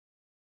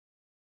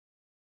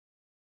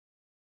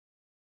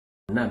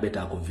na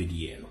mbeta ko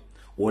video eno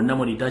wonna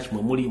mu detach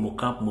mu muli mu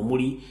camp mu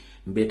muli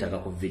mbeta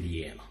ko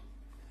video eno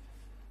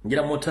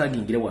ngira motagi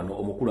ngire wano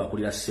omukulu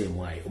akulira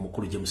semwaye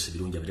omukulu James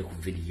Birungi abere ku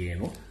video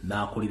eno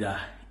na akulira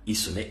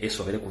isone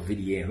eso abere ku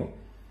video eno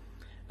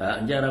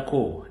njara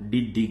ko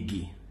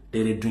didigi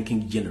Dere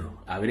Drinking General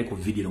abere ku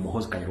video mu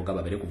host kanyaruka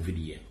abere ku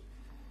video eno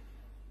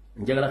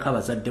njagala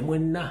kabazadde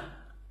mwenna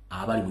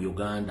abali mu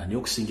Uganda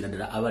niyo kusingira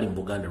ndala abali mu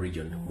Buganda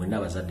region mwenna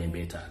abazadde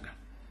mbetaaga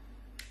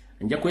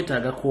nja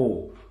kwetaaga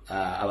ko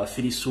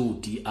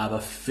abafirisuuti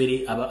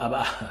abafere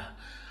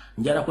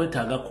njala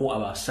kwetaaga ko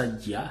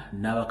abasajja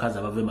n'abakazi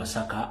abave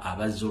Masaka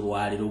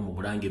abazolwalero mu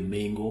Bulange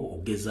Mengo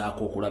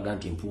ogezaako okulaga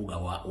nti mpuuga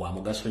wa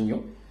mugaso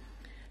nnyo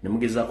ne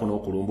mugezaako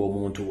n'okulumba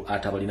omuntu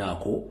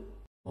atabalinaako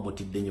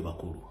omutidde nnyo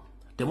bakulu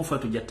temufa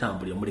tujja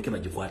tambulira muleke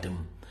bagikwatemu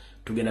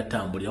tugenda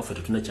tambulira ofe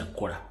tutuna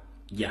kyakola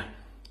ya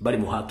bali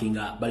mu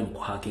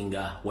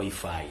hackinga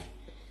wifi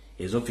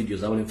ezo video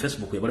za bali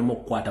Facebook bali mu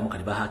kwata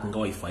mukali ba hackinga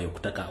wifi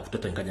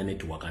okutatenkanya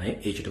network ne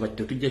ekyo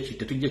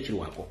tetujja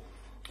kirwako.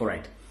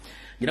 Alright,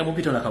 ngira mu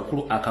pito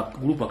nakakulu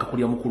akagroup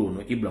akakulya mukulu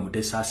no Ibrahim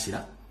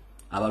Tesasira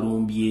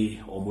abalumbye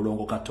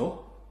omulongo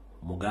kato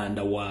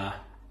muganda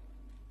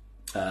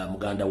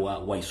wa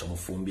waiso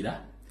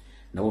mufumbira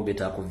nabo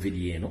beta ko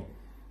video eno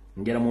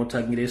ngera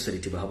motagire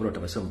seriti bahabura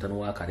tabase mutano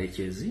wa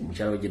karekezi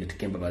mukyala wegene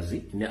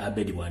Tekembabazi ne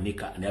Abedi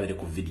Bwanika ne abere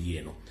ku video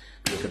eno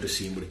tuke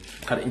tusimbule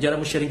kale njara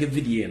mu sharing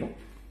video eno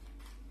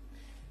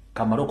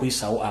kamaro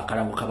kuisawo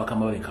akarango kabaka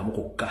mawe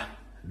kamukokka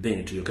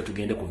then tuyoke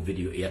tugende ku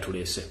video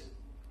eyatulese.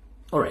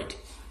 Alright,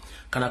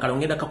 kana kala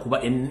ngenda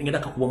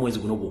kakuba mwezi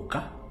guno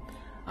gwokka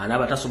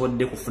anaba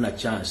tasobodde kufuna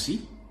chance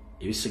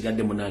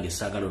ebisigadde munange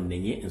sagalo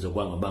nenye nzo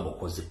gwanga bango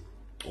koze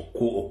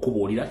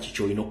okubolira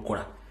kichoyino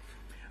okukola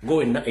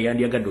ngowenna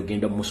eyandiyagadde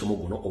ogenda mu musomo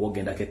guno oba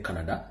ogenda ke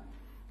Canada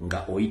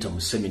nga oyita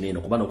mu semina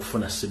eno kuba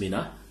n'okufuna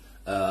semina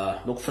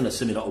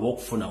oba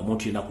okufuna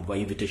omuntu yenna kuva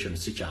invitation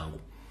si kyangu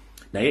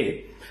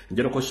naye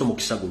njala okozesa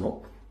omukisa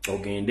guno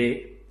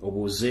ogende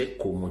obuuze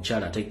ku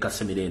mukyala ateeka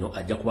semina eno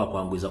ajja kuba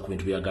akwangwiza ku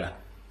bintu byagala.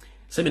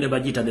 Semina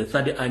bagiyita the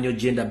third annual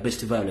gender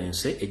based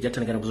violence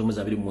ejjatandikana ku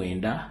mwezi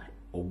 29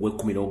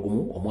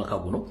 ogw'Okumu omwaka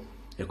guno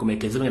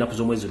ekumekezebwa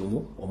ku mwezi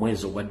lumu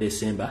omwezi ogwa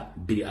December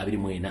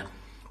 2024.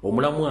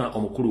 Omulamwa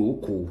omukulu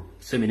ku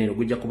semina eno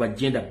gujja kuba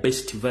gender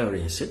based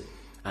violence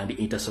and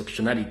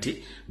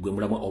intersectionality gwe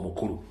mulamwa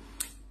omukulu.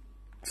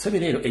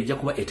 Semina eno ejja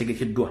kuba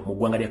etegekeddwa mu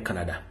ggwanga lya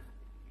Canada.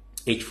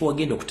 Ekifo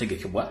agenda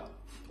okutegekebwa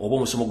oba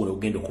omusomo guno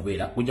ogenda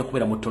okubeera gujja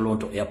kubeera mu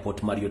Toronto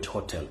Airport Marriott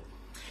Hotel.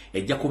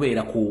 Ejja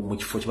kubeera mu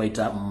kifo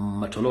kibayita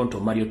Toronto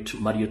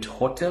Marriott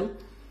Hotel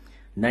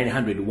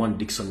 901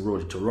 Dixon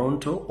Road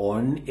Toronto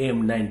on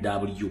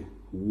M9W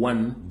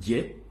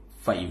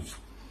 1J5.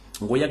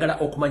 Ngoyagala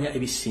okumanya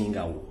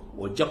ebisingawo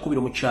ojja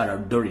kubira mukyala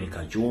Doreen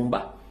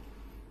Kajumba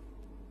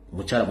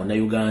mukyala mwana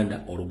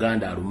Uganda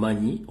Oluganda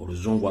alumanyi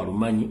Oluzungu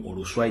alumanyi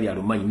Oluswahili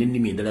alumanyi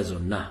n'ennimi endala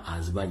zonna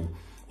azimanyi.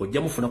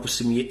 Ojja mufuna ku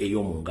simu ye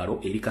ey'omu ngalo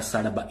eri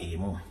kasalaba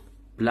emu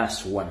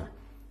 +1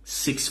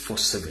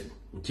 647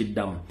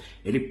 nkiddamu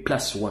eri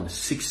 +1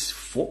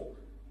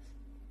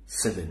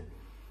 647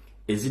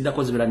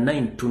 eziddako zibera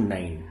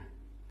 929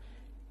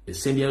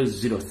 esembyayo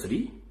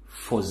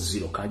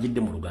 0340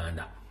 kajidde mu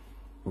Luganda.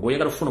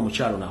 Ngoyagala kufuna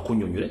mukyalo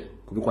nakunyonyole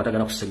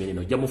kubikwatagana ku semina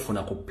eno ojja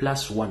mufuna ku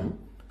 +1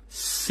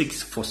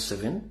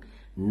 647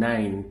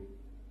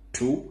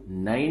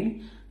 929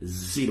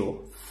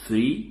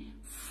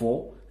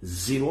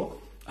 0340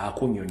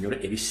 akunyonyole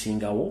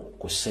ebisingawo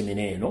ku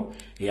semina eno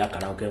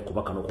eyakalanke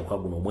kuba kano ku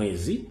kaguno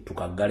mwezi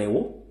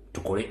tukagalewo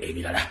tukole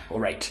ebirala.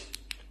 Alright,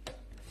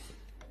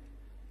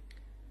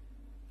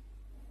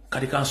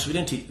 kati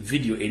kansubire nti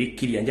video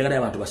erikiriya njagala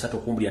abantu basatu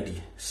okumbulira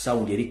nti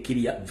sound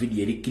erikiriya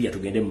video erikiriya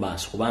tugende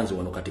maaso kubanze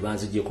wano kati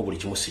banzigyeko buli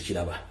kimu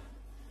sikiraba.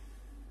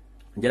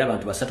 Njagala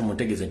abantu basatu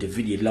muntegeze nti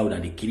video eri loud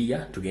and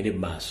clear tugende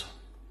maaso.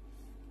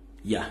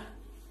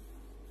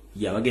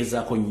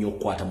 Bagezaako nnyo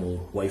okukwata mu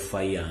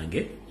wifi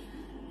yange.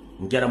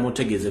 Njala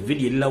muntegeze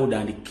video eri loud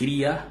and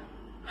clear.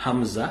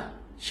 Hamza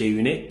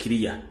Cheyune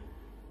clear.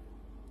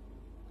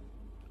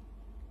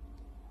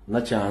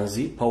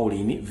 Nachanzi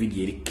Pauline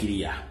video eri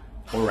clear.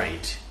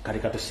 Alright, kati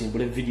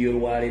katusimbule video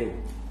lwalero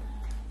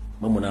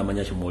mwe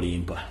munamanya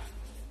kimulimpa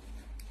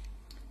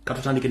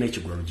katutandike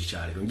n'ekigulano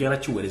gikyalero njagala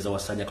kiweereza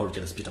wasanya kalu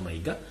kya Peter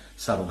Mayiga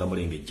Salonga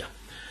Mulengejja.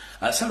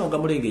 Salonga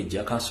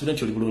Mulengejja kansubira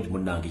nti oli bulungi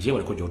munnange je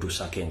waliko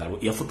gy'otuusaako engalo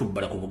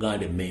yafutubbala ku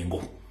Buganda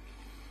Mengo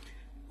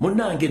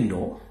munnange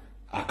nno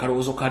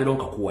akalowoozo kalero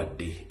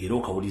nkakuwadde era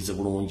okawulize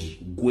bulungi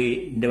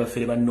gwe ne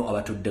bafere banno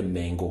abatudde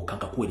Mengo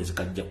kankakuweereze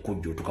kajja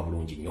kujja otuka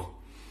bulungi nnyo.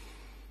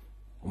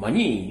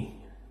 Omanyi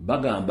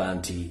bagamba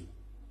nti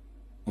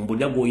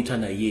mbulya gwoyita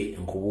naye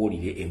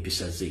nkubuulire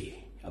empisa ze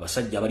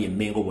abasajja abali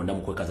Mengo bonna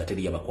mukwekaza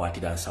teri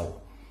yabakwatira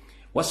nsawo.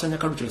 Wasanya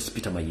kalu kya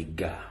Peter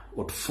Mayiga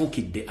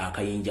otufuukidde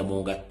akayinja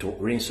mu ngatto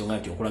olw'ensonga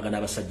nti okulaga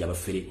n'abasajja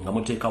abafere nga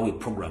muteekawo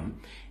program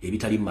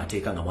ebitali mu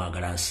mateeka nga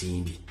mwagala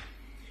nsimbi.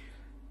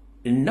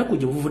 Ennaku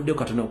gye buvuddeo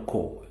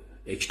katonako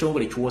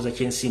ekitongole kiwooza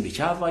ky'ensimbi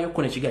kyavaayo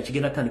ko ne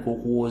kigenda tandika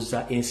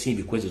okuwooza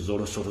ensimbi kwezi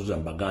z'olosooto za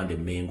Baganda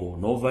Mengo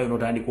n'ovaayo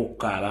n'otandika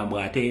okukaaba mbu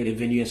ate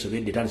revenue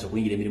ensobedde tandise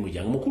okuyingira emirimu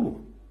gyange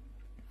mukulu.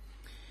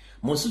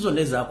 Mu nsi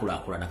zonna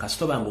ezaakulaakulana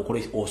kasita obanga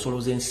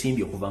osoloza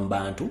ensimbi okuva mu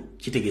bantu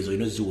kitegeeza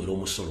olina oziweera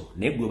omusolo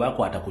naye gwe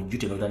bakwata ku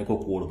jjute n'otandika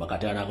okuwoloba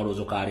kati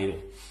n'akaloozo ka leero.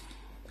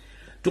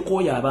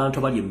 Tukooya abantu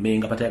abali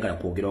emmenga batayagala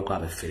kwogerako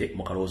abafere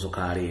mu kaloozo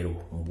ka leero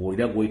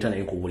mbuulira gw'oyita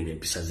naye nkubuulira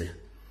empisa ze.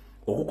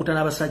 Okukuta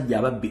n'abasajja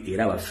ababbi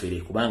era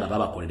abafere kubanga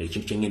babakolera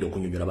ekintu kye ngenda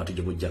okunnyonnyola abantu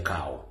gye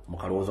bujjakaawo mu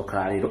kaloozo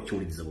ka leero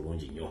kiwulirize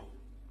bulungi nnyo.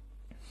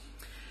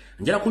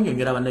 Njala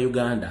kunnyonnyola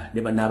bannayuganda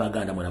ne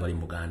bannaabaganda mwena bali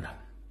mu Buganda.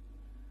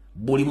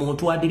 Buli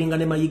muntu adiringa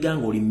ne mayiga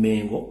ng'oli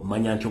Mmengo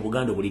manya nti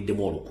Obuganda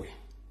obuliddemu olukwe.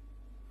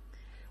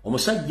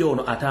 Omusajja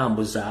ono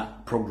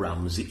atambuza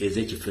programs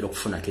ez'ekifere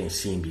okufunako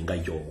ensimbi nga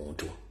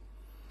y'omuntu.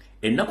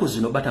 Ennaku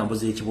zino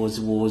batambuza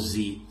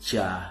ekibooziboozi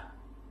kya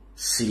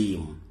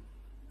siriimu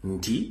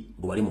nti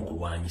gwe bali mu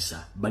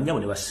kulwanyisa bannyabo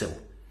ne bassebo.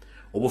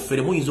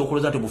 Obufere muyinza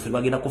okulooza nti obufere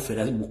bagenda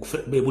kufera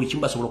buli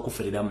kimu basobola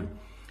okufereramu.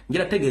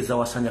 Njala tegeeza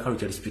wasanja kalo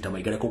kya Lispita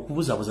Mayiga leka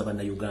okubuzaabuza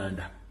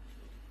bannayuganda.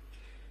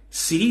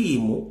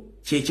 Siriimu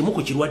kye kimu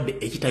ku kirwadde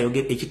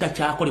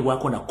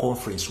ekitakyakolebwako na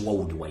conference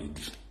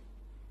worldwide.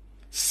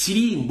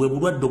 Siriimu bwe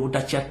bulwadde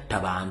obutakyatta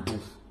bantu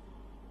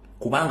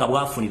kubanga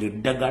bwafunira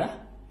eddagala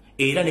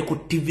era ne ku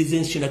TV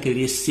z'ensionakero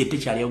ly'esse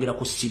tekyaliyogera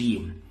ku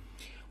siriimu.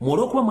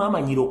 Olw'okuba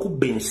mwamanyira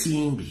okubba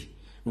ensimbi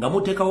nga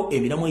muteekawo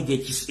emiramu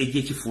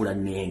egy'ekifuula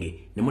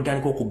nnenge ne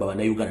mutandika okubba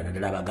bannayuganda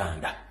naddala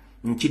Abaganda.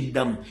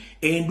 Nkiddamu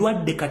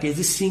endwadde kati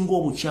ezisinga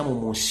obukyamu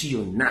mu nsi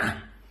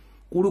yonna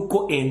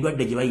kuliko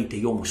endwadde gye bayita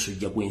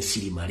ey'omusujja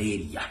gw'ensiri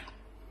malaria.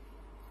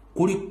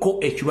 Kuliko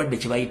ekirwadde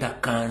kye bayita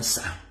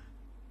kansa.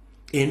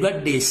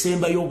 Endwadde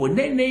esembayo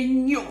obunene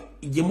nnyo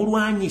gye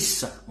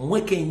mulwanyisa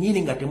mmwe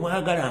kennyini nga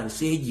temwagala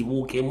nsi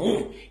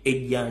egibuukemu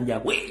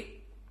ejjanjabwe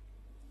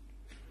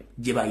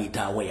gye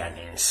bayita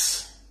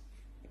awareness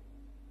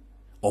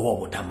oba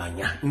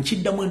obutamanya.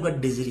 Nkiddamu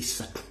endwadde ziri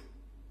 3.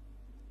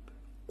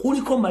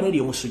 Kuliko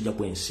malaria omusujja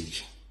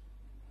gw'ensiri,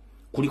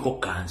 kuliko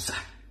kansa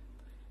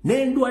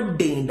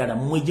n'endwadde endala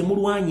mmwe gye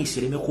mulwanyisa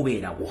ereme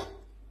kubeerawo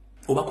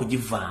oba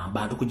kugivaamu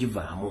bantu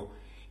kugivaamu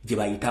gye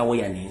bayita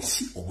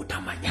awareness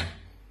obutamanya.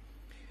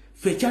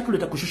 Ffe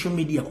kyatuleeta ku social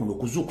media kuno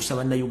okuzuukusa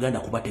bannayuganda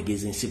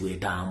kubategeeza ensi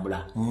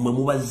bw'etambula mmwe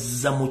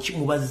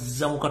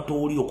mubazza mu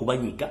katooli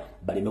okubanyiga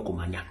baleme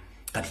kumanya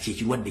kati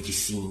kyekirwadde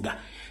kisinga.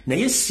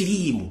 Naye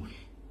siriimu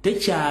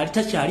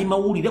takyali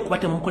mawulire kuba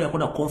temukolako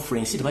na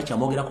conference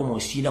tebakyamwogerako mu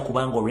nsiina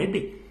kubanga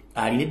already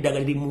alina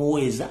eddagala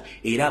limuweeza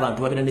era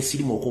abantu babeera ne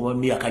siriimu okuva mu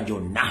myaka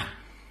gyonna.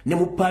 Ne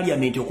mu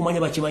parliament okumanya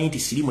bakimanyi nti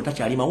siriimu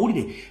takyali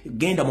mawulire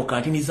genda mu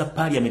kantini za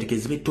parliament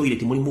kezibe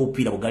toilet mulimu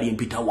obupiira bugali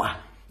empitawa.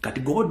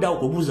 Kati goboddawo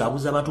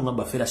kubuzaabuza abantu nga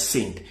bafera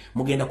ssente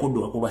mugenda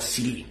kudduka kuba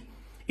siriimu.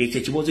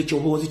 Ekyo ekiboozi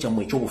ky'obwozi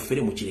kyammwe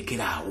eky'obufere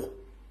mukirekeraawo.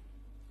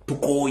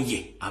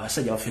 Tukooye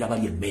abasajja bafera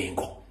bali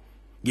Emmengo.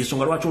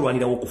 Y'ensonga lwaki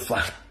olwanirawo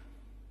okufa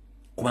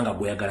kubanga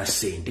gweyagala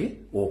ssente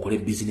okole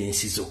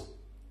bizinensi zo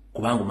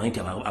kubanga omanyi nti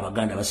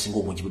Abaganda basinga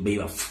obungi bwe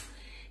bafu.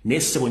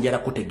 Naye ssebo njala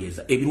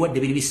kutegeeza ebirwadde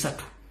biri 3.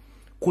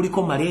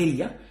 Kuliko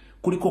malaria,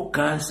 kuliko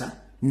kansa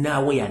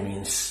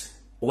n'awareness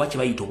oba kye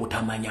bayita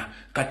obutamanya.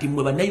 Kati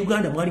mmwe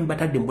bannayuganda mwali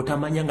mbatadde mu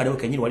butamanya nga nawe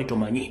kennyini wali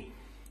tomanyi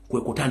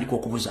kwe kutandika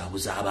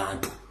okubuzaabuza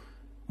abantu.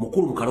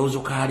 Mukulu mu kaloozo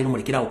ka leero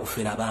mulekerawo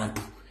okufera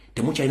abantu.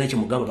 Temukyalina kye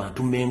mugamba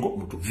bantu Mmengo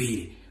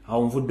mutuviire.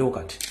 Awo nvuddewo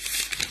kati.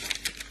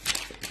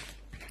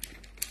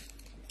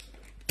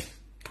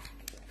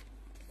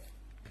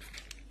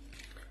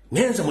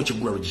 Ngenze mu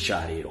kiggulalo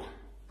gikyaleero.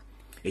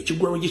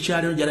 Ekiggulalo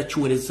gikyaleero njala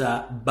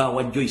kiweereza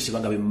Bawa Joyce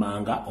Bagabe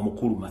Mmanga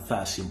omukulu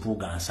Mathias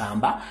Mpuuga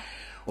Nsamba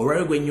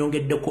olwaliro gwe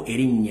nnyongeddeko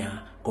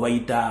erinnya kwe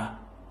bayita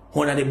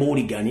Honorable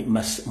Hooligan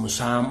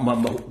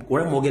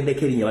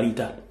mwogeddeko erinnya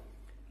bayita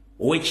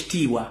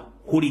Oweekitiibwa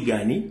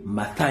Hooligan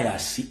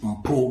Mathias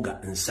Mpuuga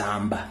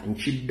Nsamba.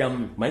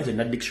 Nkiddamu mayinza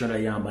na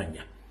dictionary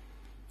y'amannya.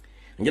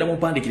 Njala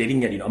mumpandikira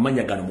erinnya lino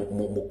amannya gano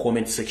mu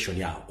comment section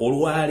yawo.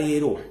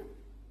 Olwaleero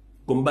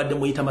gumbadde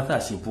muyita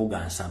Mathias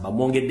Mpuuga Nsamba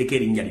mwongeddeko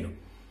erinnya lino.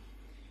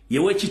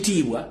 Yewe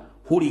ekitiibwa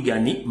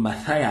Hooligan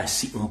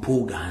Mathias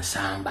Mpuuga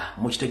Nsamba.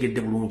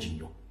 Mukitegedde bulungi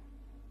nnyo.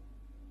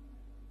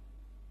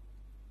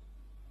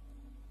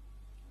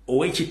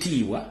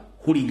 Oweekitiibwa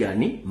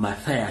Hooligan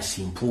Mathias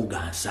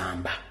Mpuuga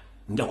Nsamba.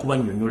 Nja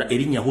kubannyonnyola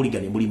erinnya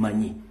Hooligan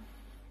mulimanyi.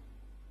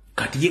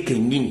 Kati ye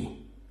kennyini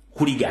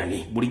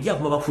Hooligan bulijja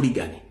kuba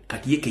Hooligan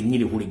kati ye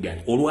kennyini Hooligan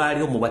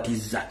olwaliro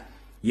mubatizza.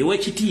 Yewe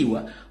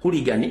ekitiibwa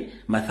Hooligan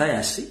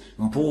Mathias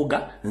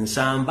Mpuuga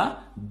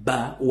Nsamba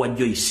Bawa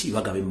Joyce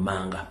Bagabe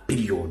Mmanga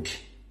period.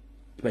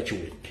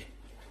 Bakiwulidde.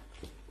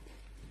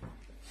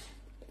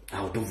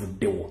 Awo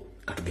tuvuddewo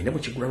katugende mu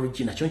kiggulalo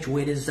gi nakyo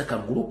nkiweereza ka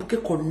gurupu ke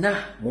konna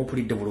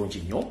mumpulidde bulungi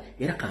nnyo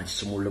era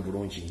kankisumulule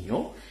bulungi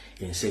nnyo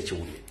ensi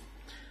ekiwulire.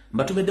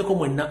 Mbatumeddeko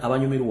mwenna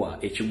abanyumirwa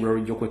ekiggulalo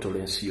gy'okwetoola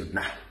ensi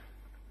yonna.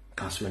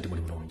 Kansula nti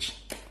muli bulungi.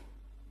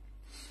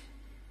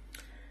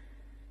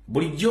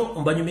 Bulijjo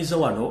mbanyumiza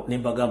wano ne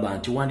mbagamba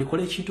nti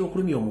wandikola ekintu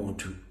okulumya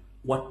omuntu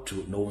wattu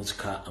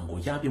n'owunzika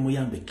ng'oyambye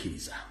muyambe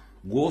ekkiriza.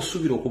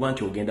 gw'osuubira okuba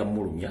nti ogenda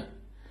mulumya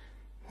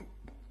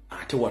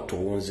ate watta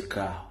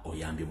owunzika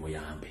oyambye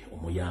muyambe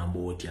omuyamba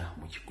otya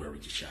mu kiggulalo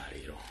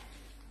kikyaleero.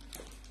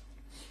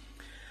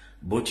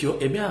 Botyo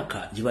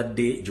emyaka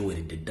gibadde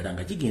giweredde ddala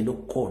nga gigenda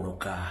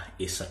okukoonoka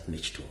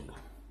 3.5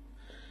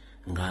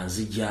 nga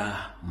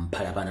nzija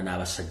mpalabana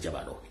n'abasajja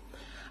bano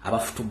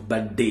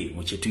abafutubadde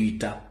mu kye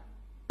tuyita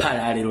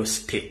parallel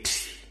state.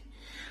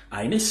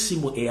 Ayina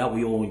essimu eya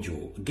buyonjo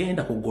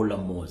genda kugolla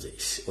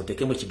Moses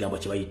otekemu ekigambo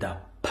kye bayita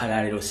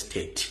parallel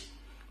state.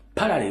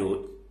 Parallel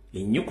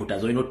ennyukuta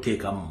zolina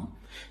oteekamu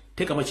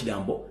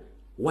ekigambo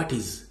what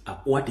is a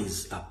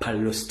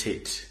parallel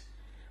state.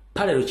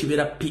 Parallel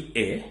kibeera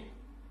PA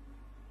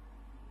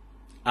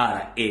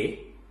RALL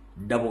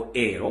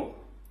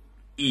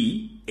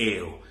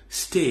EL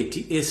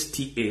state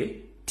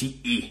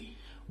STATE.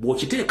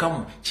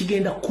 Bw'okiteekamu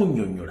kigenda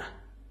kunnyonnyola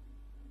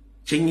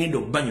kyengenda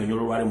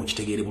obbanyonnyola olwale mu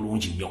kitegeere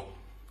bulungi nnyo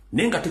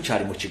naye nga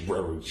tukyali mu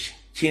kiggulalo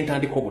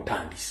kyentandika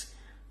obutandisi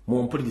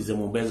mumpulirize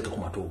mumbeezeka ku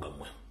matu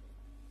gammwe.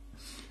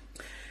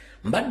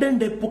 Mbadde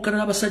ndeppukana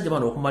n'abasajja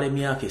bano okumala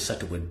emyaka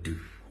 3 bweddu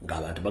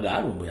ng'abantu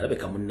bagaa Lumbuye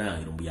alabeka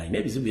munnange Lumbuye alina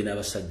ebizibu bye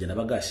n'abasajja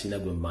nabagaa siina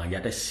gwe mmanja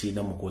ate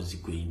siina mukozi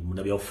gwe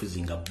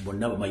munabyabufuzi nga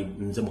bonna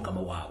nze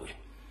mukama waabwe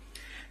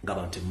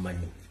ng'abantu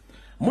temumanyi.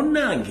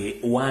 Munnange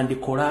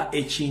wandikola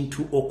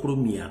ekintu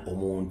okulumya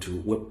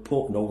omuntu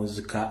weppo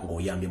n'owunzika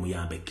ng'oyambye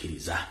muyambe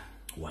ekkiriza.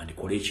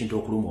 Wandikola ekintu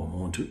okulumya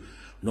omuntu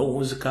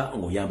n'owunzika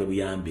ng'oyambye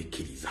buyambe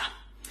ekkiriza.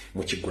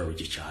 Mu kiggulalo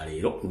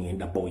kikyaleero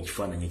ngenda bawa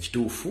ekifaananyi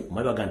ekituufu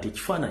omabaga nti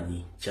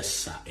ekifaananyi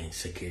kyassa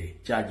ensekere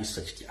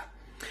kyagissa kitya.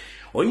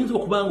 Oyinza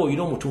okuba nga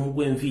oyina omutumu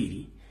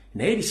gw'enviiri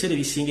naye ebiseera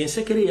ebisinga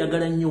ensekere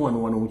eyagala nnyo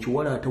wano mu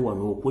kiwala ate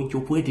wano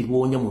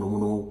okwetibwonya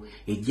muno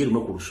ejje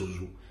luno ku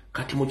lusuzu.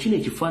 Kati mu kino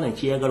ekifaananyi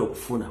kyeyagala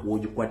okufuna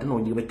w'ogikwata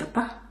n'ogigabe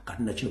kapa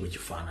kati na kino bwe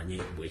kifaananyi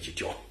bwe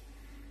kityo.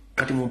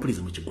 Kati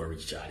mumpulirize mu kiggulalo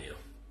kikyaleero.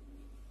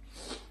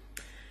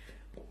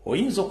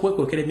 Oyinza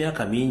okwekwekera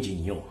emyaka mingi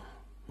nnyo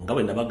nga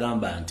bwe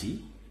nabagamba nti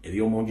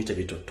ebyomunju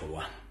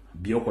tebitottolwa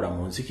byokola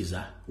mu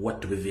nzikiza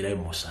wattu biviirayo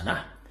mu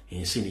musana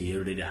ensi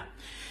neyeerolera.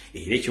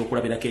 Era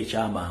ekyokulabirako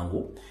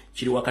ekyamangu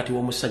kiri wakati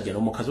w'omusajja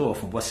n'omukazi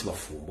w'abafumbo si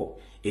bafumbo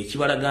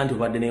ekibalaga nti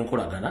babadde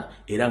n'enkolagana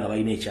era nga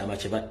balina ekyama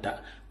kye batta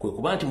kwe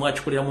kuba nti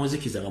mwakikolera mu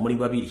nzikiza nga muli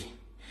babiri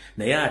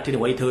naye ate ne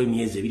wayitawo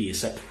emyezi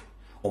 2-3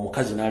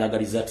 omukazi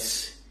n'alagaliza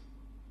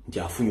nti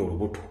afunye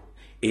olubuto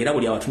era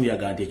buli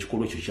abatumiraga nti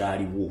ekikolwa ekyo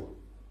kyaliwo.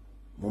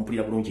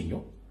 Mumpulira bulungi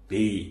nnyo.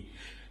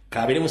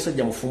 Kabeere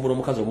musajja mufumbo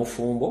n'omukazi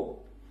omufumbo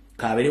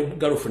kabeere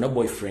girlfriend na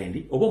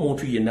boyfriend oba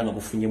omuntu yenna nga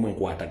mufunyemu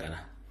enkwatagana.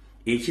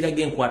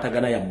 Ekiraga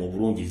enkwatagana yammwe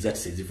obulungi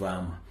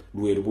sezivaamu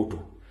lwe lubuto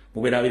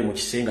mubeera abiri mu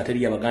kisenga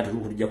teri yabaga nti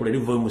lujja kola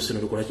livaayo mu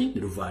sseno lukola ki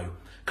luvaayo.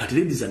 Kati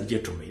ladies and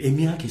gentlemen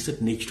emyaka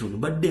 3.5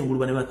 mbadde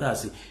enguluba ne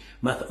Mathaasi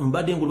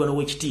mbadde enguluba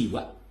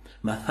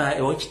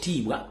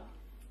n'owekitiibwa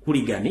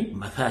Kuligani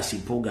Mathaasi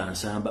Mpuuga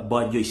Nsamba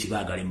Boa Joyce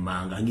baagala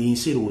emmanga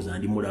ng'ensi erowooza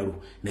ndi mulalu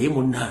naye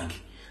munnange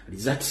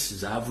results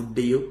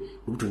zaavuddeyo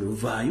lubuto ne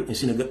luvaayo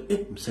ensi nega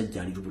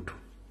musajja ali lubuto.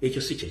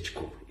 Ekyo si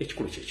kyekikulu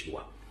ekikulu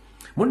kyekirwa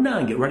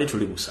munnange lwali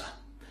tuli busa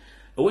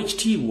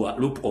owekitiibwa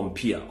Lupe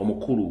Ompia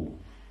omukulu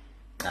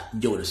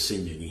Joel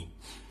Ssenyonyi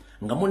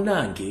nga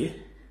munnange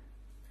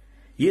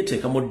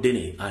yeteeka mu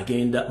ddene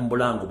agenda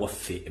mbulango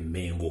bwaffe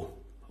Emmengo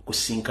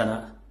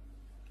okusinkana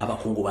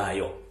abakungu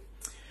baayo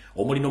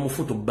omuli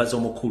n'omufuto bbaza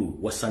omukulu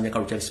wasanya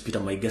Charles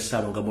Peter Mayiga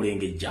Ssaalongo nga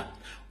mulengejja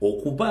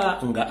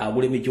okuba nga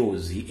agula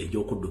emijoozi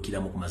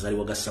egy'okuddukiramu ku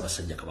mazaalibwa ga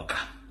Ssaabasajja Kabaka.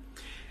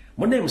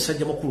 Munne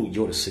musajja mukulu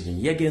Joel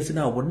Ssenyonyi yagenze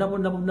naawo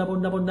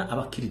bonna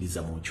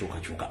abakkiririza mu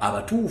nkyukakyuka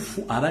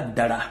abatuufu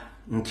abaddala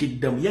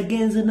nkiddamu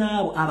yagenze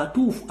naawo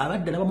abatuufu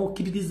abaddala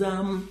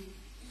bamukkiririzaamu.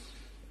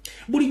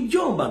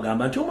 Bulijjo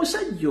mbagamba nti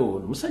omusajja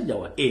ono musajja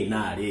wa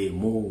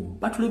NRM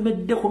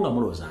batulemeddeko nga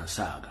mulooza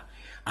nsaaga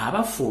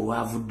abafu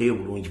olwavuddeyo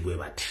bulungi bwe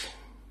bati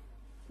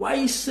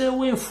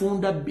wayiseewo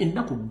enfunda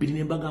ennaku 2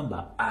 ne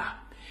mbagamba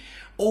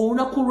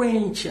olunaku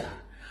lw'enkya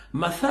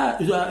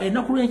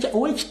ennaku lw'enkya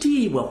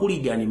owekitiibwa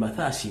Kuligani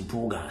Mathaasi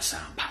Mpuuga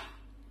Nsamba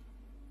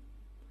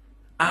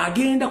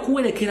agenda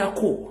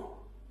kuwerekerako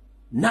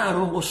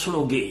Naalongo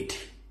Sologate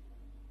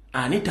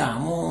Anita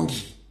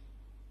Amongi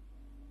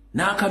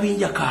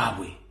n'akabinja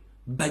kaabwe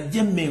bajje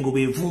Emmengo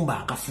beevumba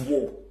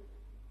akafubo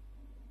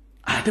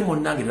ate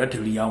munnange era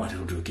teruliyawo nga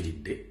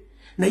terutuukiridde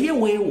naye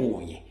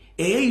weewuunye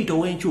eyeyita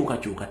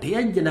w'enkyukakyuka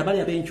teyajja na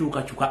bali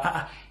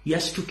ab'enkyukakyuka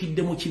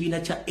yasitukidde mu kibiina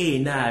kya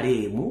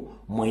NRM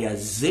mwe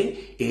yazze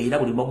era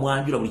buli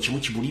mwanjula buli kimu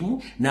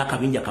kibulimu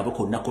n'akabinja kabe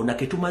konna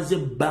ke tumaze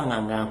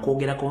ebbanga nga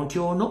nkoogerako nti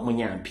ono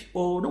munyampi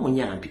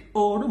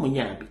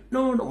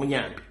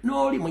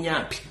n'oli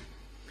munyampi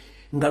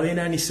nga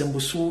beenaanise mu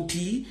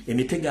busuuti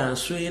emitega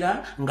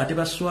nswera nga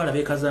tebaswala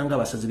beekazanga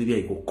abasazi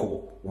b'ebyayi ku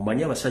kkubo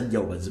omanyi abasajja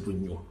abo bazibu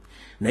nnyo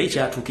naye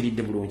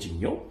kyatuukiridde bulungi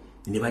nnyo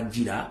ne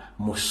bajjira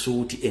mu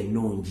suuti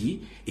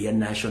ennungi eya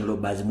National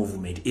Labourers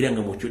Movement era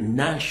nga mukyo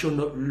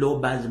National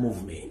Labourers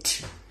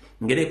Movement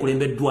ngere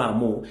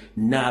kulembeddwamu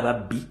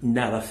n'ababbi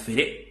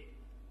n'abafere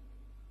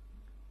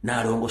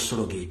Naalongo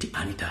Sologate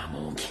Anita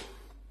Amongi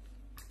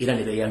era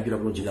ne beyanjula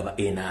bulungi nga ba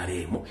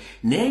NRM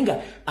nenga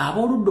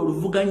aboluddo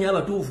oluvuganya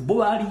abatuufu bo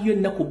baaliyo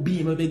ennaku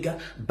bbiri emabega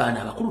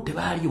bana abakulu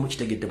tebaaliyo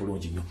mukitegedde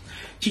bulungi nnyo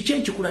kiki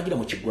ekikulagira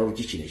mu kiggwalo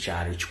kino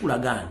ekyalo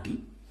kikulaga nti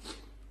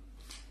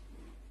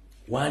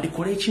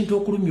wandikola ekintu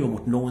okulumya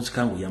omuntu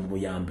n'owunzika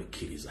ng'oyambe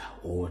kkiriza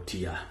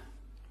otya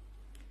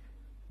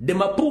de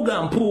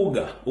mapuga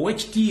mpuga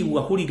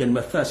ow'ekitiibwa Hooligan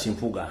Mathias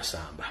Mpuuga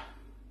Asamba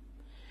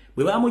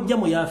bwe baamujja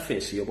mu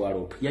yafeesi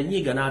y'obwalopo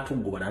yanyiiga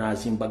n'atuggubana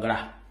n'azimbagala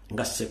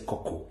nga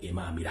ssekkoko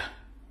emaamira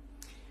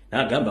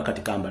n'agamba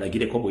kati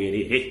kambalagireko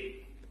bwerere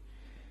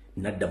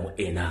nadda mu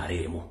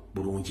NRM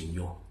bulungi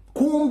nnyo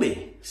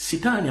kumbe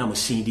sitaani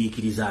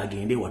amusindiikiriza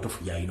agende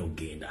watufu gy'alina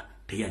okugenda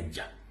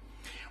teyajja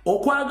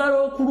okwagala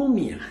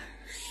okulumya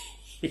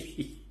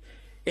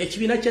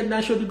ekibiina kya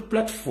National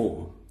Platform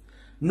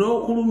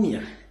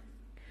n'okulumya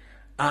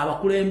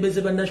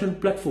abakulembeze ba National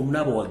Platform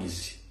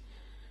n'abawagizi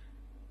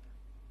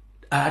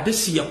ate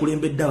si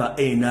yakulembedde aba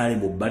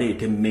NRM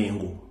baleete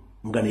Mmengo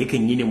nga naye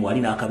kennyini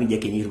mwali n'akabinja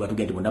kennyini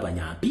batugenda nti bonna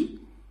banyampi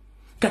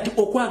kati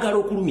okwagala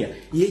okulumya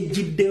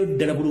yejjiddeyo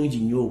ddala bulungi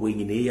nnyo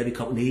obwenyi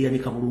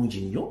neyeyanika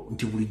bulungi nnyo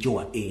nti bulijjo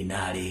wa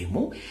NRM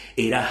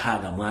era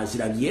Haga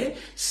mwazirabye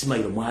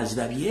Simayiro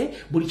mwazirabye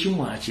buli kimu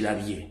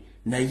mwakirabye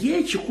naye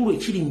ekikulu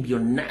ekiri mu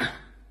byonna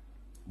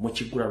mu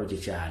kiggulalo gye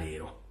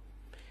kyaleero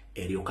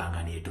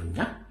eryokanga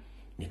neetonnya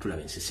ne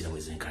tulaba ensisira bwe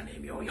zenkana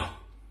emyoyo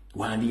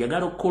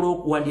wandiyagala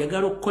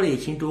okukola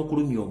ekintu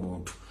okulumya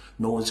omuntu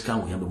n'owunzika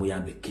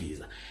ng'oyambe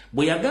kkiriza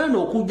bwe yagaana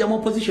okujja mu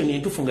opposition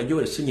entuufu nga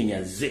Joel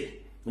Ssenyenyaze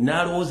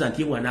n'alowooza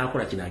nti ye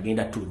bw'anaakola kino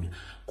agenda tulumya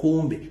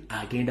kumbe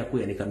agenda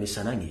kweyanika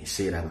misana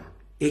ng'ensi eraba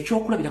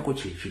ekyokulabirako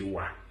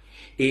kyekiruwa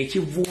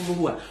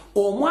ekivuunulwa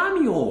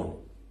omwami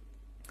ono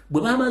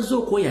bwe bamaze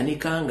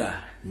okweyanika nga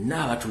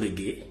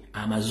n'abatulege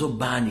amaze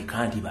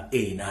obbaanika nti ba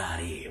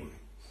NRM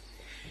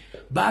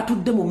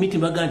batudde mu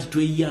mitima baga nti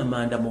tweyiye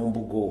amanda mu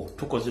mbugo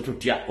tukoze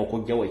tutya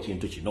okujjawo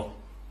ekintu kino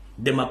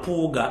de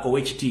mapuuga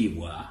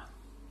ow'ekitiibwa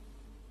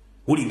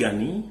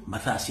Hooligan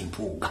Mathias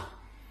Mpuuga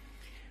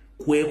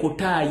kwe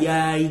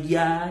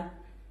kutaayaya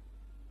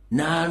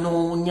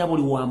n'anoonya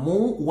buli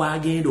wamu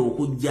wagenda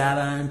okujja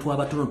abantu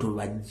abatonotono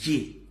bajje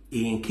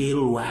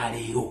enkeero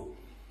lwaleero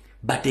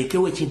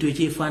bateekewo ekintu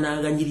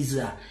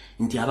ekyefaanaganyiriza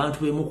nti abantu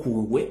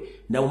b'emukungwe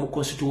nabo mu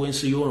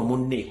constituency y'ono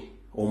munne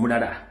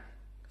omulala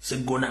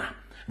Seggona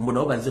mbu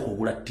nabo bazze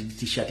kugula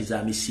t-shirt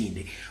za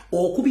misinde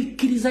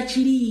okubikkiriza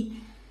kiri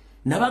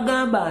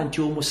nabagamba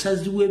nti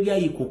omusazi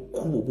w'ebyayi ku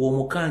kkubo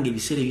bw'omukanga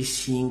ebiseera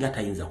ebisinga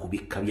tayinza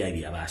kubikka byayi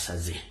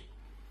byabasaze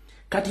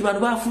kati bano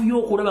bafuye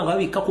okulaba nga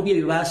babikka ku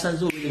byebyo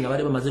basaze obere nga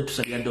bali bamaze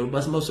tusalira ddala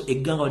basamaso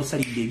egganga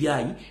walisalidde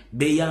ebyayi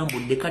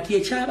beeyambudde kati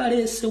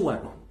ekyabaleese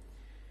wano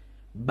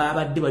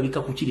babadde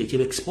babikka ku kiri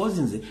ekyeba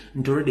exposing nze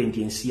ntolodde nti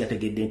ensi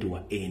yategedde nti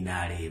wa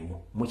NRM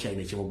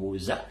mukyalina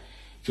kyemubuuza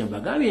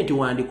kyembagambye nti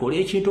wandikola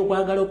ekintu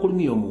okwagala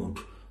okulumya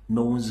omuntu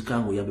n'owunzika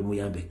ng'oyambe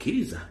muyambe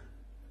kkiriza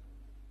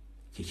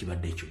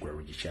kyekibadde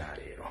ekiggulalo gye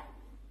kyaleero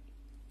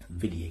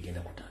vidiyo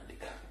egenda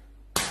kutandika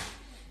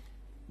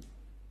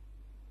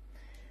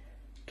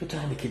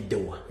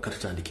tutandikiddewa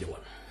katutandikire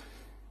wano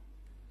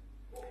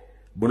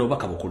buno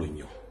obubaka bukulu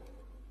nnyo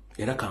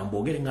era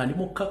kambogere nga ndi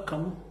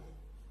mukkakkamu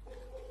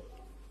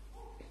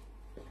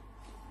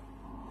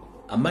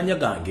amanya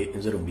gange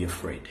nze Lumbuye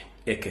Fred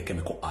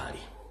ekekemeko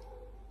ali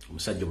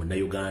omusajja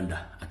Munnayuganda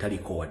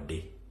ataliko wadde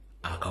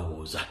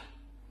akawooza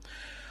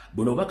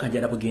buno obubaka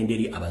njala bugenda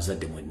eri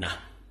abazadde mwenna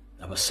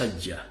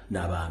abasajja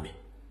n'abaami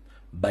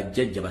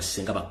bajjajja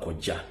basenga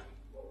bakojja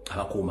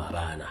abakuuma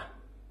abaana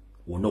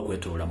wonna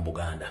okwetoloola mu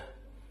Buganda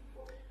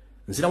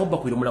nziramu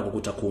bakwira omulago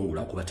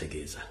gutakungula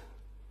okubategeeza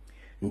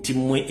nti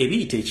mmwe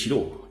ebiyita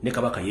ekiro ne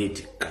kabaka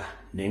yeetikka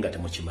naye nga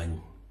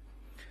temukimanyi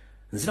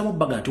nziramu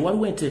bbaga nti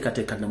waliwo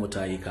enteekateeka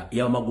namutaayika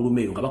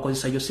y'abamagulumeeyo nga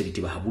bakozesa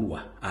Yoseriti Bahabulwa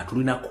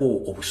atulinako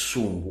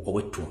obusungu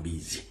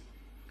obw'ettumbiizi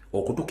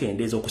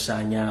okutukendeeza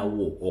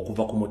okusaanyaawo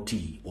okuva ku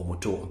muti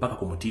omuto mpaka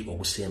ku muti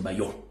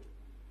ogusembayo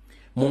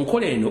mu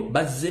nkola eno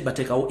bazze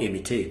bateekawo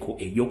emiteeko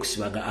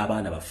egy'okusibaga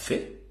abaana baffe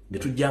ne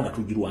tujja nga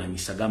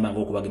tugirwanyisa gamba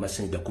ng'okubagema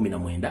ssennyiga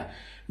 19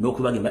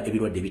 n'okubagema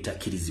ebirwadde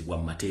ebitakkirizibwa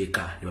mu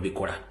mateeka ne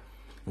babikola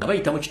nga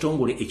bayita mu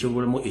kitongole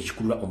ekyobulamu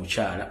ekikulira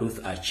omukyala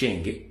Ruth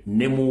Achenge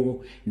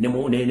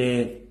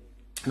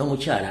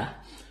n'omukyala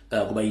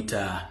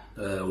gubayita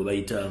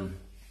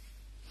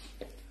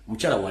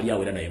mukyala wali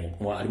awera naye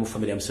ali mu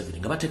famire ya Museveni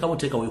nga bateekawo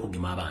nteekawo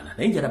y'okugema abaana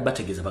naye njala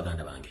bategeeza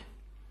baganda bange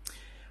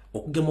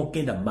okugema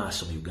okugenda mu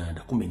maaso mu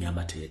Uganda kumenya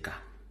amateeka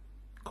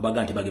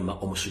kubaga nti bagema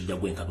omusujja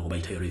gw'enkaka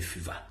gubayita yellow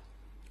fever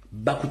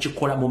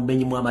bakukikola mu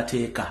mmenyi mu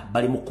amateeka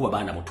bali mu kuba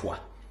baana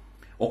mutwa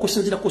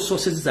okusinzira ku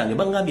sources zange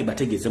bangambye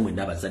bategeeze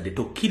mwenna abazadde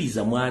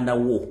tokkiriza mwana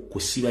wo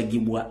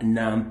kusibagibwa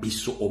na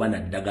mpiso oba na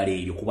ddagala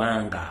eryo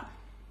kubanga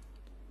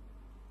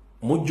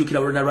mujjukira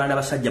lwana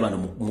basajja bano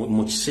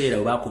mu kiseera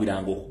bwe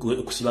baakubiranga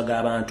okusibaga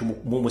abantu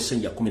mu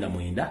ssennyiga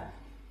 19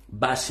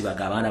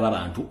 basibaga abaana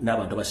b'abantu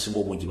n'abantu abasinga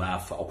obungi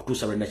baafa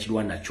okutuusa lwe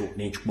nakirwa nakyo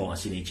n'ekikuba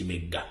wansi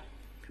n'ekimegga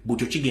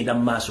butyo kigenda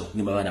mu maaso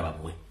okugema abaana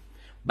bammwe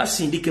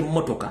basindika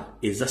emmotoka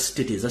eza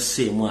state eza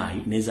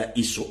seemwayi n'eza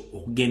iso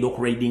okugenda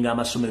okuraidinga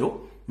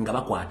amasomero nga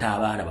bakwata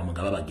abaana bamwe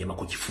nga babagema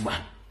ku kifuba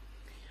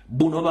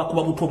buno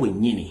bakuba butwa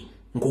bwennyini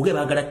nkuge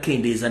bagala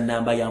kendeeza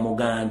namba ya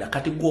Muganda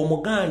kati gwo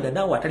Muganda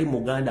nawe atali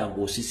Muganda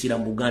ng'osisira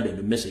mu Buganda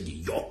eno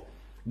message yo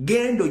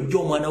gendo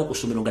jjo omwana wo ku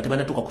ssomero nga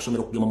tebanatuuka ku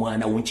ssomero kugema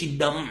mwana wo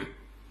nkiddamu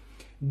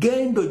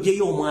gendo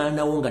jeyo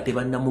omwana wo nga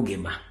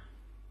tebannamugema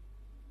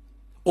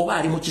oba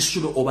ali mu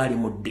kisulo oba ali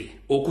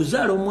mudde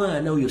okuzaala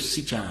omwana oyo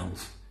si kyangu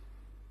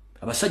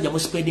abasajja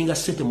muspendinga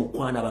ssente mu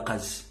kwana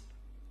abakazi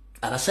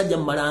abasajja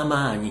mumala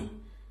amaanyi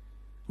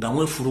nga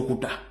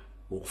mwefulukuta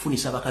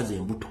okufunisa abakazi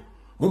embuto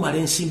mumala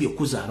ensimbi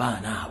okuza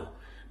abaana abo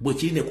bwe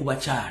kiri ne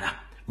kubakyala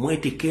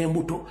mwetika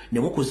embuto ne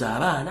mukuza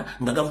abaana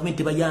nga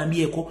gavumenti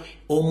bayambyeko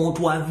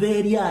omuntu ava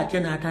eri atya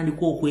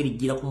n'atandika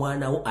okwerijjira ku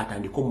mwana wo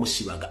atandika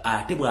omusibaga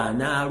ate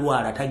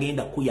bw'anaalwala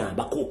tagenda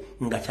kuyambako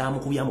nga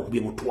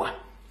kyamukubye butwa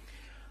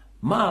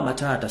maama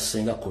taata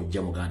senga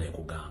kojja Muganda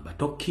yakugamba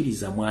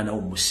tokkiriza mwana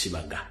wo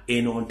musibaga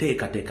eno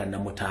nteekateeka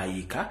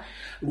namutaayika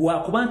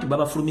lwakuba nti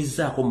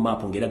babafulumizzaako mu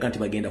maapu ng'eraga nti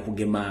bagenda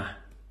kugema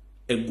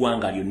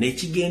eggwanga lyo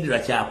n'ekigendera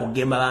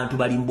kyakugema abantu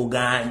bali mu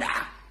Buganda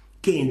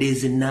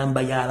kendeeza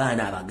ennamba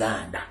y'abaana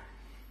Abaganda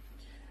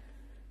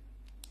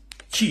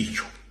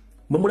kiikyo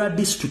mumula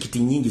disitulikiti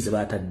nnyingi ze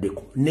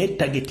baataddeko ne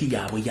tageti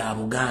yaabwe ya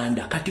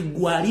Buganda kati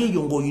gwali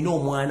eyo ng'olina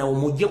omwana wo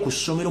mujje ku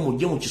ssomero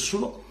mujje mu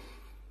kisulo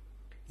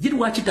ye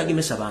lwaki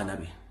tagemesa baana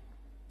be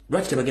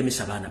lwaki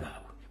tebagemesa baana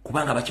baabwe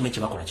kubanga bakime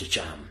kye bakola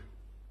kikyamu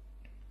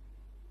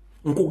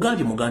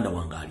nkugambye Muganda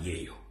wange ali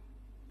eyo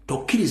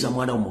tokkiriza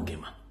mwana wo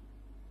mugema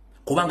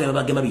kubanga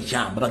babagema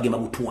bikyamu babagema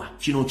butwa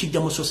kino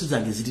kijja mu sosi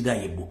zange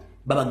zirirayebu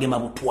babagema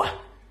butwa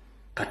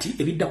kati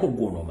ebiddako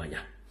gw'onoomanya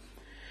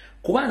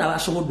kubaana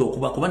basobodde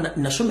okuba kuba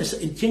nasomesa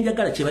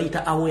kyenjagala kye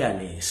bayita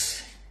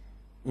awareness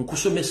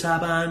nkusomesa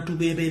abantu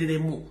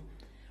beebereremu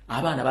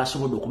abaana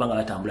basobodde okuba nga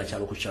batambula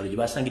kyalo ku kyalo gye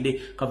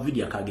basangidde ka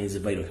video akagenze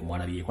viral ke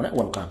mwana byeko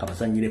wano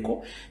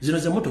kabazanyireko zino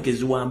ze motoka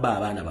eziwamba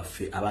abaana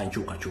baffe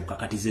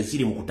abankyukakyuka kati ze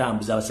ziri mu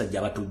kutambuza abasajja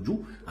abatujju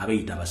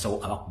abeeyita abasawo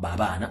abakuba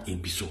abaana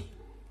empiso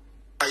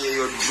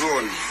ayo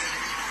drone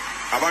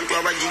abantu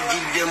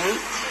abajigiddemu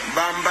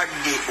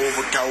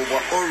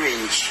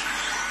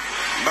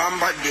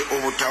bambadde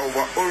obutawu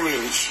bwa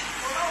orange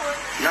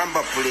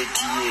number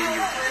plate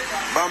yeyo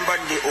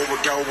bambadde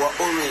obutawu bwa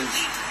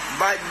orange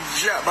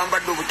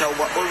bambadde obutawu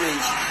bwa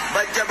orange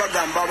bajja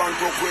bagamba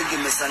abantu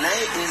okwegemesa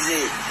naye nze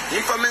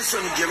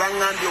information gye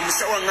baŋŋambye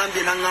omusawo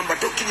aŋŋambye n'aŋŋamba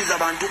tokkiriza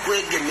bantu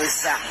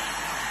kwegemesa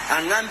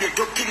aŋŋambye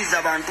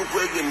tokkiriza bantu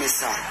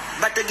kwegemesa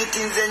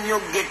bategetinze nnyo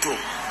ghetto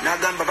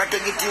n'agamba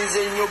bategetinze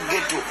nnyo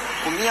ghetto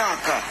ku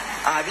myaka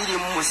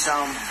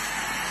 27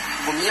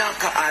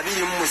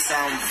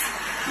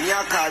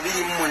 myaka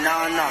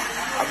 28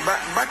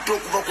 batta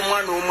okuva ku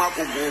mwana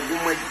w'omwaka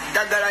ogw'ogumu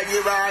eddagala lye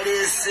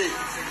baleese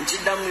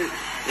nkiddamu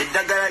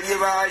eddagala lye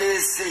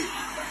baleese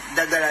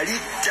ddagala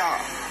litta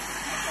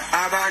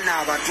abaana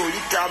abato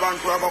litta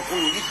abantu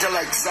abakulu litta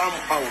like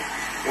somehow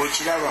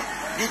okiraba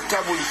litta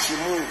buli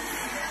kimu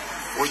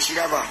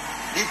okiraba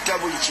litta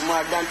buli kimu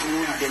adda nti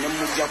nuulidde ne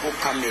mujjako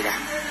kamera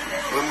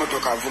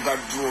w'emmotoka avuga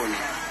drone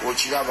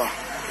okiraba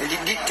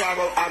litta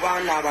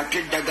abaana abato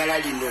eddagala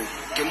lino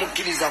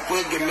temukkiriza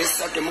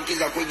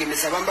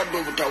kwegemesa bambadde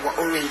obutawu bwa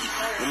orange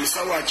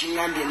omusawo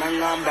akiŋŋambye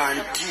n'aŋŋamba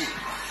nti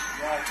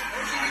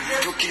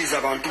tokkiriza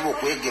abantu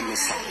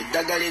b'okwegemesa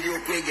eddagala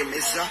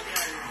ery'okwegemesa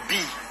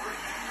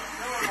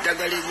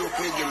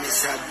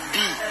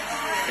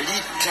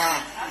litta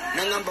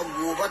n'aŋŋamba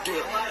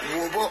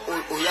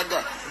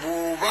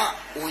bw'oba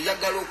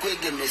oyagala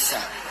okwegemesa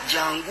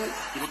jangu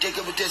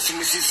nguteeke buteesi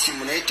mu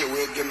sisitimu naye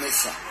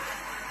teweegemesa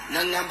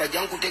n'aŋŋamba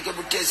jangu kuteeke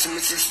buteesi mu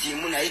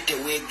sisitimu naye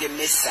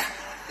teweegemesa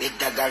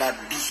eddagala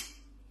bbi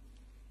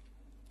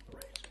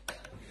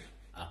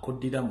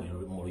akoddira mu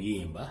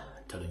luyimba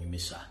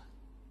talunyumisa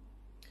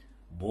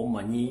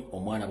bw'omanyi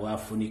omwana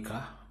bw'afunika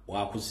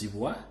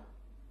bw'akuzibwa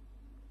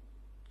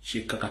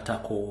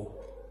kikkakatako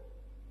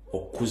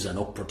okukuza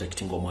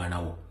n'okuprotectinga omwana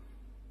wo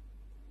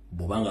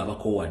bw'obanga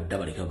abakowadde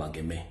baleke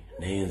bageme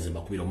naye nze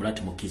mbakubira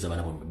omulati mukkiriza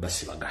abaana bwe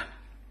basibaga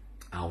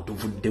awo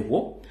tuvuddewo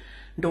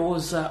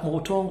ndowooza mu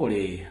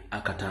butongole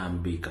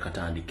akatambi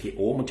kakatandike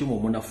ow'omutima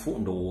omunafu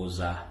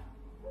ndowooza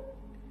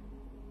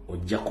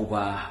ojja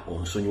kuba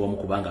onsonyiwamu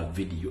kubanga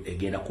vidiyo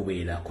egenda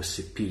kubeera ku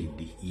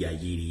sipiidi ya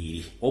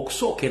yiriiri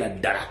okusookera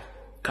ddala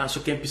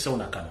kansoke empisawo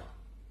nakano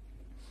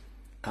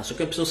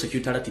kansoke empisawo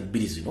security alert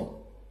bbiri zino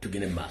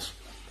tugende mu maaso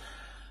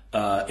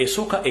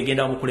esooka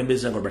egenda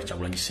mukulembeza nga Robert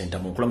Kyagulanyi Center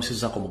mu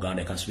nkulamusizaako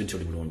Muganda ekansobinti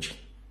oli bulungi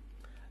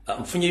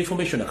mfunye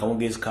information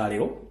akawungeezi ka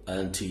leero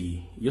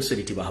nti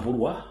Yoseriti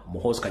Bahabulwa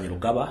Muhoozi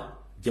Kanyerugaba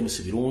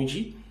James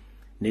Birungi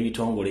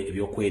n'ebitongole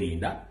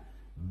ebyokwerinda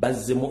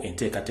bazzemu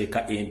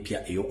enteekateeka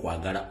empya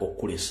ey'okwagala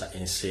okulesa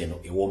ensi eno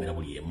ewoomera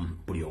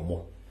buli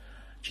omu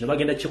kino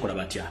bagenda kikola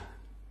batya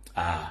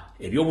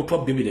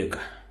ebyobutwa bibireka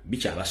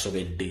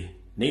bikyabasobedde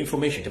ne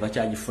information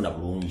tebakyagifuna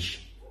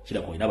bulungi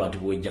kirako ina abantu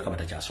bwejjaka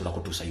batakyasobola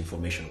kutuusa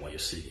information wa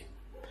Yoseri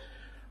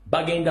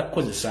bagenda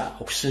kukozesa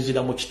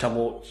okusinziira mu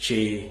kitabo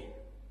kye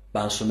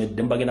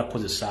bansomedde bagenda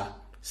kukozesa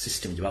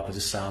system gye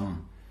bakozesaamu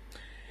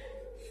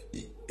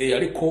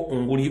aliko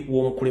nguli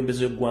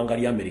w'omukulembeze w'eggwanga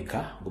lya America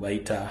gwe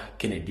bayita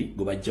Kennedy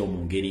gwe bajja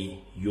mu ngeri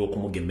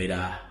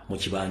y'okumugemera mu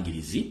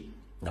kibangirizi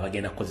nga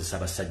bagenda kukozesa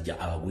abasajja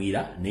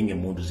abagwira nenge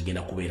mundu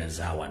zigenda kubeera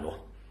za wano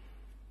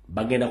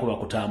bagenda kuba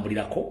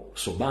kutambulirako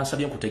so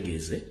bansabye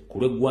nkutegeeze ku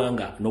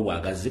lw'eggwanga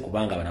n'obwagazi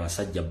kubanga bana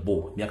basajja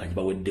bo myaka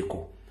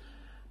gibaweddeko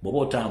bw'oba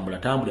otambula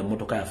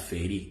emmotoka yaffe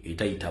eri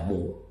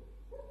etayitamu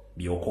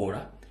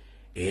byokola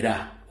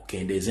era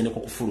okendeeze ne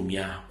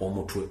kukufulumya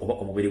omutwe oba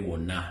omubiri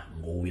gwonna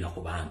ng'owuwira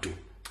ku bantu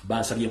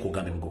bansabye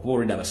nkugambe kuba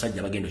olwedde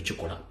abasajja bagenda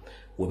okikola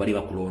we bali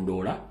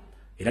bakulondoola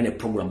era ne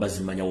program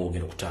bazimanya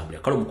wogenda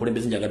okutambulira kale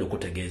omukulembeze njagadde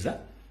okutegeeza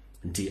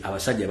nti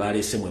abasajja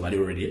baleese mwe bali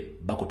already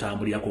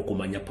bakutambulirako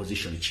okumanya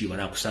position ki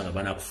banaakusanga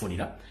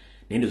banaakufunira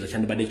nendoza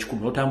kyandibadde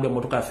ekikulu n'otambula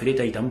emmotoka yaffe eri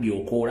etayitamu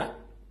byokoola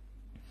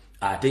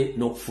ate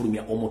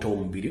n'okufulumya omutwe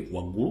w'omubiri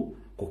waggulu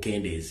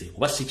kukendeeze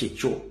oba si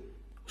kyekyo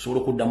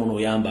osobola okuddamu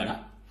n'oyambala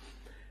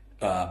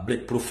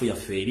bulletproof ya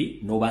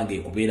feri n'obanga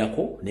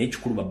ekubeerako naye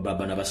ekikulu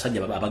bano abasajja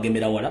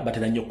abagemera wala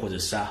batera nnyo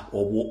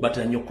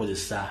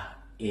okukozesa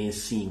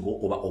ensingo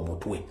oba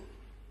omutwe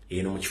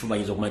eno mu kifuba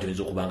ayinza okumanya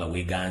oyinza okuba nga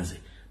weeganze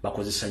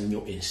bakozesa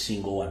nnyo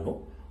ensingo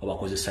wano oba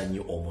bakozesa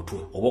nnyo omutwe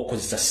oba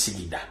okukozesa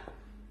sigida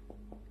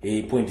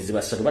pointi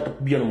ziba ssatu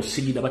batakubya no mu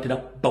sigida batera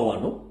kuba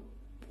wano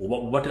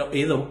oba batera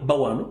either kuba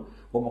wano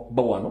oba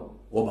kuba wano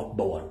oba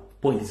kuba wano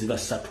pointi ziba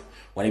ssatu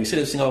wano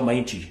ebiseera ebisinga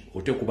bamanyi nti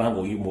ote kubanga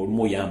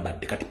olimu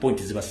oyambadde kati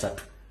pointi ziba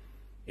ssatu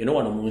eno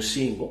wano mu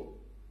nsingo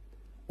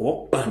oba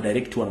okuba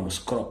direct wano mu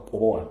scalp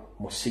oba wano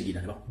mu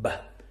sigida ne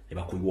bakuba ne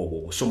bakuyiwa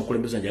obwobwo so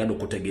omukulembeze njagadde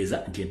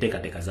okutegeeza nti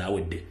enteekateeka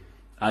zaawedde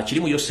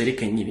kirimu yo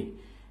Sereke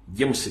nnyini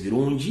James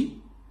Birungi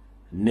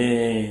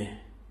ne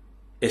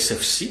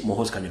SFC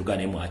Muhoozi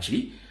Kanyaruganda naye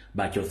mwakiri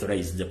baki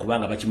authorized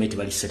kubanga bakimeti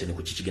bali set ne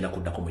kukikigenda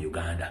kuddako mu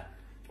Uganda.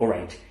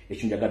 Alright,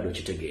 ekyo njagadde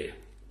okitegeere.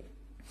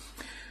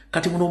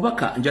 Kati muno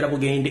baka njala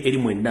bugende eri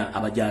mwenna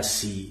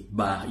abajaasi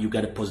ba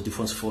Uganda Post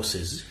Defense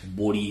Forces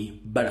buli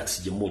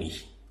barracks gye muli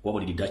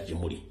wabuli didachi gye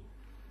muli.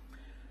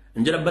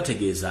 Njala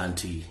bategeeza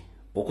nti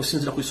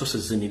okusinzira ku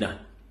sources zenina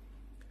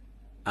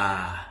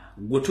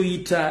gwe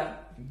tuyita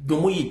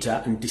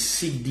domuyita nti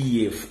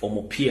CDF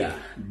omupya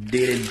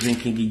Daily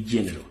Drinking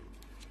General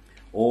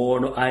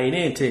ono ayina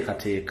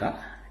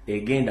enteekateeka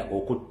egenda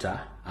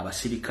okutta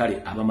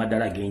abasirikale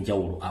abamadala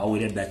g'enjawulo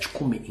abawerera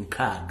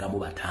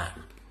 165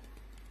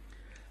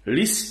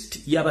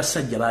 list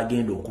y'abasajja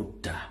bagenda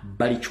okutta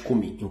bali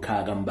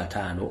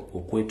 165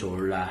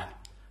 okwetolola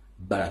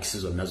barracks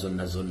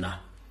zonna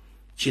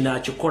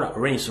kinakikola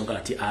olw'ensonga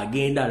kati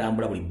agenda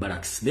alambula buli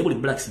barracks ne buli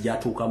barracks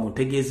gyatuukamu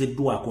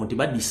ntegeezeddwako nti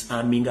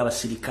badisarming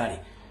abasirikale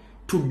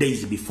 2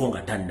 days before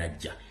nga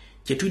tannajja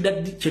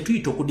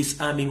kyetuyita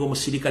okudisarming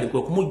omusirikale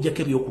kwe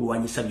kumuggyako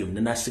ebyokulwanyisa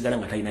byonna n'asigala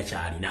nga talina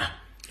kyalina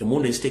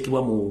emundu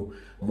eziteekebwa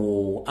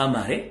mu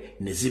amare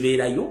ne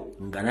zibeerayo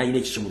nga n'alina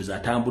ekisumuluzo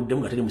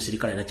atambuddemu nga teri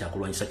musirikale alina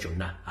kyakulwanyisa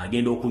kyonna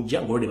agenda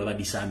okujja ng'olwedde baba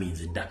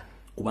disarminze dda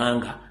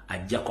kubanga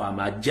ajjako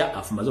amajja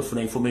afumaze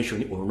ofuna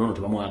information olwo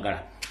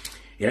tebamwagala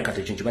era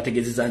kati ekyo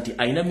bategeezezza nti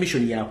alina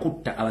mission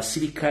yakutta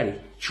abasirikale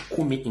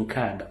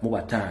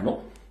 165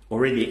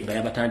 already nga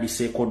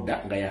yabatandiseeko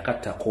dda nga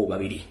yakattako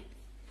babiri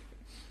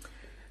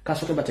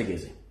kasooke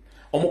bategeeze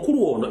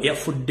omukulu ono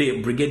yafudde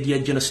Brigadier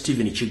General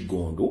Stephen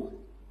Kiggundu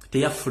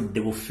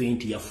teyafudde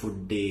bufinti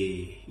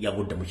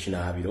yagudde mu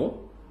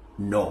kinaabiro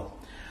no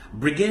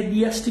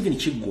Brigadier Stephen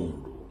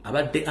Kiggundu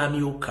abadde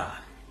amyuka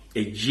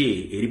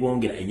ejje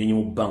eribongera ennyonyi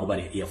mu bbanga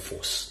bali Air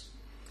Force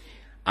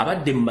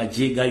abadde mu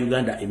magye ga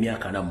Uganda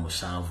emyaka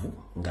 47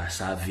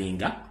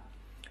 ng'asaavinga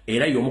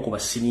era y'omu ku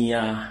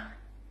basenior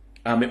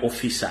army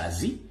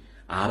officers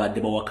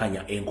abadde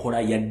bawakanya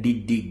enkola ya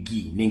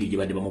DDG n'engeri gye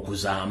badde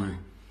bamukuzaamu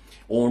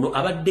ono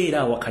abadde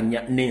era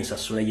awakanya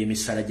n'ensasula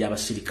y'emisala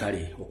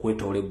gy'abasirikale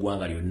okwetoola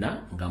eggwanga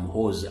lyonna nga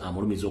Muhoozi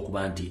amulumiza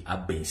okuba nti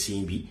abba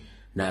ensimbi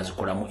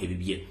n'azikolamu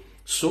ebibye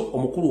so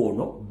omukulu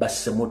ono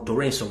basse motto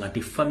olw'ensonga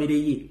nti famire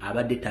ye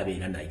abadde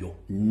tabeera nayo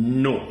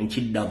no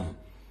nkiddamu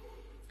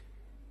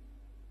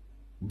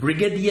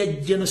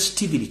Brigadier General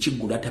Stephen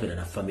Kiggundu atabera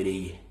na famire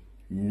ye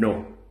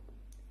no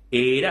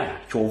era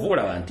kyova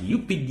olaba nti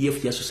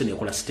UPDF yasoose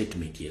nekola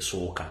statement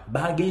esooka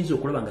bagenze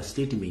okulaba nga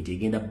statement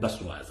egenda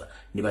baswaza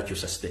ne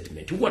bakyusa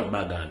statement what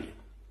bagambye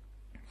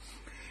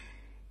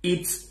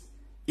it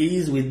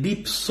is with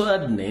deep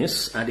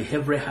sadness and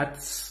heavy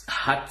hearts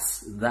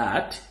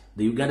that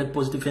the Uganda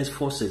Post Defense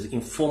Forces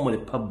inform the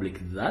public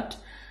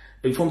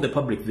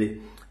the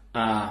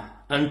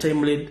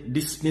untimely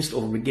dismissed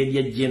of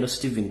Brigadier General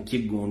Stephen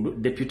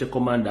Kiggundu, Deputy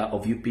Commander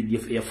of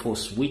UPDF Air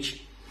Force,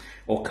 which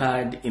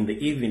occurred in the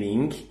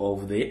evening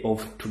of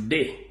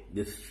today,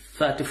 the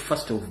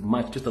 31st of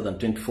March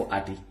 2024,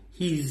 at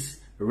his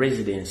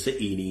residence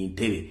in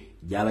Entebbe.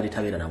 Jabali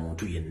tabera na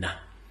muntu yenna.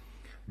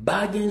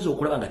 Bagenze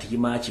okulaba nga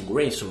tikimaaki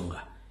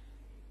ng'olw'ensonga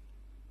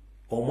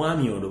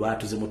omwami ono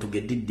baatuze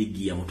mutuge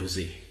diddigi ya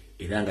mutuze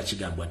era nga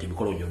kigambwa nti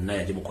emikolo gyonna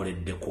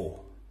yagimukoleddeko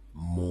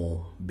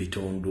mu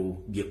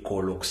bitundu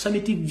by'ekkolo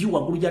okusamiti view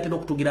waggulu gyatera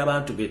okutugira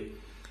abantu be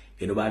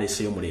eno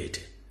baleeseyo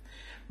muleete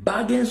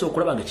bagenze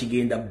okulaba nga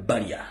kigenda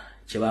balya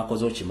kye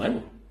baakoze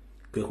okimanyi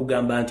kwe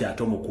kugamba nti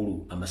ate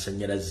omukulu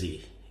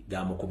amasannyalaze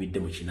gamukubidde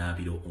mu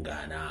kinaabiro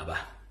ng'anaaba.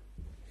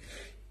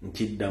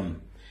 Nkiddamu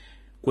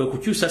kwe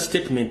kukyusa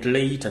statement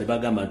later ne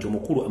bagamba nti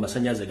omukulu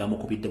amasannyalaze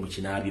gamukubidde mu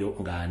kinaabiro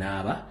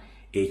ng'anaaba.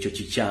 Ekyo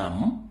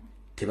kikyamu,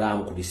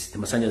 tebamukubise,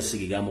 amasannyalaze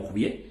ge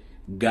gamukubye.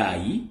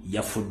 Gayi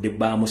yafudde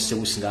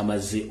bamusebusi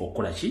ng'amaze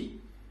okukola ki?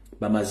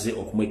 Bamaze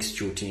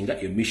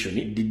okumuexecutinga emission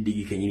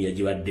Didigi kenyini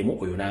yagibaddemu,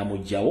 oyo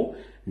n'amugyawo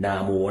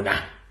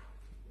n'amuwona.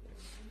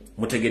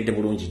 Mutegedde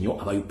bulungi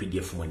nnyo aba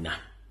UPDF mwenna.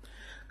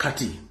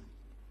 Kati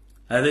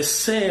the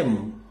same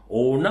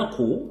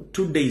olunaku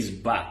 2 days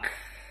back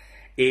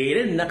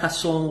era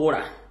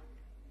Nakasongola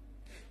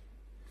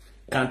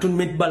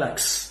Cantonment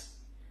Barracks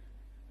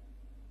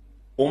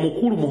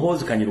omukulu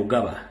Muhoozi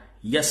Kanyirugaba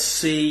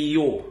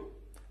yasseeyo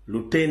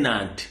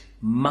Lieutenant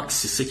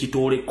Max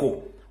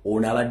Sekitoleko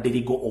ono abadde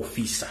legal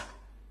officer.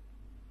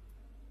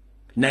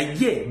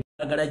 Naye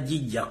bagala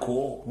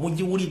jijjako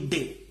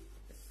mugiwulire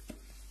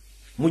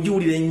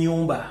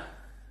ennyumba.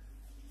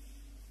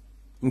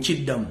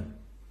 Nkiddamu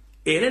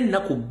era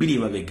ennaku 2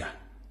 mabega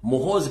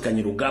Muhoozi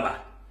Kanyirugaba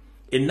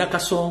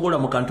Nakasongola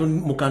mu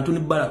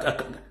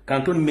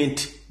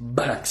Cantonment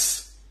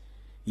Barracks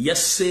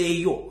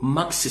yasseeyo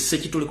Max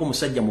Sekitoleko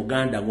musajja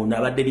muganda ng'ono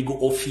abadde legal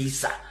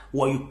officer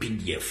wa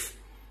UPDF.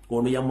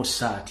 Ono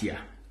yamusatya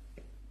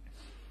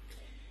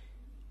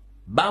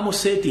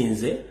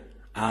bamusetinze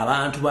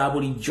abantu ba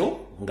bulijjo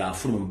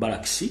ng'afuluma mu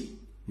barracks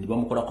ne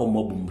bamukolako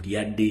mob mu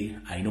yadde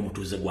alina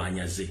omutuuze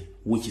gwanyaze,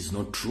 which is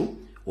not true.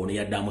 Ono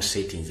yadde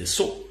amusetinze.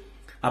 So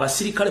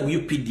abasirikale mu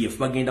UPDF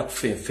bagenda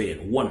kufa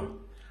enfeero. 1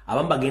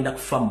 abamu bagenda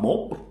kufa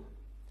mob,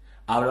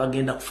 abalala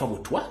bagenda kufa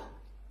butwa,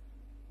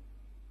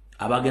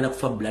 abagenda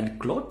kufa blood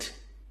clot,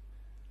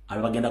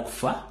 abalala bagenda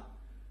kufa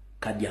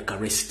cardiac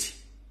arrest.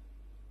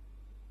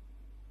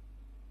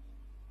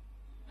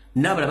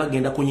 N'abalala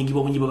bagenda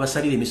kunyigibwa bunyiba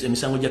basalire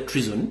emisango gya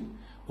treason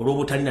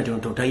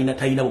olw'obutalina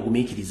talina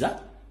bugumiikiriza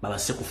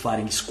babase ku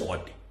firing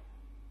squad.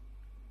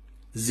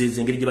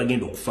 Zeze engeri gye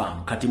bagenda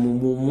okufaamu. Kati mu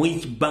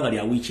bbanga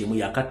lya wiiki emu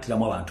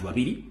yakattiramu abantu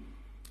 2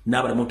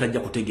 n'abalala mutajja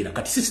kutegeera.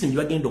 Kati system gye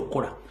bagenda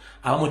okukola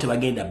abamu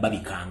tebagenda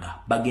babikanga,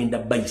 bagenda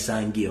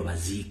bayisange eyo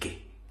baziike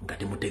nga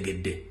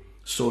temutegedde.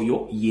 So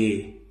yo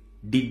ye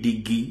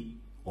Didigi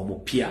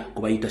omupya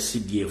kubayita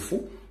CDF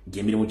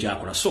gy'emirimu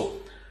gyakola. So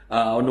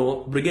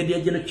ono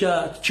Brigadier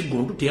General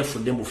Kigundu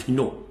teyafudde mu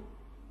fino.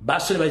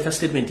 Basole bayita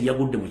statement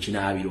yagudde mu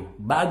kinaabiro.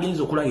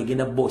 Bagenze okulanga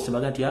egenda boss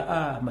baga nti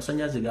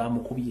amasannyalaze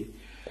gamukubye.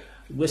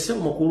 Gwese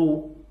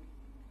omukulu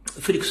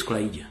Felix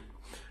Kulaija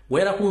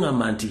wera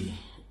kungamba nti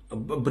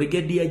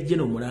Brigadier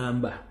General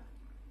Mulamba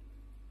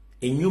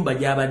ennyumba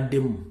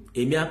gy'abaddemu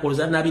emyaka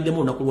oluzanabiddemu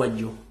olunaku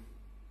lwajjo.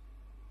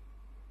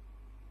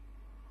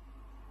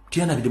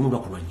 Tiyanabiddemu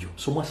olunaku lwajjo.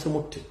 So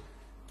mwasemutte.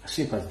 As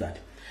simple as that.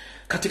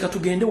 Katika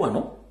tugende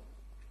wano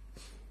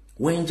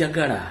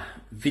wenjagala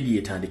video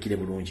etandikire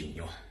bulungi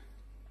nnyo.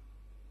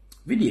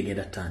 Video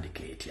egenda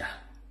tutandike etya.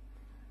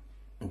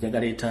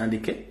 Njagala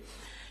etandike.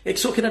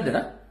 Ekisookera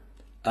ddala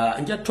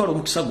nja tutwala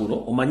omukisa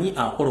guno omanyi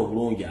akola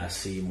obulungi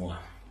asiimwa.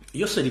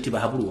 Yoseriti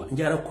Bahabulwa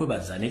njagala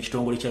kwebaza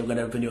n'ekitongole kya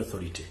Uganda Revenue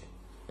Authority.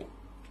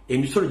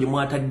 Emisolo gye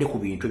mwatadde ku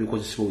bintu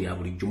ebikozesebwa bya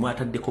bulijjo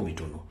mwataddeko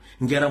mitono.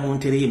 Njagala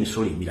muntereyo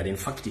emisolo emirala. In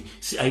fact,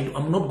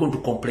 I'm not going to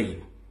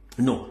complain.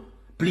 No.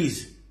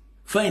 Please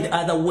find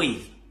other way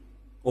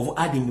of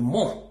adding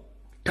more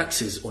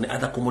taxes on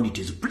other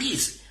commodities.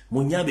 Please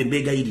munyambe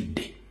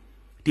mbegayiridde.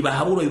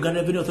 Tibahabulwa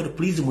Uganda Revenue Authority,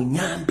 please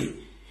munyambe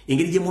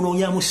engeri gye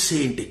munoonyaamu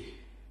ssente.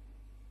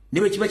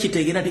 Nebe kiba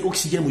kitegeera nti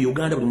oxygen mu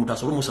Uganda buli muntu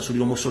asobola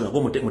omusasulira omusolo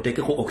nagwo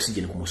muteekeko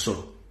oxygen ku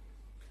musolo.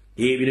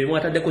 Bino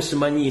mwataddeko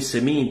simanyi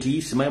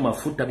seminti simanyi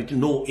mafuta bitu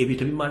no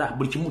ebyo bimala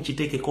buli kimu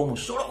kiteekeko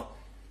omusolo.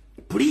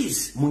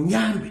 Please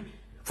munyambe.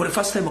 For the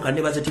first time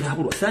kannebaza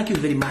Tibahabulwa, thank you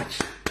very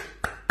much.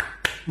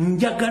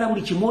 Njagala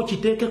buli kimu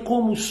kiteekeko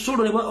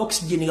omusolo ne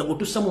oxygen nga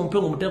gutussa mu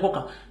mpengo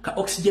muteekeko ka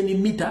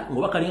oxygen meter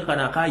ngoba kalinga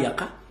kana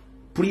akayaka.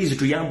 Please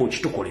tuyambo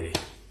kitukolere.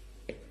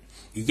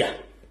 Yeah.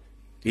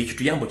 Ekyo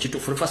tuyambo kitu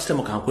for the first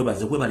time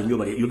kankwebaze kwebali nnyo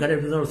bali Uganda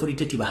Revenue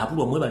Authority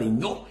Tibahabulwa mwebali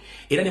nnyo.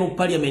 Era ne mu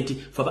parliament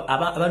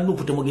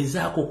abantu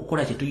temugezaako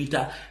okukola kye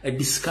tuyita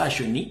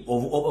discussion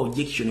of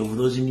objection of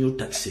those new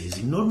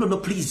taxes. No,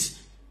 please.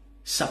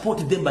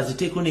 Support them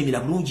baziteeko n'emira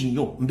bulungi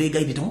nnyo.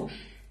 Mbegayire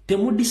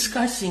temu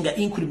discussing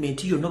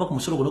increment yo noba ku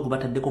musolo gono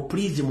gubataddeko.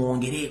 Please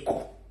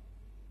muongereko.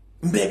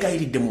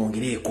 Mbegayiridde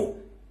muongereko.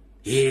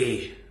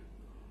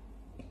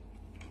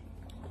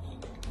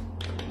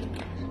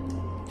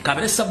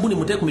 Kabere sabuni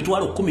muteku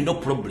mitwalo 10 no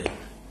problem.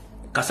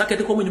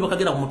 Kasakete ko mwenye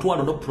bakagera ku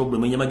mutwalo no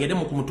problem. Enye magende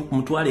mu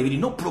mutwalo 2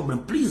 no problem.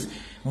 Please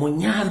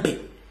munyambe.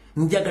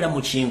 Njagala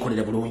mu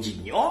kinkolera bulungi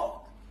nnyo.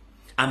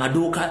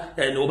 Amaduka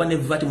oba ne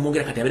VAT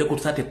mwongera kati abere ku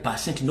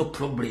 30% no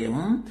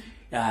problem.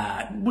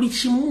 Buli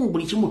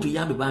kimu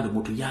tuyambe bambe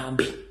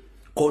mutuyambe.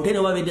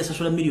 Container wabede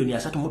sasula milioni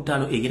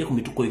 3.5 egere ku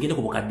mituko egende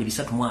ku bukadde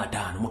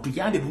 3.5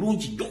 mutuyambe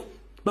bulungi nnyo.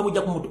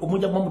 Babujja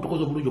ku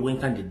mutukozo bulungi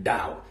bwenkande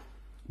dawo.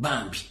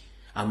 Bambi.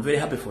 I'm very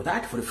happy for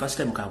that. For the first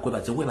time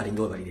kankwebaze webali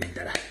nnyo bali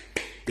ddala.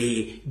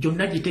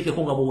 Jonna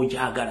giteekeko nga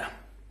bw'ojagala.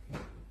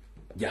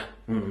 Ja.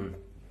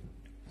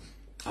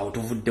 awo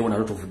tuvuddewo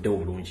nalo tuvuddewo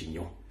bulungi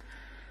nnyo.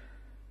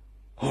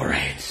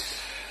 Alright,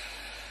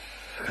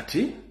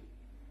 kati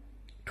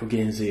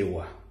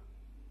tugenzeewa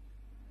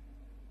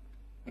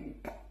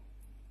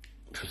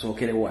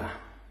tusookere wa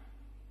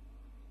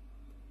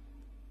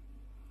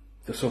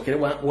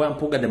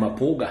Mpuuga de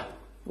Mapuuga.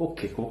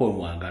 Okay, kuko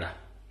mwagala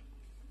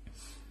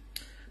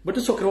bwe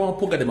tusookera wa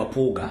Mpuuga de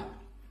Mapuuga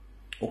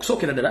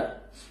okusookera ddala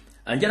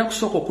anjala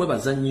kusooka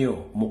okwebaza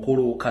nnyo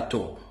mukulu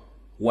Kato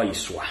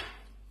Waiswa.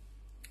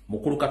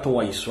 Mukulu Kato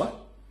Waiswa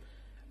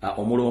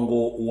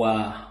omulongo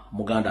wa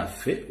muganda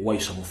ffe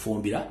Waiswa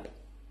Mufumbira,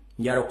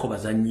 njala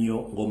okubaza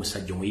nnyo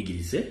ng'omusajja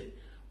omuyigirize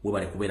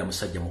webale kubeera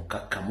musajja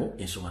mukkakkamu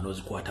ensonga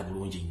n'ozikwata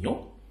bulungi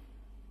nnyo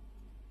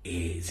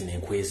zino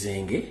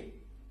enkwezenge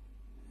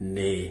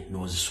ne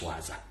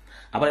n'oziswaza.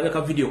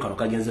 Abalabeka video kano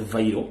kagenze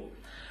viral.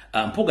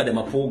 Mpuuga de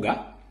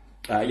Mapuuga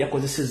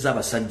yakozesezza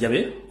abasajja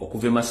be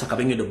okuva e Masaka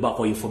bengedde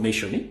bako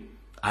information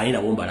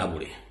ayina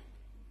bombalabule.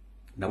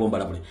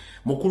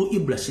 Mukulu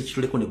Ibra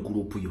Sekituleko ne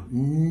group yo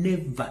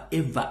never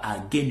ever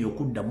again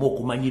okuddamu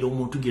okumanyira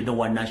omuntu yenna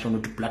wa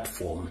national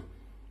platform.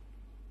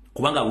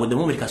 Kubanga with the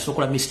moment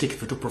kasokola mistake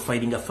fetu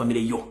profiling a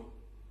family yo.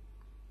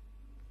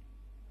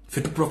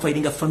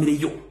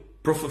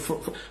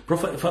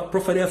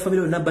 Profile ya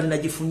family namba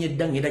nagifunye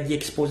ddange era gi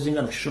exposing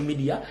on social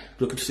media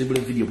tukusibule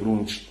video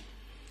bulungi.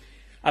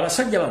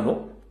 Abasajja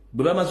bano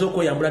bwe bamaze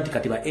okoyambula nti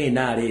kati ba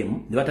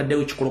NRM ne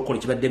bataddewo kikolokolo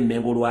kibadde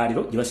Mmengo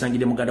olwaliro gye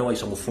basangidde muganda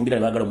Waiswa Mufumbira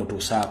ne bagala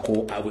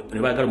mutuusaako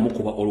ne bagala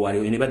mukuba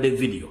olwaliro ne badde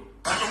video.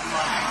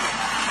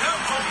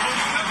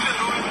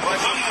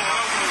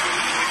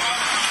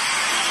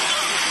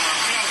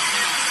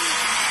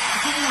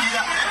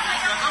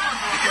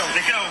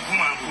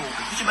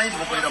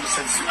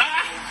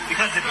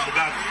 Because they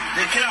began.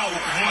 They care of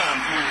woman.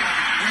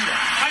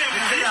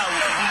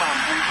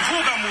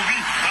 Fuga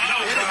movie.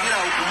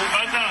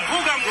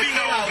 Fuga movie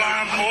now.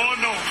 Oh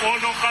no,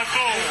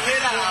 Kato.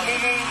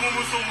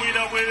 Mumu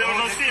sumwida wele.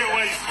 Ono siye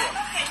Waiswa.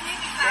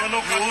 Ono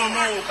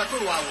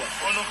Kato wawa.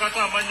 Ono Kato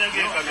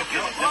amanyage Kato.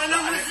 Ono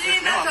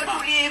muzina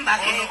tulimba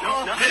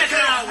keko.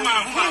 Lekera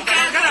kumampu.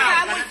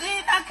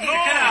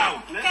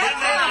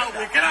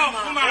 Lekera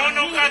kumampu.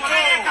 Ono Kato.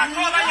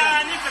 Kato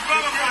bayani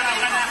tepaba kwa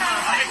kana.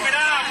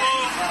 Lekera abo.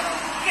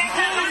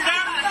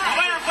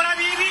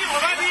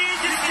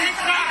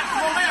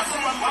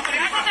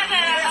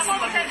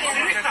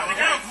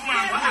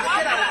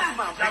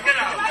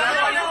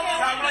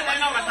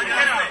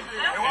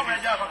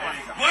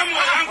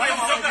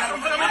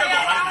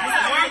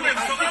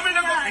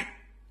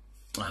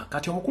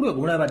 Kati omukulu we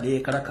gumulabadde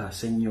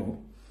yeekalakaasa ennyo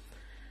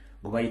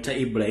gwe bayita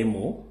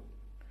Ibrahimu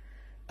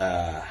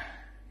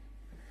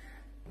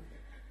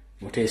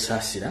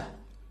Muteesaasira.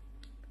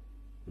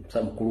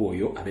 Mukulu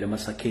oyo abeera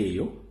Masaka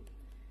eyo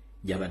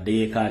gyabadde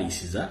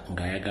yeekaalisiza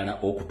ng'ayagala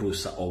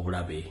okutuusa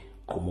obulabe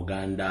ku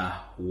muganda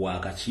wa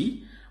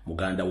kaki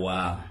muganda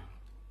wa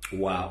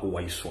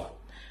Waiswa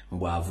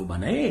mbw'avuma.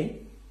 Naye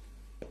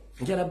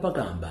njala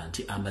bagamba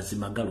nti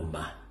amazima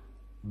galuma.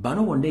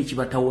 Bano bonna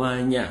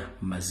ekibatawaanya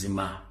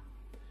mazima.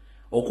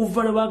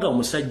 Okuva lwe baaga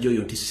omusajja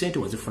oyo nti ssente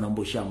wazifuna mu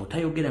bukyamu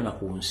tayogeranga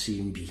ku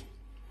nsimbi.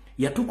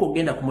 Yatuuka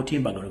ogenda ku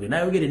mutimbagano ge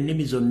n'ayogera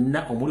ennimi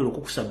zonna omuli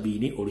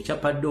Olukukusabbiini,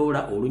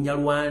 Olucapadoola,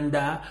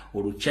 Olunyarwanda,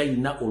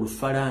 Oluchina,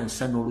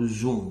 Olufalansa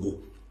n'Oluzungu.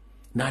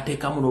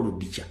 N'ateekamu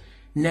n'Oluddicha.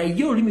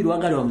 Naye olulimi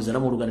lwagaali bamuzaala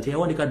mu Oluganda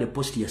teyawandika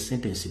deposit ya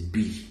sentence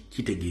B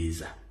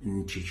kitegeeza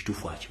nti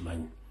ekituufu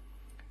akimanyi.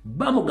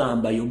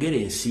 Bamugamba yogera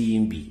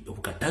ensimbi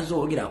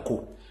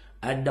obukatazoogerako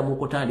addamu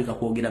okutandika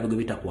kwogera bwe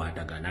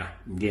bitakwatagana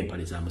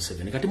ng'empale za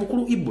Museveni. Kati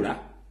mukulu Ibra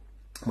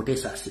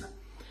Muteesaasira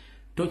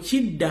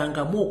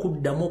tokiddangamu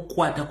okuddamu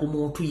okukwata ku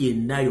muntu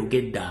yenna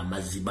ayogedde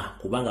amazima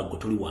kubanga gwe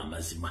toli wa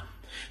mazima.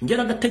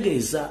 Njala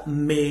gategeeza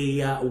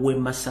mmeeya w'e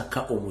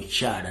Masaka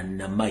omukyala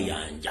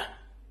Namayanja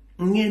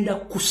ngenda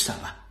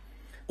kusaba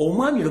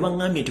omwami lwe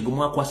baŋŋambye nti gwe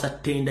mwakwasa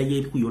ttenda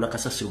y'ebikuyola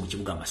kasasiro mu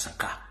kibuga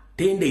Masaka.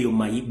 Ttenda eyo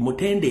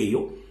mutende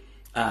eyo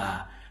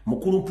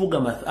mukulu Mpuuga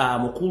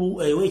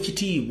mukulu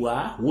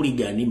ew'ekitiibwa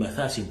Wuligani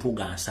Mathaasi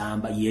Mpuuga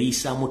Nsamba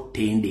yeyisaamu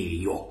ttenda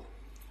eyo.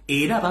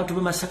 Era abantu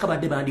b'e Masaka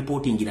badde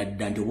bandipootingira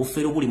dda nti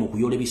obufeero buli mu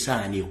kuyola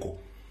ebisaaniiko.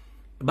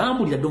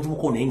 Bambulira dda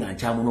omuvubuka naye nga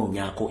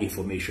nkyamunoonyaako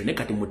information. Ne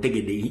kati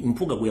mutegedde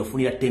Mpuuga gwe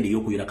yafunira ttenda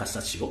ey'okuyola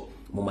kasasiro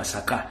mu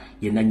Masaka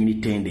ye nannyini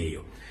ttenda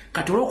eyo.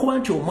 Kati olw'okuba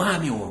nti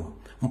omwami ono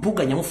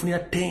Mpuuga nyamufunira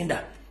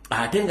ttenda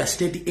ate nga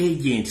state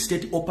agent,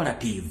 state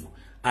operative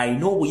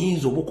ayina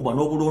obuyinza obw'okuba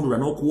n'obulondoola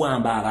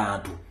n'okuwamba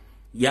abantu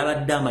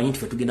yabadde amanyi nti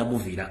ffe tugenda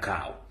muviirako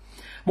awo.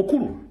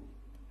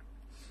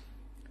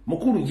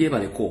 Mukulu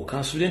gyebaleko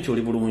kansubire nti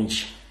oli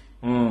bulungi.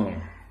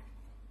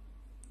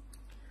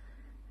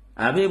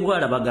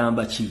 Abeebwala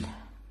bagamba ki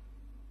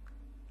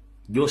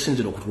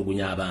gy'osinzira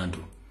okutulugunya abantu.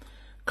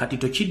 Kati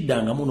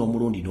tokiddangamu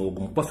n'omulundi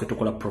n'ogumu kuba ffe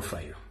tukola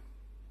profile.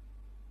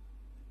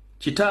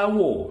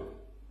 Kitaawo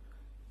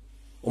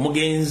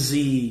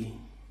omugenzi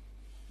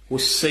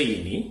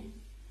Hussein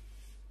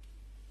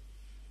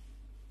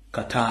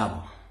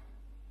Kataabo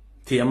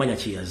teyamanya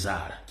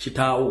kyeyazaala.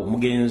 Kitaawo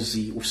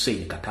omugenzi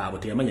Hussein Kataabo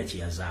teyamanya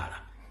kyeyazaala.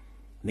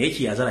 Naye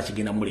kyeyazaala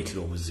kigenda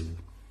muleetera obuzibu.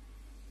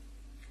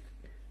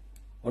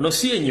 Ono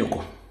si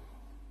ennyoko.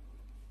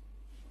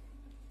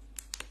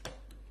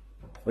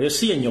 Oyo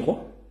si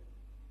ennyoko.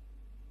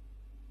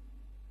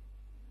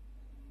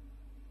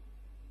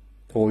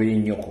 Oyo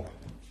ennyoko.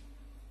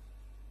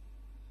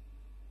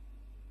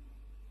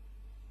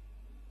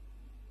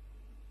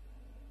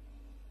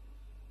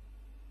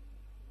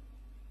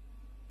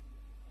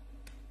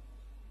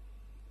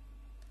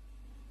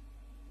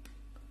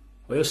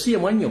 Oyo si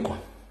mwannyoko.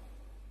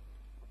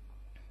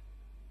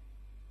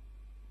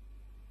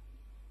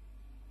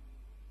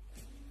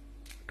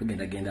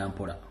 Genda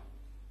mpola.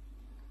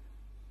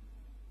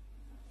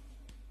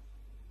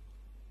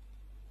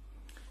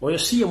 Oyo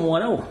si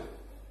muwalawo.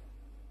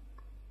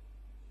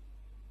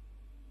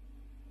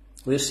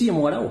 Oyo si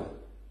muwalawo.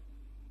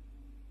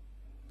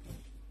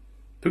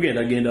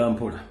 Genda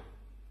mpola.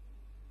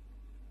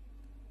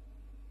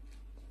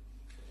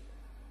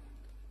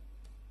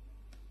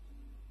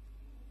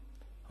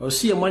 Oyo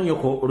si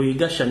mwannyoko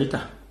Luyiga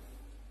Shanita.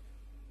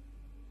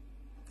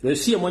 Oyo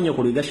si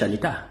mwannyoko Luyiga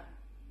Shanita.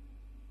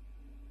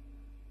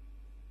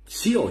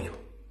 Si oyo.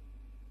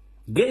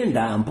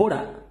 Genda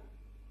mpola.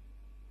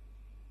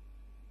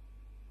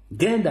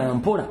 Genda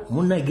mpola.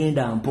 Munna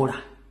genda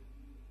mpola.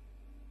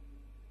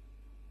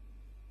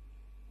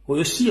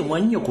 Oyo si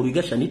mwannyoko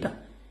Luyiga Shanita.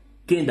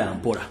 Genda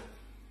mpola.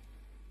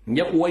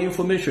 Nja kuwa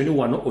information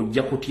wano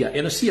ojja kutya.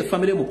 Eno si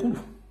family mukulu.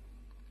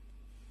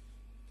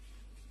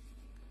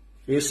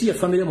 Eyo si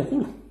family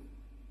mukulu.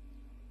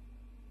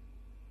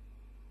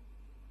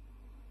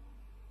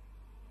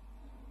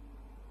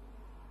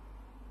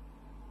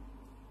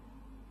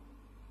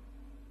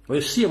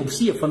 Oyo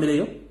si family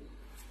yo.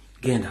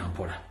 Genda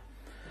mpola.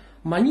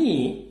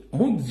 Manyi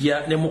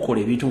mujja ne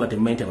mukola ebintu nga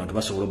temanyi abantu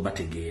basobola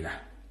bategeera.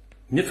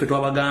 Neffe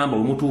twabagamba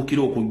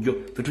omutuukira okujjo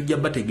fe tujja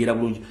bategeera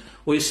bulungi.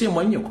 Oyo si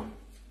mwannyoko.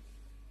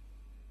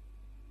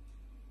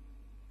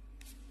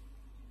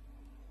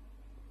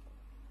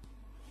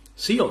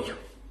 Si oyo.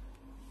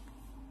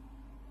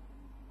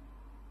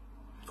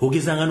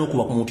 Ogezanga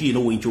n'okuba ku muntu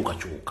yino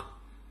w'enkyukakyuka.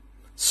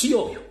 Si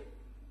oyo.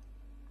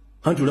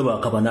 Anti olaba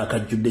akabana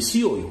akajjudde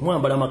si oyo.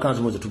 Mwambala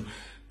amakanzu moze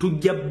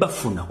tujja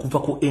bafuna kuva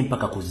ku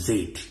empaka ku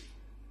Z.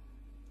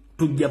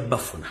 Tujja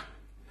bafuna.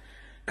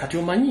 Kati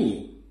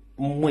omanyi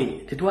mmwe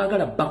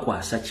tetwagala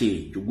bakwasa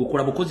kyejo.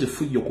 Gukola bukozi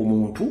fujjo ku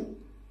muntu.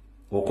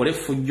 Okole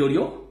fujjo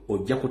lyo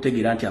ojja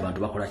kutegeera nti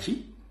abantu bakola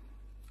ki?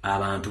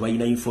 Abantu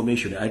balina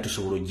information ayi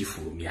tusobola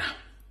ogifulumya.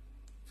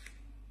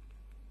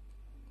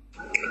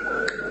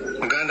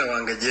 Muganda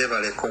wange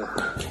gyebaleko.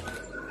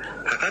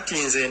 Kakati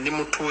nze ndi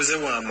mutuuze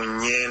wa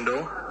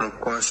Munyendo mu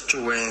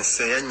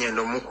constituency ya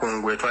Nyendo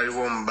Mukungwe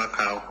twaliwo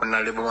omubaka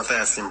Honorable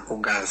Mathias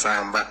Mpuga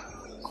Nsamba.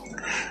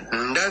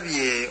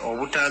 Ndabye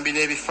obutambi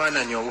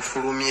n'ebifaananyi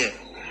obufulumye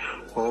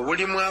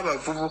obulimu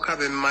abavubuka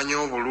bemmanyi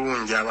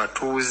obulungi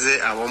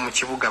abatuuze ab'omu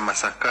kibuga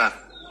Masaka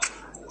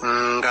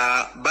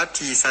nga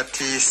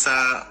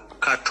batiisatiisa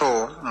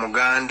Kato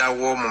muganda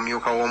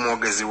w'omumyuka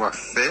w'omwogezi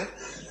waffe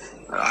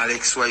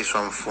Alex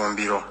Waiswa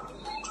Mufumbiro.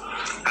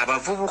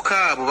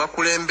 Abavubuka abo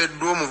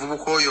bakulembeddwa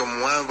omuvubuka oyo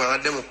omuwanvu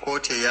abadde mu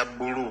kkooti eya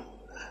bbulu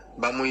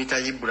bamuyita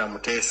Ibra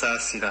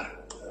Muteesaasira.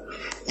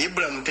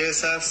 Ibra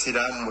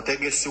Muteesaasira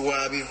mutegesi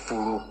wa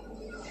bivvulu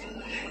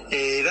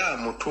era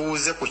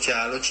mutuuze ku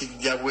kyalo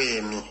kijja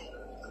bwemi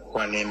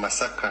wano e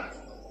Masaka.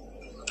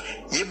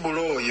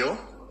 Ibra oyo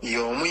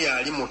y'omu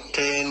yali mu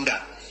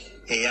ttenda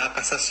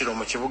ey'akasasiro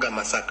mu kibuga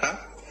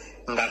Masaka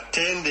nga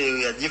ttenda eyo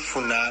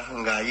yagifuna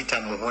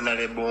ng'ayita mu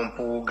Honorable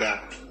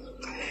Mpuuga.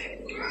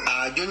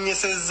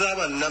 Ajonnyesezza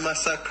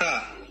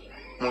bannamasaka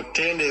mu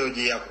ttenda eyo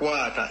gye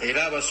yakwata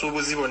era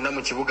abasuubuzi bonna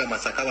mu kibuga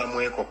Masaka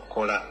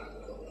bamwekokkola.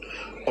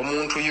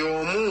 Omuntu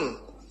y'omu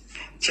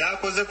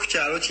kyakoze ku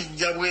kyalo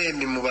kijja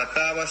bwemi mu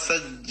baka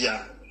abasajja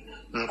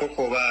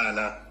nkoko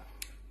baana.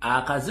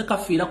 Akaze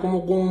kafiira ku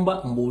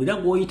mugumba mbuulira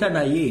gw'oyita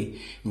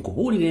naye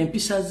nkubuulira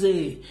empisa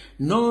ze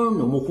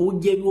nono mu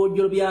kujja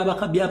ebiwojjolo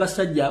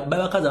by'abasajja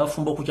babakazi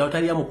abafumba ku kyalo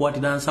tali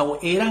yamukwatira nsawo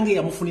era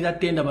ng'eyamufunira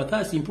ttenda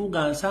Mathias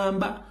Mpuga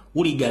Nsamba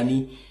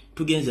uligani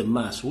tugenze mu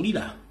maaso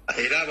wulira.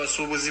 Era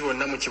abasuubuzi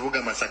bonna mu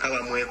kibuga Masaka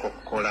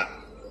bamwekokkola.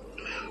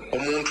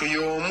 Omuntu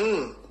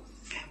y'omu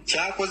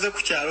kyakoze ku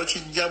kyalo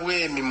kijja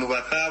bwemi mu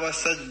baka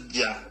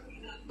abasajja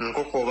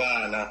nkoko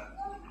baana.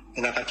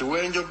 Nakati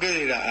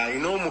wenjogerera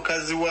alina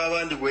omukazi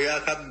w'abandi gwe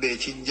yakabba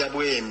ekijja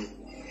bwemi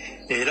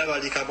era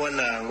bali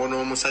kabwanango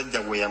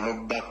n'omusajja gwe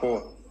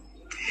yamubbako.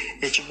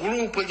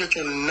 Ekigulupu ekyo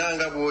kyonna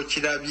nga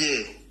bw'okirabye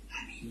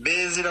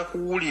beezira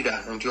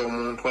kuwulira nti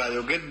omuntu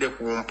ayogedde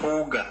ku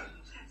Mpuuga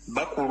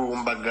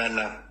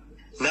bakulumbagana.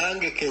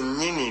 Nange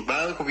kennyini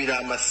bankubira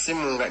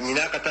amasimu nga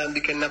nyina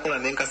akatambi ke nakola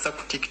ne nkassa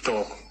ku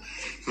TikTok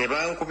ne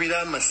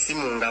bankubira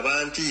amasimu nga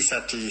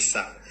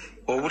bantiisatiisa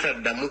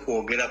obutaddamu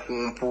kwogera ku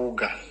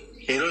Mpuuga.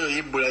 Era oyo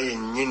Ibra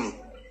yennyini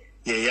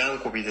ye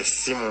yankubira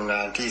essimu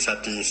nga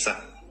ntiisatiisa.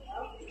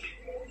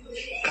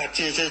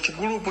 Kati ekyo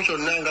ekigulupu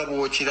kyonna nga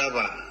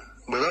bw'okiraba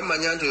bwe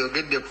bamanya nti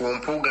oyogedde ku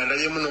Mpuuga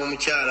ndabyemu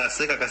n'omukyala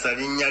aseekakasa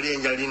linnya lye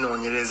nja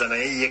linoonyereza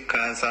naye ye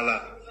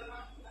kansala.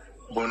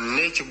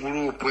 Bonna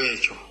ekigulupu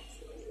ekyo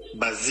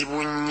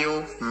bazibu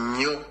nnyo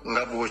nnyo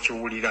nga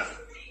bw'okiwulira.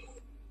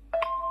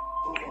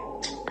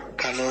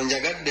 kano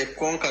njagadde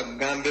konka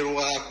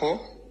kugamberwako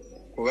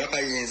kuba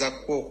kayinza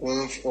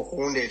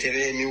okundeetera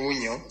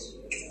emiwunyo.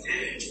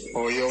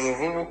 Oyo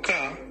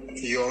omuvubuka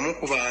y'omu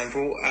ku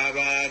bantu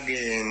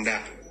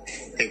abaagenda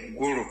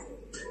eggulu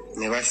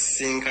ne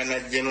basinkana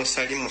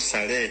Genosali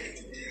Musale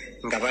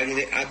nga bali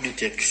ne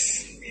Abitex,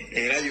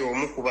 era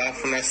y'omu ku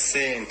baafuna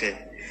ssente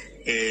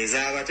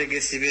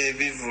ez'abategesi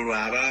b'ebivvulu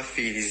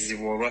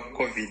abaafiirizibwa olwa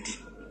COVID.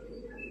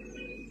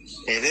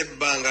 Era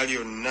ebbanga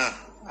lyonna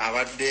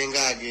abadde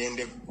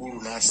ng'agenda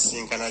eggulu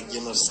n'asinkana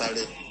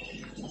Genosale.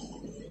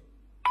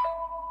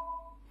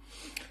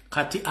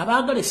 Kati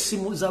abaagala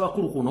essimu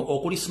z'abakulu kuno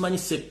okuli simanyi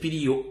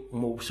Sepiriyo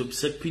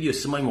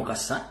simanyi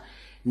Mukasa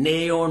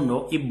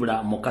neyono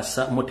Ibula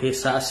Mukasa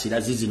Mutesaasira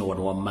zizino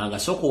wano wammanga.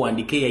 Soko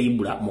wandike ya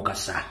Ibula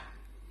Mukasa.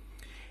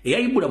 Eya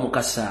Ibula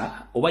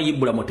Mukasa oba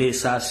Ibula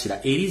Mutesaasira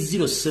eri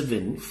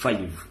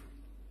 075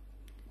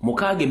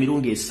 mukage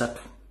mirundi 3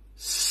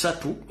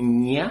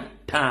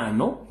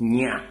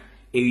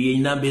 eyo ye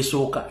namba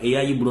esooka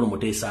eya Ibula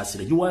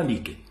Mutesaasira.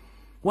 Giwandike.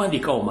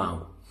 Wandika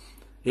omangu.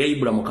 Eya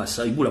Ibula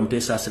Mukasa, Ibula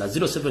Mutesaasira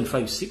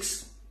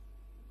 0756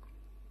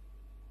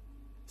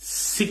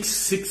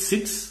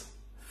 666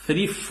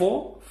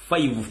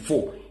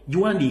 3454.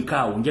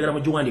 Giwandikaawo, njagala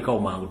mugiwandikaawo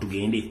mangu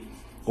tugende.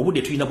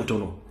 Obudde tulina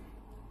butono.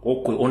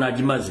 Okwe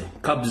onagimaze,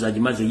 kabza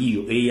agimaze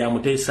yiyo eya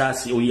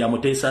Mutesaasira, oya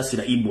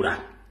Mutesaasira Ibula.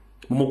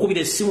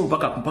 Mumukubire essimu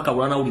mpaka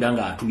ulanaawulira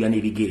nga atulya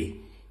n'ebigere.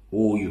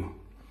 Oyo.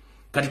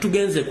 Kati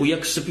tugenze ku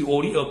yakusipi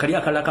oli kali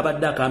akala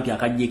kabadde akampi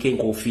akajjeko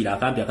enkofiira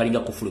akampi akalinga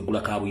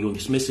kufulegula kabuyonjo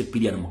simese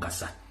Pilian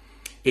Mukasa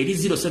eri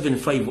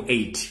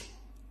 0758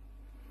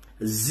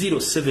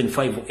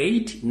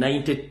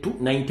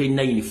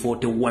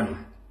 929941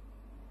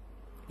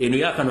 eno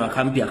yakano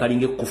akampi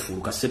akalinga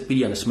kufulu ka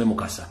Pilian Sme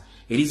Mukasa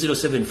eri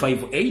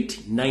 0758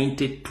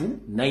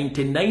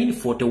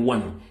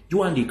 929941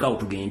 juandika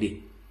utugende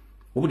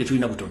obudde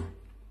tulina butono.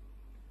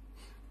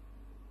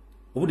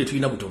 Obudde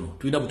tulina butono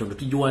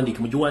tujuwandike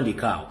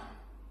mujuwandikaawo.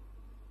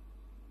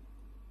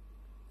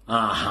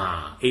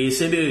 Aha,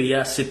 esembe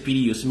ya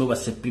Sepiriyo simba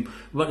Sepiriyo.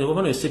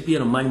 Bano Sepiriyo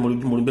no manyi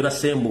mulubera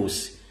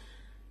Sembos.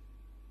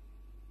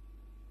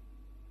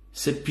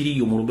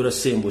 Sepiriyo mulubera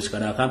Sembos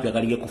kana akampi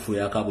akalige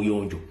kufuya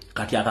akabuyonjo.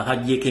 Kati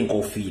akakajjeko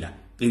enkofiira.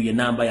 Eyo ye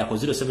namba yako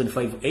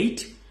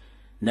 0758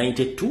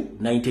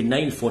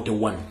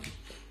 929941.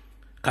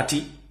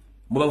 Kati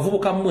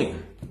mubavubuka mmwe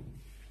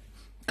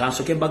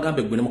kansoke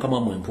bagambe gwe ne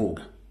mukama mmwe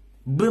mpuuga.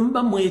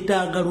 Bemba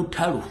mwetaaga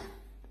lutalo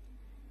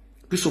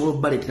tusobola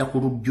okubaletera ku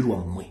lujjulwa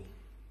mmwe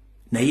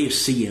naye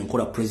si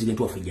yenkola president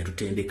waffe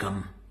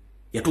yatutendekamu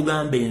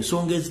yatugamba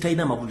ensonga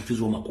ezitalina amakulu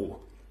tuzomakulu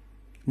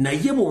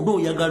naye bomba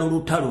oyagala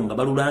olutalo nga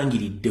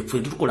balulangiridde ffe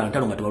tutukola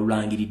ntalo nga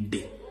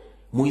tebalulangiridde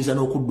muyinza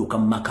n'okudduka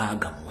mu maka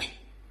gammwe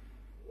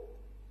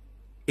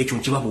ekyo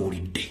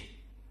nkibabuulidde.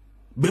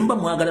 Bemba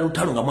mwagala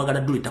lutalo nga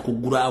mwagala duleta ku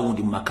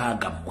gurawundi mu maka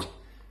gammwe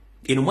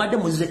eno mwadde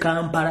muzize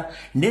Kampala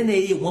nene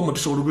ye mwamu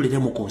tusobola dulete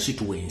mu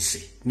constituency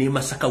ne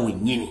Masaka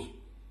wennyini.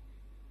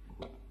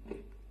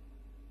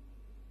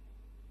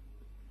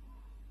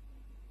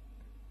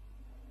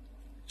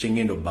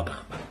 Chengendo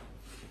bagamba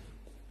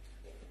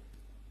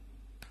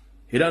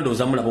era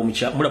ndowooza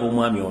mulaba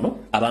omwami ono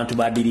abantu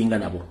badiringa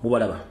nabo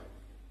mubalaba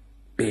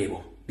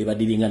bebo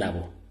bebadiringa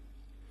nabo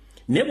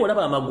ne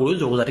bwolaba amagulu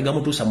oyinza okuza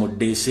tegamutuusa mu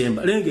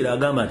Desemba lengera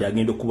agamba nti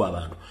agenda okuba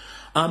abantu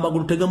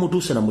amagulu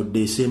tegamutuusa na mu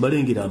Desemba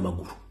lengera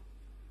amagulu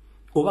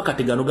oba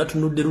kategano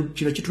gatunudde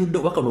kino kitunudde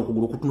oba kano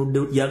okugulu kutunudde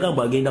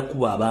yagamba agenda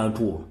kuba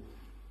abantu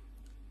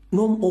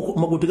no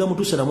magulu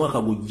tegamutuusa na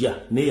mwaka gujja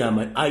naye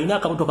ayina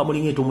akabuto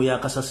kamulinga entomo ya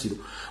Kasasiro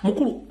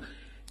mukulu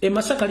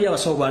Masaka ali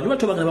abasawo bantu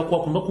batobagana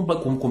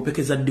bakuwa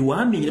kumpekeza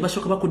diwamingi ne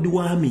basooka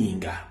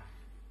bakudiwaminga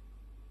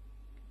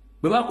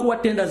bwe bakuwa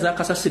tenda za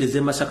Kasasiro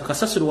ze Masaka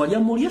Kasasiro wali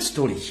amulya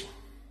story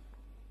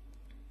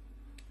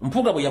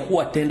mpuga bwe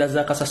yakuwa tenda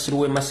za Kasasiro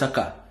we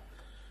Masaka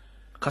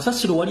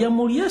Kasasiro wali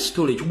amulya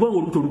story kubanga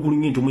oluto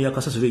lukulinga entomo ya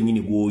Kasasiro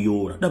yennyini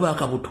gwoyola daba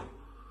akabuto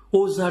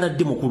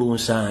ozaaladde mukulu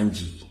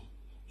Nsangi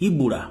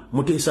Ibula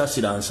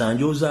Mutesaasira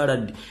Nsangi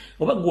ozaaladde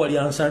oba gwe wali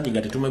Nsangi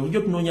nga tetumanyi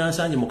bujjo tunoonya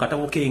Nsangi mu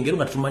katabo k'engero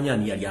nga tetumanya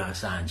ani yali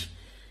Nsangi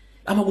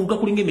amagulu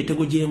gakulinga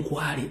emitego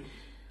gy'enkwale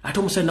ate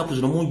omusali naku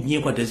zino mungi nnyo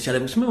enkwale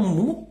tezikyala simema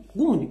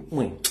gundi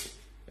mwe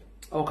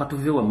awo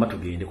katuve wamma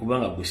tugende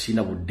kubanga gwe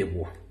sina budde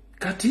bwo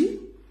kati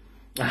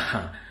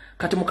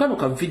kati mukano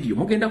ka video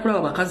mugenda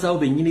kulaba bakazi awo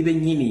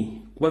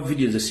bennyini kuba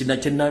video nze sina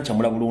kyenanca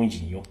mula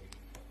bulungi nnyo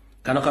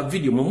kano ka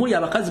video mumuli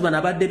abakazi bano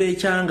abadde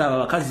beekyanga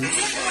abakazi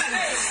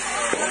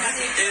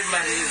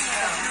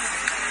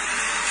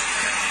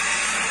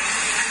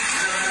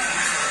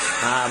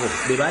abo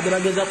bebadde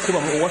bageza kuba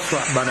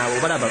owaswa bano abo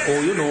balaba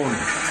oyo noono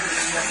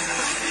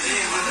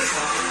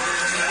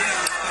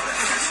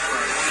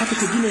kati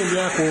tugina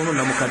emyaka ono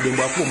namukadde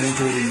mbw akuba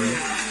omuntu olunyi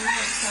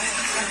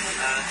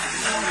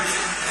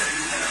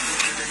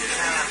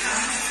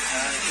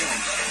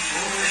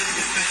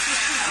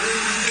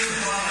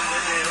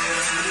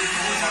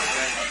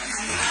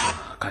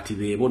kati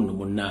bebo nno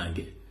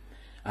munnange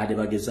ade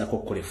bagezaako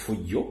okukola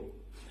effujjo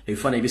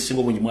ebifaananyi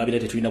ebisinga obungi mwabira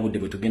tetulina budde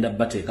bwe tugenda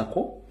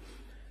bateekako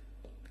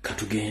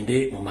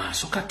katugende mu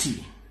maaso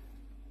kati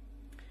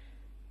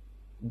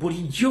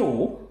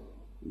bulijjo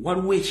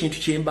waliwo ekintu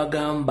kye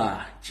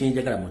mbagamba kye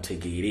njagala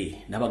mutegeere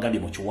nabagambye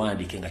mu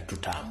kiwandiike nga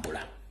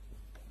tutambula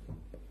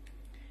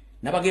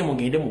nabagambye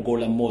mugende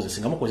mugola Moses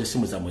nga mukoze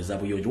essimu zammwe za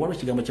buyonjo waliwo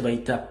ekigambo kye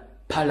bayita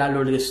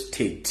parallel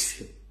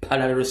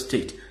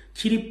state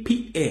kiri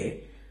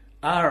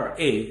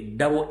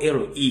PARALLER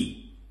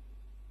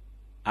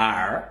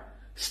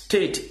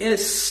state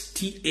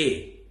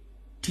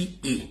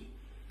STATE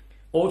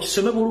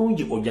okisome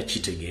bulungi ojja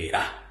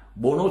kitegeera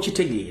bw'ona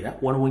okitegeera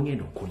wano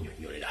wengenda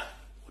okunnyonnyolera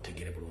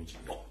otegeere bulungi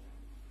nnyo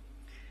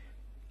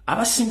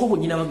abasinga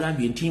obwennyina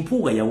bagambye nti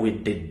mpuuga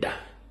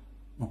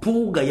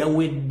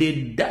yawedde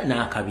dda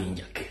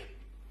n'akabinja ke.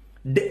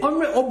 The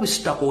only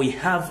obstacle we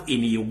have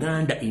in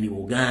Uganda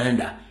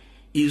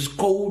is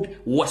called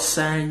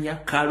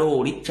Wasanya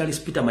Kalori Charles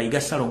Peter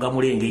Mayiga Salonga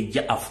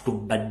Mulengejja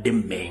afutubadde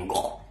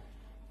Mengo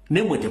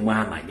nemwe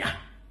temwamanya.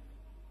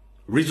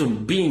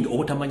 Reason being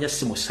obutamanya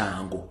si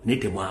musango ne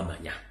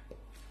temwamanya.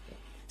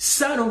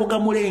 Salonga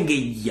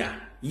Mulengejja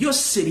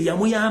Yoseri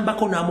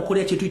yamuyambako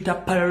n'amukolera kye tuyita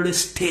parallel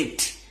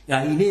state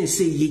ayina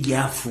ensi ye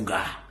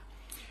gy'afuga.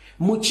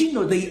 Mu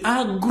kino they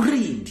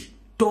agreed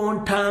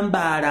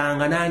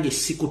tontambalanga nange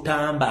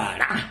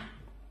sikutambaala.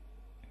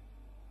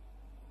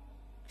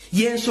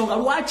 Yensonga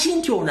lwaki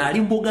nti ono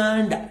ali mu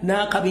Buganda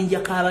n'akabinja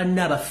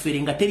k'abanna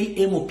abafere nga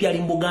teri MP ali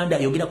mu Buganda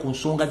ayogera ku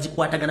nsonga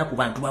zikwatagana ku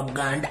bantu ba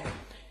Buganda.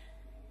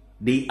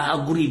 They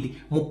agreed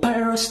mu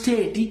parallel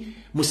state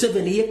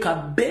Museveni ye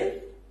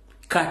kabbe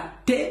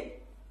kate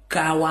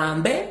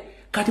kawambe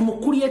kati mu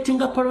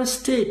creatinga parallel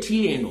state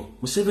yeno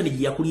Museveni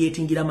gye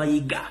yakuliyetingira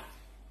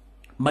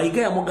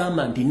Mayiga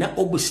yamugamba nti na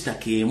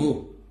obstacle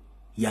emu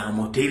ya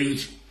moteri.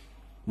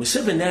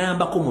 Museveni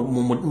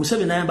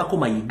ayambako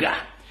Mayiga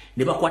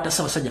ne bakwata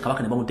Ssaabasajja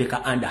Kabaka ne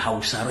bamuteeka under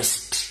house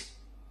arrest.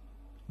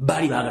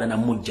 Bali baagala na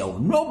mujjawo.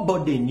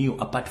 Nobody knew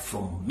apart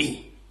from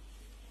me.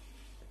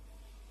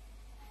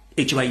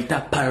 Ekyo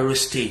bayita parallel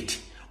state.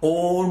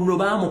 Ono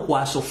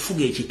baamukwasa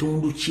ofuga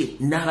ekitundu kye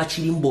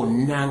n'abakiri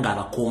bonna nga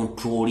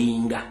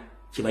abakontrolinga.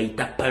 Kye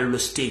bayita parallel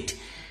state.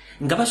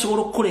 Nga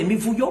basobola okukola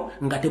emivuyo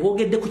nga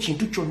teboogedde ku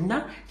kintu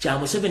kyonna kya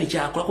Museveni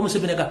kyakola ko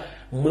Museveni ga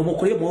mwe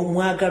mukole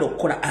mwagala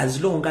okukola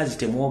as long as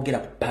temwogera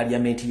ku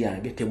parliament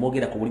yange,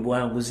 temwogera ku buli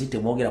bwanguzi,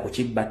 temwogera ku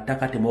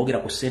kibbattaka, temwogera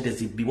ku ssente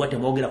zibbibwa,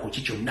 temwogera ku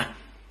kikyonna.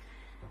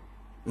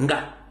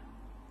 Nga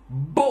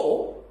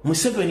bo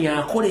Museveni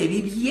akola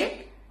ebibye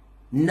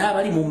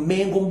n'abali mu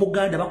Mengo mu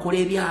Buganda bakola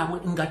ebyabwe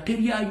nga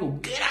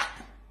teryayogera.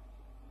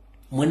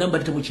 Mwena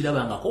mbadde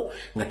temukirabangako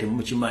nga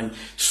temukimanyi.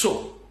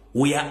 So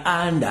we are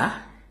under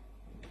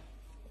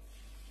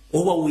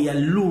or we are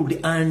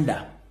ruled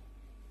under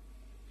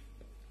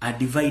a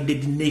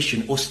divided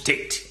nation or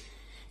state.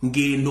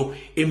 Ngendo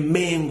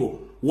emengo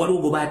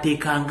waliwo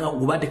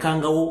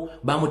gobatekangawo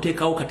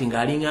bamutekawo kati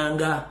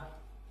ng'alinganga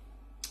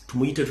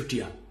tumuyite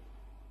tutya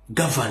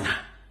governor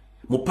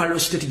mu parallel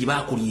state gye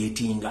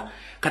baakuliyetinga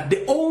kati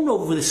the owner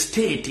of the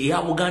state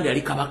ya Buganda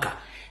yali Kabaka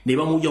ne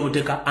bamujja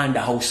muteka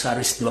under house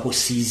arrest ne bako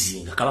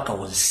seizing. Kabaka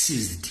was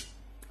seized.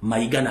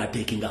 Mayiga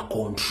n'atekinga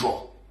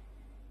control.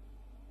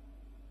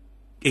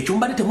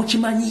 Ekyumbali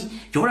temukimanyi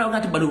kyobala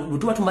ngati bado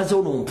tuba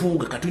tumazeewo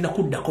n'ompuuga katulina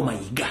kuddako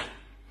Mayiga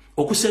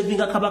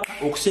okusevinga Kabaka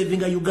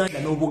okusevinga Uganda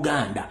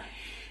n'Obuganda.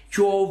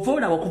 Kyova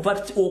olaba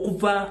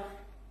okuva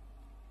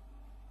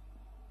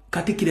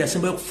Katikkiro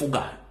yasembayo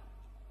okufuga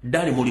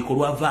ddala muliko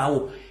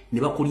lwavaawo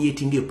ne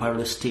bakuliyetinga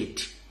parallel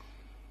state.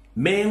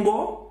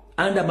 Mengo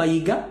anda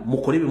Mayiga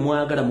mukole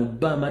bimwagala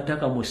mubba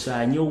amataka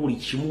musaanye buli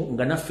kimu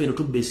nga naffe eno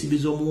tubba ensimbi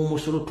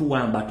z'omuwumusolo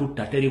tuwamba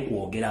tutta teri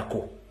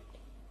kwogerako.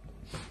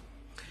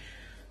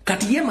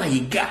 Kati ye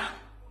Mayiga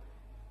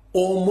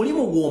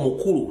omulimu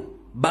gw'omukulu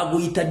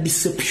baguyita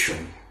deception.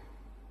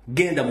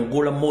 Genda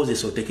mugola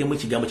Moses otekemu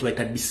ekigambo kye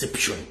bayita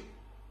deception.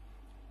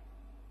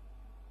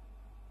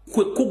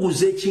 Kwe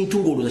kuguza ekintu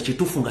ng'olowooza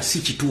kituufu nga si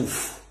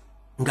kituufu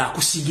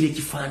ng'akusiigira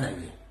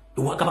ekifaananyi.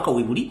 Kabaka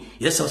webuli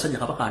era Ssaabasajja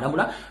Kabaka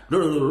alamula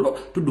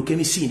tudduka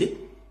emisinde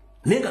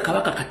naye nga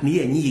Kabaka kati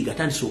niye yanyiyiga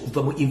atandise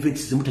okuva mu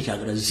events zimu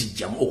takyagala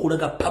zijjamu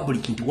okulaga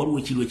public nti waliwo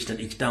ekiriwo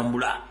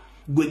ekitambula.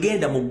 Gwe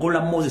genda mugola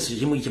Moses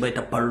ekimu kye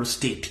bayita parallel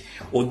state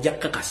ojja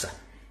kakasa.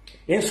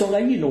 Ensonga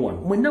yino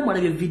wano mwenna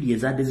mwalabye video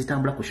ezadde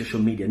zitambula ku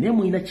social media naye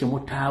mulina kye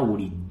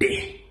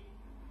mutaawulidde.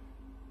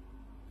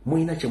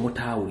 Mulina kye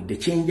mutaawulidde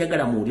kye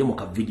njagala muwulire mu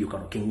kavidiyo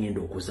kano ke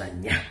ngenda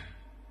okuzannya.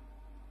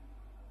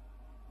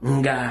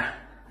 Nga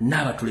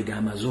n'abatulega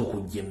amaze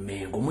okujja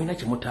Mengo mulina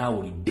kye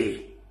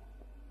mutaawulidde.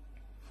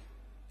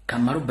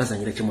 Kamala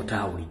bazanyira kye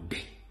mutaawulidde.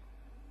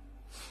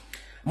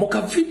 Mu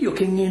kavidiyo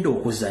ke ngenda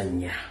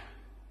okuzannya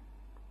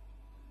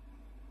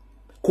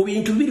ku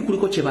bintu bibiri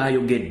kuliko kye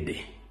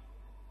baayogedde.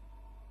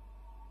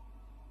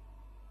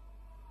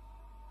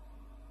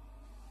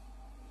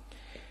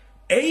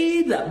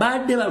 Either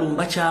badde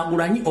balumba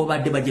Kyagulanyi oba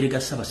badde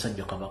bajerega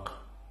Ssaabasajja Kabaka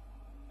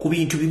ku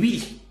bintu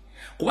bibiri.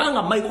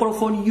 Kubanga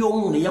microphone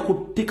y'omu ne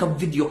yakuteeka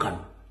video kano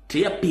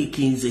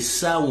teyapiikinze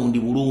sound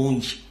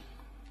bulungi.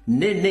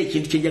 Nene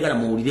ekintu kye njagala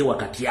muwulire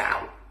wakati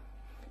awo.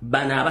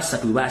 Bano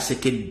abasatu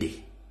baasekedde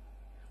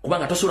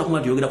kubanga tosobola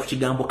kumwa byogera ku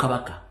kigambo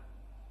kabaka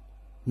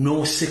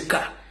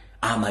noseka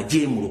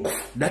amaje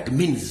mulukufu. That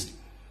means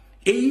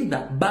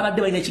either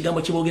babadde balina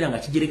ekigambo kibogera nga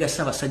kijerega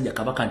Ssaabasajja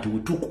Kabaka nti we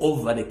took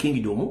over the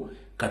kingdom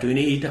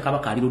katuyine yita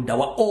kabaka ali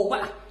luddawa,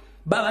 oba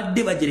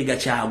babadde bajerega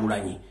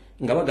Kyagulanyi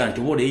nga baga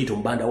nti bole yito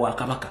mbanda wa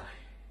kabaka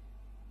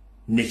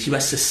ne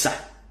kibasessa.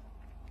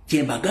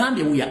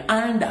 Kyembagambye we are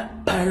under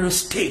parallel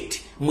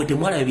state. Mwete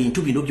mwala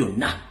ebintu bino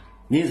byonna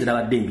nyinzi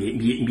nabadde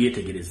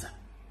mbyetegereza.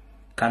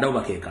 Kandawo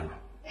bakekano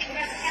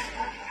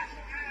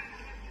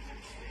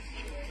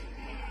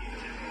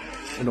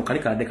eno kali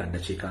kadde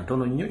kaddakiika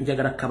ntono nnyo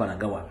njagala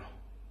kabalaga wano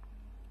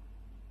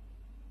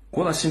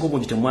kuba basinga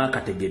obungi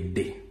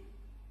temwakategedde.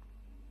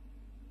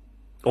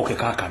 Okay,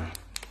 kaakano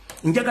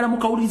njagala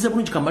mukawulirize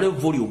bulungi kamale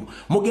volume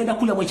mugenda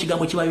kulyamu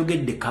ekigambo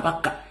kibayogedde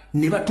kabaka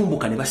ne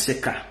batumbuka ne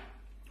baseka.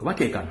 Oba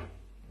keekano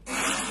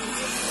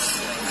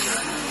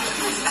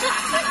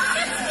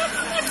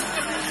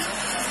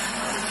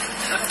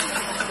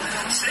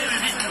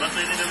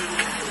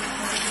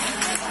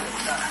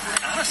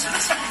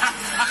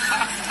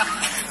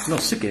no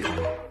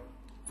sikekano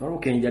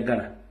okay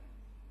njagala.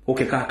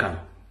 Okay, kaakano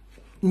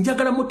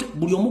njagala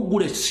buli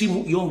omugula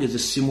essimu yongeze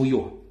essimu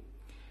yo.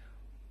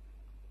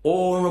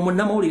 Ono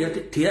munnamawulire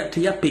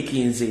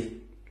teyapekinze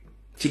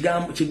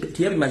kigambo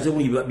teyabimaze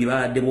bulungi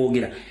bibadde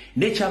boogera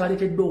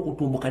nekyabaleetedde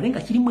okutumbuka naye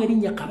nga kirimu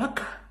erinnya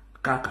kabaka.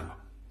 Kaakano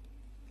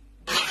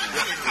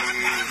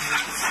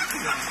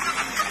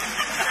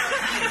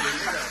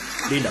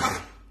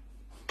lindako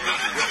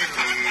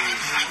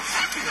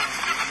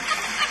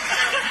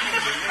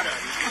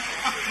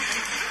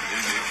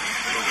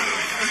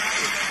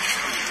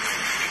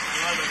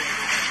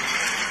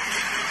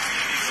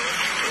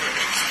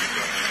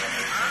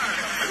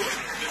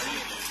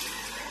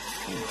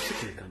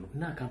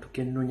n'akantu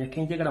kennonya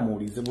kenjagala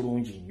muwulirize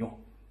bulungi nnyo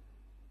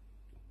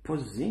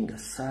pozzi nga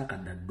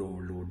saakadadde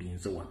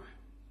omuloodinze wano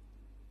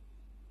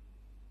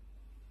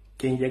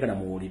kenjagala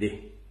muwulire.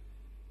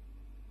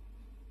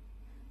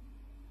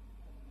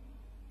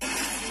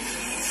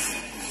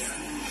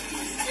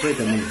 Wait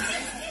a minute.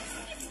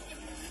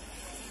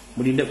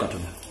 Mulinde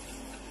katono.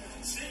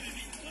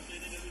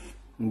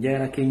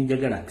 Njagala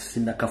kenjagala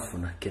kisinda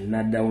kafuna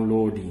kenna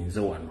downloadinze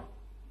wano.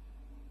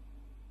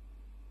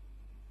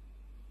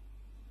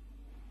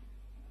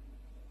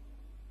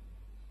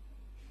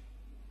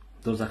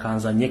 Doza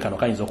kanza nye kano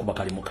kayinza okuba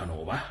kali mu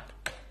kano oba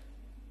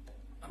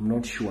I'm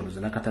not sure nze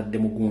nakatadde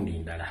mu gundi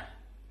ndala.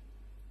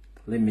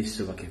 Let me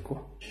see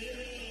bakeko.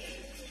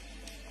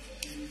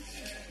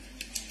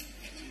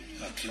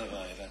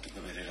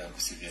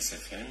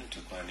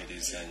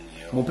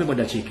 Mupepo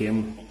dakiika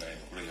emu.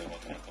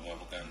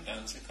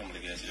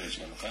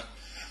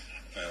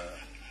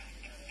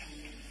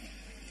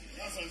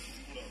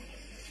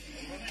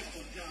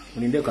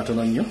 Mulinde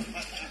katono nnyo.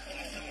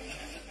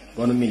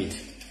 1 minute.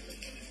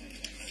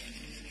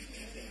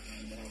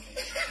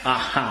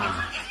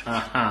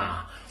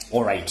 Aha.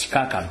 All right,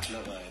 kaakano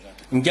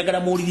njagala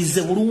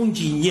muwulirize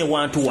bulungi nnyo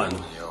ewantu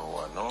wano.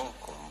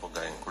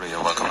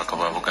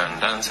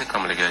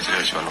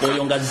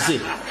 Oyo nga zze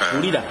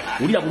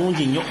wulira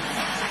bulungi nnyo.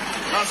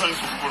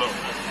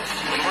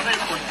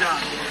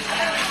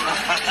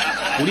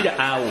 Wulira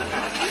awo.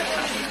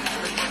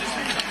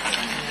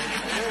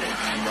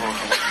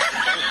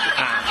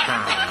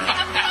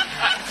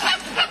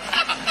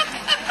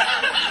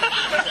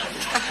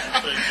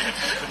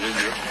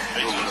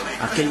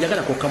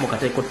 Akenjagala kokka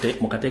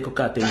mukateeko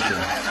ka attention.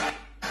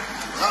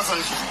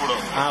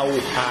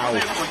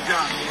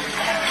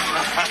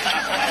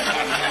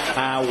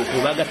 Awo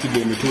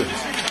webagatidde emitwe.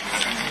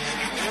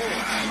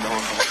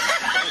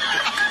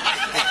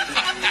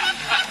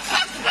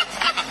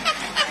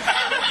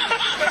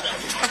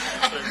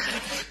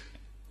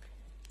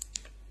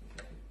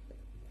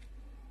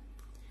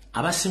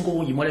 Abasinga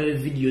obungi mwalaba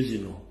video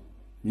zino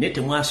naye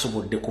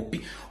temwasobodde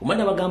kopi.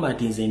 Omwana bagamba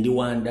nti nze ndi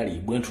wandali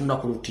bwe ntunula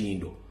ku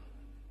lutindo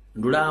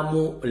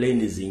ndulamu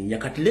leni zinnya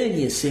kati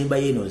leni ensemba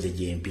yeno nze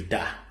gye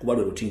mpita kuba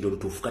lwe lutindo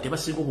lutuufu. Kati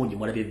abasinga obungi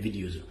mwalaba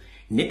video zino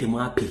naye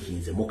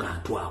temwapekinze mu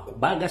kantu ako.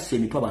 Baagasse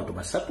emitwe abantu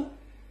basatu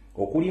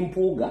okuli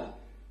Mpuuga,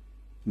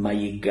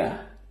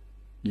 Mayiga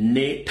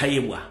ne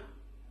Tayebwa.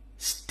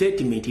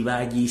 Statement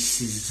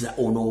baagiyisizza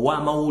ono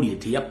ow'amawulire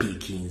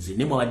teyapekinze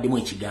ne mwabaddemu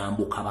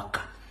ekigambo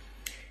kabaka.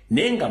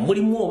 Nenga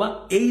mulimu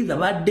oba either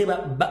badde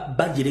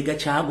bajerega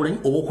Kyagulanyi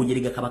oba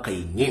okujerega kabaka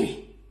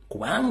yennyini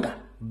kubanga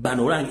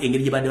bano olange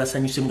engeri gye badde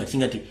basanyusemu nga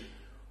kinga nti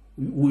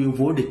we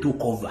already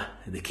took over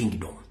the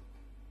kingdom.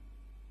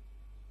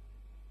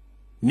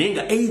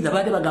 Nenga either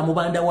badde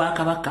bagamubanda wa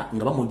kabaka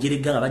nga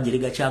bamujerega nga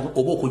bajerega Kyagulanyi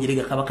oba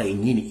okujerega kabaka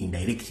yennyini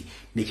indirect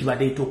ne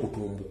kibaddeeta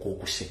okutumbuka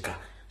okuseka.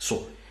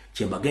 So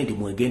kyembaga nti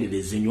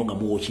mwegendereze nnyo nga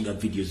muwatchinga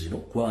video zino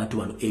kuba abantu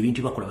bano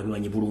ebintu bakola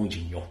babimanyi bulungi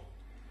nnyo.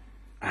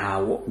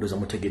 Awo ndoza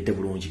mutegedde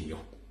bulungi nnyo.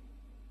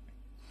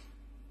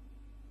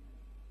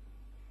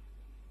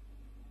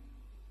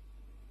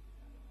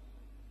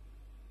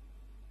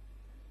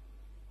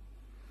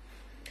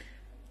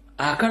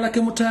 Akala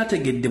ke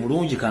mutategedde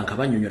bulungi kanka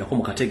banyonyolako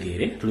mu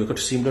kategeere tulyoke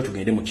tusimbula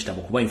tugende mu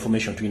kitabo kuba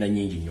information tulina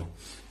nyingi nnyo.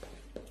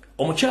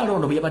 Omukyala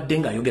ono bwe yabadde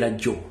ng'ayogera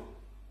jjo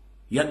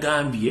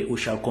yagambye we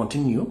shall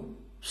continue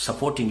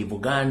supporting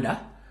Buganda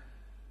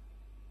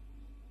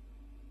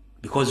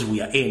because we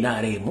are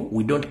NRM.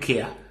 We don't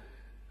care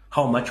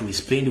how much we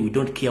spend. We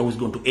don't care who's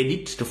going to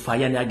edit to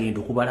fire agenda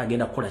okubala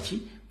agenda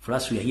kolachi. For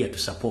us, we are here to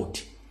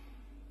support.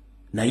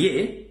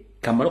 Naye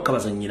kamalo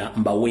kabazanyira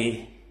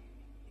mbawe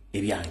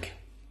ebyange.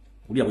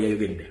 Uli abo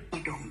yayogedde.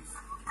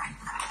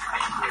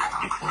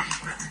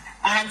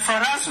 And for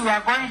us, we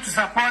are going to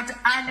support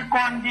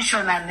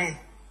unconditionally.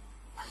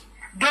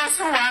 Those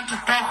who want to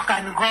talk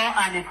can go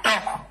and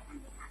talk.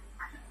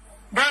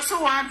 Those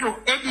who want to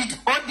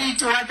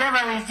audit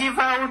whatever we give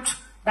out,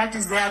 that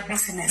is their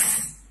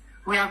business.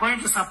 We are going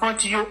to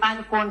support you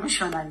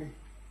unconditionally.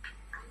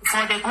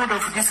 For the good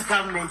of this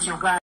government,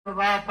 Uganda, of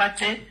our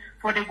party,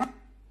 for the good.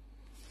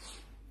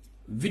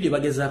 Video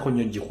bagezaako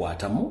nnyo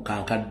gikwatamu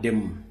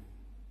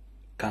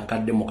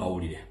kankaddemu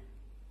kawulire.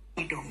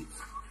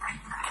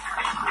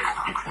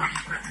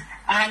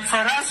 And for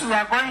us, we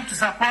are going to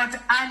support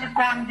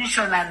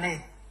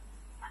unconditionally.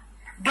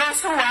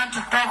 Those who want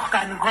to talk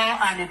can go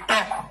and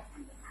talk.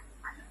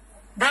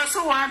 Those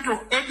who want to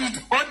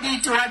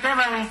audit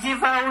whatever we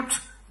give out,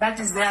 that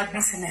is their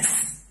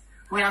business.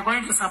 We are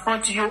going to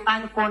support you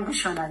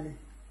unconditionally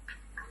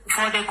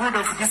for the good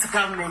of this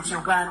government,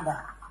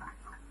 Uganda.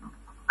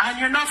 And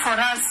you know, for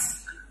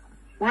us,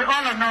 we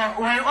all know,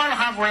 we all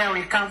have where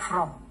we come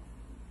from.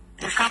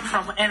 We come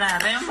from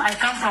NRM. I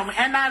come from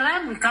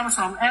NRM. We come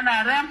from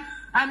NRM.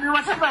 And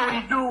whatever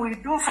we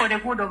do for the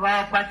good of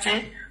our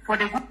party, for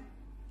the good.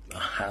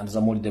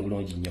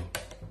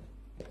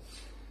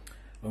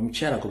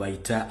 Omukyala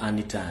kubayita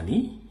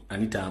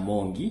Anita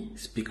Amongi,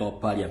 Speaker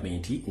of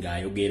Parliament,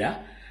 ng'ayogera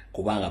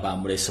kubanga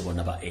bamulese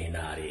bonna ba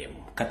NRM.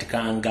 Kati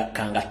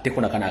kanga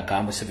teko nakana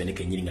akamu 7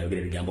 kenyini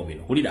ng'ayogera ebigambo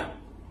bino. Hulira.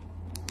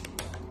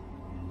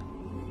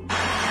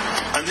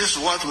 And this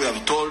is what we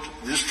have told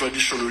these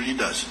traditional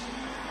leaders.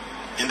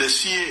 In the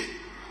CA,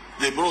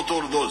 they brought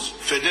all those.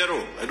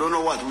 Federo, I don't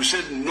know what. We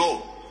said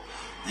no.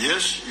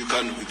 Yes, you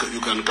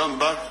can come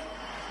back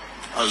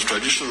as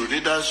traditional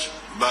leaders,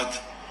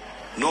 but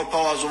no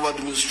powers of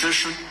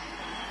administration,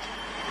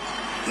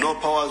 no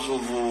powers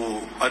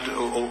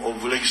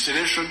of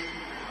legislation,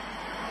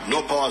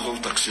 no powers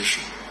of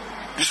taxation.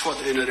 This is what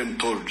NRM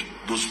told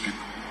those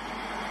people.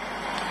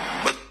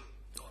 But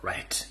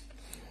right.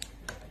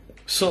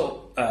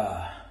 So,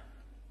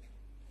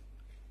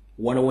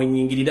 wano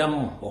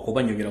wenyingiriramu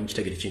okubanyonyera mu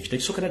kitegere kintu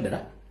tekisokera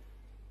ddala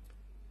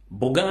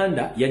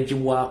Buganda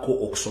yagibwako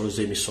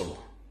okusoloza emisolo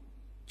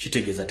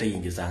kitegeeza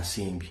teyingiza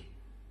nsimbi.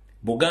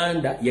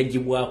 Buganda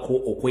yagibwako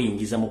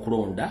okweyingiza mu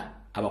kulonda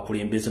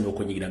abakulembeze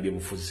n'okwenyigira mu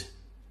byobufuzi.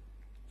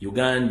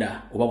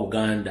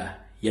 Buganda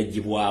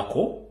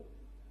yagibwako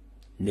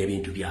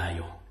n'ebintu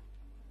byayo.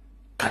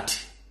 Kati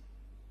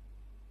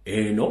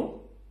eno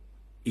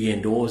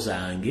yendowooza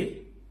yange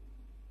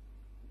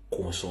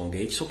ku nsonga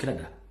ekisokera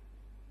ddala.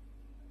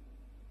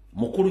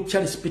 Mukulu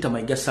Charles Peter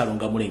Mayiga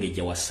Ssalonga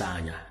Mulengejja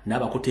Wasaanya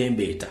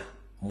n'abakutembeeta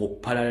mu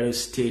parallel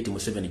state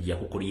Museveni gye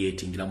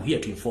yakucreatingira. I'm here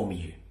to inform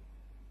you.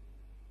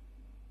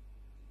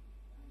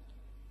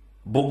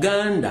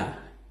 Buganda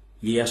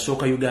ye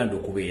yasooka Uganda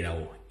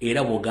okubeerawo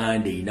era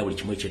Buganda erina buli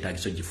kimu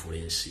ekyetaagiso gifuula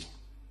ensi.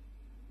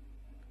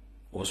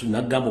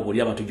 Nagamba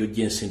buli abantu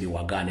gy'ojja ensimbi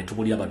wagaane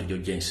tubulira abantu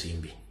gy'ojja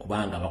ensimbi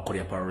kubanga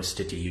abakolera parallel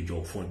state eyo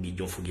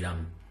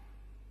gy'ofugiramu.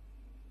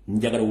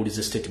 Njagala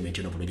owulize statement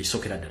eno buno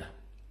gisookera ddala.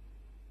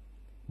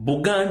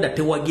 Buganda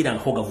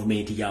tewagirangako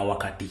gavumenti ya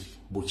wakati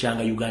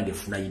bukyanga Uganda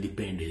efuna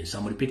independence.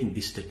 I'm repeating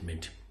this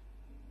statement.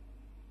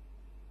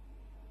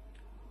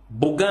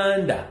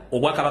 Buganda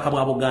obwakabaka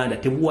bwa Buganda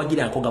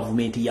tebuwagirangako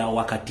gavumenti ya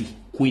wakati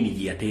Queen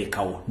gye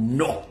yateekawo.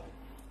 No.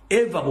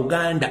 Eva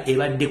Buganda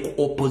ebadde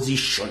ku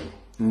opposition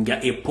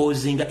nga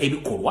opposinga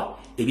ebikolwa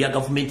ebya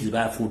gavumenti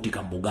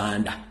zibaafuutika mu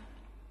Buganda.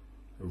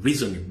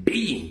 Reason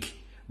being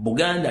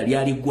Buganda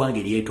lyali ggwanga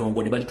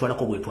eryetongo ne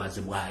balitwalako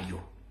bwetwaze bwayo.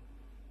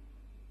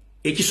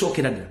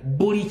 Ekisookera ddala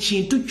buli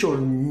kintu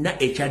kyonna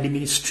ekya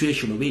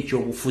administration oba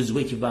ekyobufuzi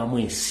bwe kivaamu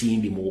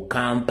ensimbi mu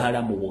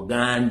Kampala mu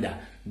Buganda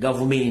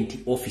government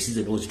offices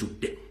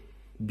ezitutte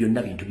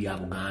byonna bintu bya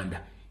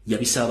Buganda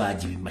yabisaba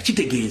bagibima.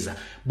 Kitegeeza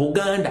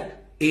Buganda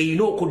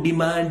erina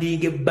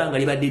okudimandinga ebbanga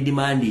libadde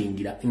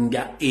dimandingira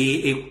nga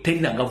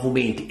terina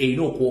government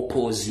erina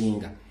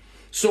okuopposinga.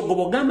 So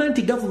gobogamba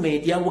nti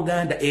government ya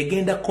Buganda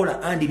egenda kola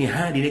hand in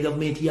hand ne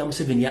government ya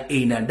Museveni ya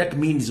NRM, that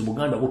means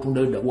Buganda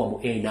butundayo ddabuwa mu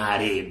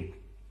NRM.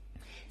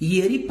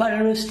 Yeri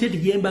parallel state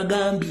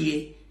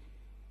yembagambye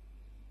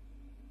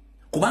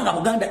kubanga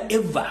Buganda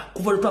ever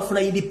kuva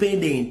lutafuna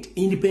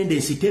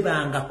independence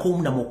tebanga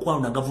komna mukwano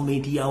na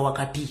government ya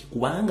wakati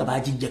kubanga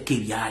bagijjako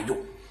ebyayo.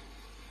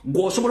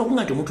 Gwosobola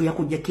kunga nti omuntu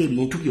yakujjako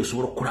ebintu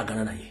byosobola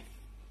okukolagana naye.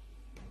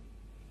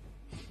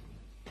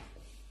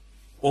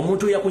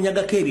 Omuntu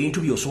yakunyagako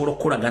ebintu byosobola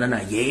okukolagana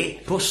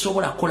naye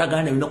tosobola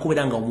kukolagana naye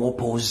nokubeera nga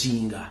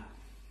omwopozinga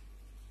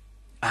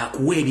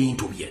akuwa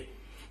ebintu bye.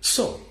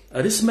 So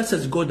this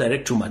message go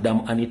direct to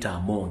Madam Anita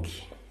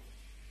Amongi.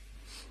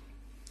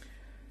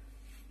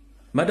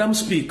 Madam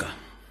Speaker,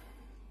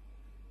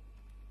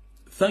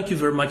 Thank you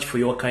very much for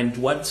your kind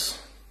words,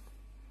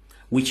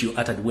 which you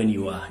uttered when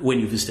you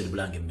visited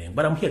Bulange.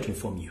 But I'm here to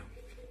inform you.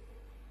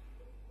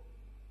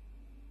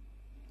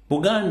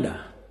 Buganda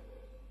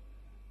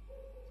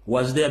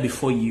was there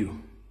before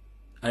you,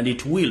 and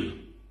it will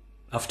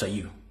after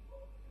you.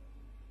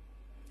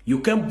 You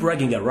came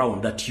bragging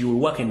around that you will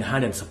work in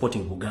hand and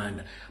supporting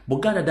Buganda.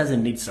 Buganda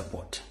doesn't need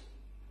support.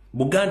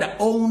 Buganda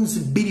owns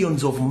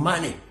billions of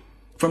money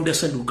from the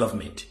central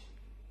government.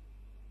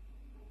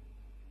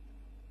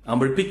 I'm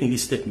repeating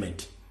this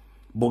statement.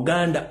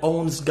 Buganda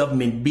owns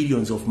government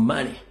billions of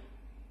money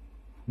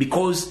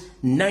because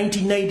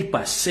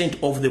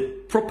 99% of the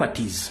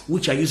properties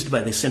which are used by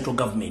the central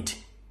government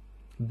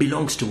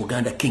belongs to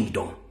Buganda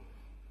Kingdom,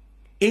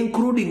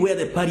 including where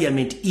the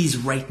parliament is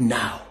right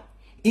now,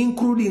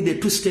 including the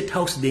two state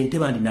houses, the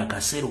Entebbe and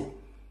NAKACWA,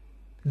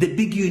 the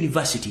big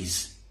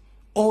universities,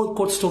 all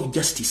courts of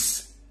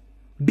justice,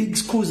 big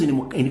schools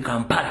in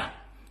Kampala.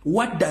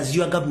 What does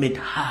your government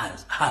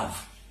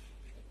have?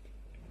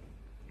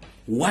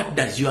 What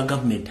does your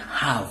government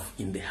have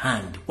in the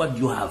hand? What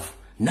do you have?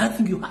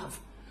 Nothing you have.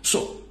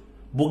 So,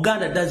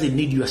 Buganda doesn't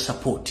need your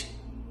support.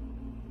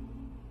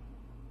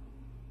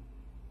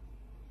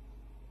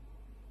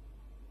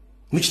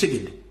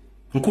 Michitegede.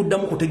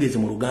 Nkuddamu kutegeeze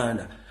mu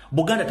Luganda.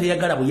 Buganda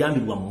teyagala buyambi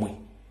bwammwe.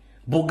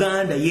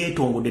 Buganda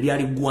yeetongodde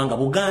lyali ggwanga.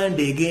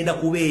 Buganda egenda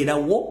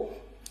kubeerawo.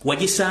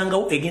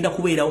 Wagisangawo egenda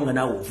kubeerawo nga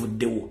naawe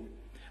ovuddewo.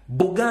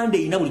 Buganda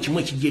ina buli kimu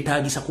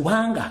ekigyetaagisa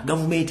kubanga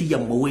gavumenti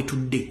yammwe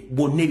weetudde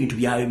bonna ebintu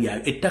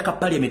byayo ettaka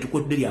parliament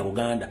kwetudde lya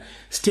Buganda,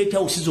 state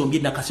house zombi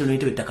NAKACWA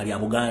n'entebe ettaka lya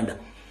Buganda,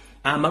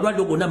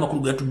 amalwaliro gonna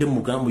amakulu gatudde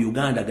mu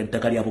Uganda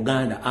ettaka lya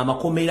Buganda,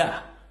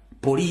 amakomera,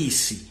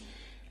 poliisi,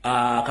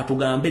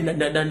 katugambe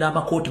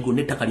n'amakooti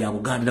gonna ettaka lya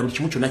Buganda, na buli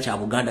kimu kyonna kya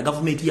Buganda.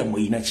 Gavumenti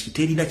yammwe ina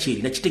terina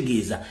kyerina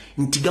kitegeeza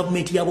nti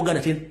gavumenti ya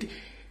Buganda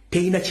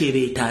terina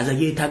kyebeetaaza,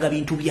 yeetaaga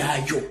bintu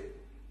byayo.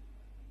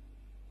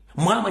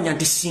 Mwamanya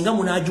nti singa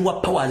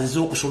munajiwa powers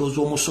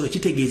z'okusoloza omusolo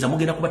kitegeeza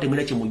mugenda kuba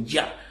temwina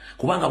kyemujja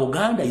kubanga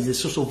Buganda is a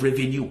source of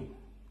revenue,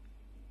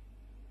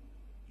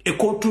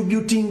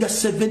 contributing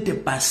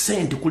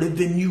 70% ku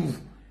revenue.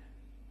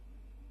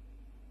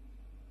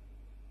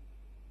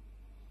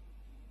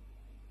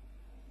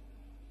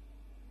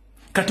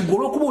 Kati gwe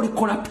olwokuba oli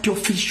corrupt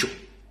official,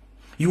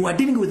 you are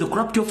dealing with the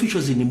corrupt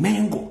officials in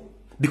Mengo.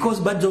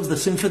 Because birds of the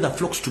same feather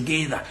flocks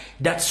together.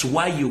 That's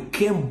why you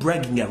came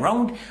bragging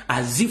around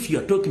as if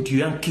you're talking to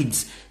young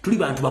kids. Tuli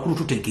bantu bakulu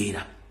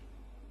tutegeera.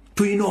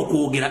 Tulina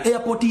okwogera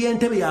airport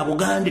y'Entebbe ya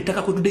Buganda,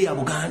 ettaka kwetudde ya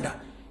Buganda.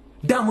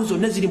 Damu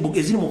zonna ziri ku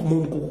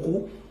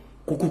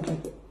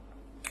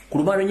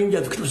lubalama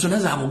lw'ennyanja Victoria zonna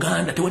za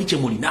Buganda, tewali kye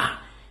mulina.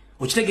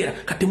 Okitegeera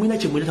kati mulina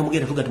kye mulina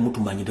temugenda tuga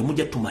temutumanyi,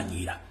 temujja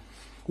tumanyiira.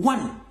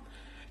 One,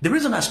 the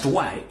reason as to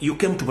why you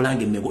came to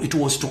Bulange Mmengo, it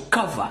was to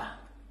cover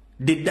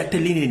the dirty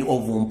linen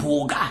of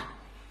Mpuga.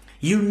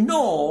 You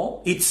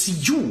know, it's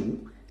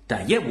you,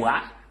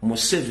 Tayebwa,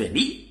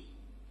 Museveni.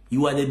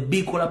 You are the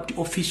big corrupt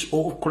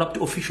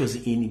officials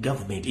in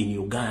government in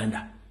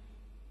Uganda.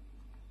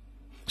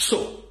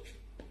 So,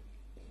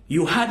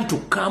 you had to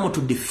come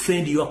to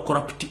defend your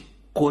corrupt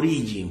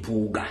colleague in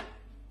Mpuga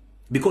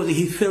because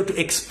he failed to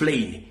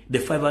explain the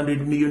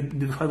 500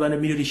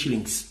 million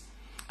shillings.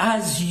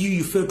 As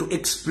you failed to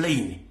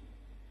explain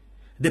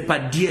the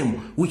per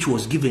diem which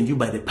was given you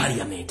by the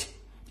parliament,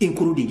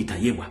 including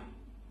Itayewa.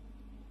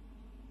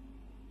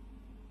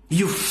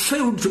 You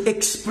failed to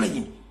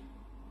explain,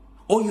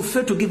 or you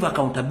failed to give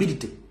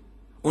accountability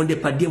on the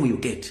per diem you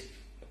get,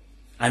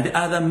 and the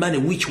other money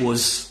which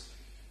was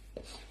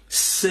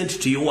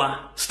sent to your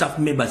staff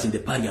members in the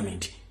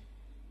parliament.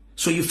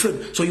 So you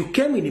failed. So you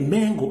came in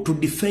Mengo to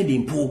defend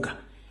Mpuga.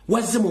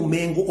 Wazze mu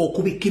Mengo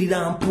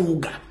okubikirira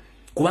Mpuga.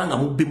 Kubanga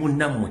mubbi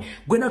munnamwe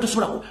gwena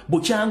tosobola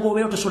bukyanga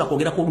obeera tosobola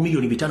kwogera ku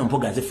milioni 5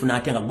 Mpuga azifuna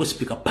atya nga go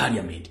speaker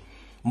parliament.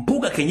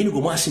 Mpuga kenyini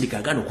gwe mwasindika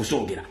agana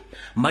okuzogera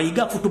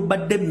Mayiga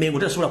futubadde Mmengo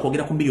tasobola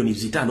kwogera ku milioni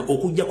 5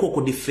 okujjako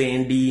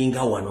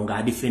okudefendinga wano nga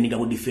adefendinga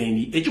ku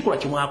defendi ekikola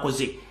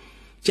kimwakoze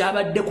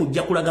kyabadde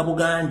kujja kulaga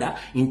Buganda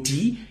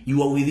nti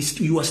you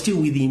are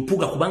still with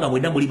Mpuga kubanga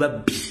mwenda muli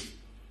babbi.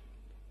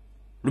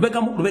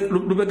 Lubega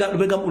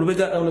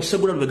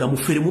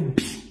mufere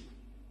mubbi,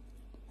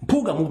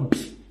 Mpuga mubbi,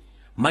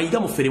 Mayiga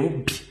mufere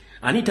mubbi,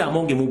 Anita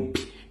Amonge mubbi,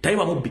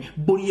 Taiwa mubbi.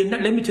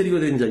 Let me tell you,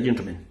 ladies and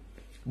gentlemen,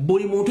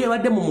 buli muntu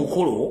yabadde mu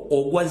mukolo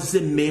ogwazze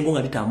Mmengo nga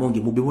Anita Amonge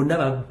mubbi bonna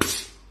babbi.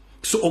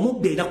 So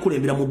omubbi era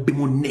kulembera mubbi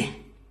munne.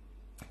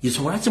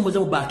 Yesonga lwaki muze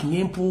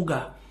mubakinye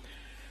Mpuga.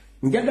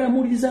 Njagala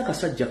muwuliriza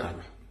akasajja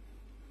kano.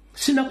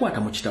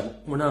 Sinakwata mu kitabo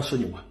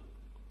munansonyiwa.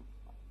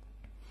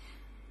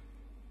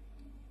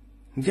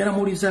 Njagala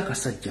muwuliriza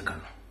akasajja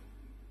kano.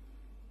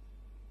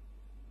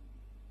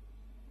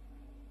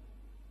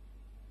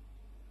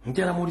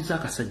 Njagala muwuliriza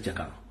akasajja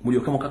kano.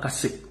 Mulyoke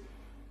mukakase.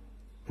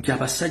 Nti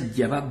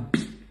abasajja babbi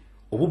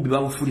obubbi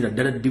babufuulira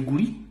ddala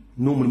diguli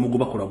n'omulimu gwe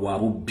bakola gwa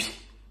bubbi.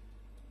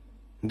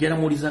 Njagala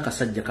muwuliriza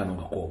akasajja kano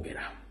nga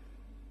kwogera.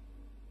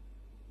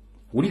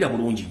 Wulira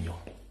bulungi nnyo.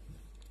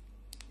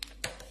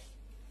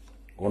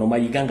 Ono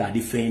Mayiga nga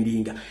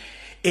adifendinga.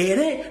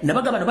 ere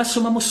nabagaba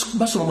basoma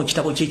mu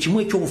kitabo kye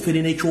kimu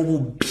eky'obufere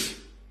n'eky'obubbi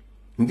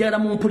njagala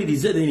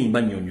mumpulirize then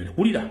mbanyonyole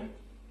wulira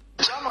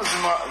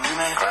kyamazima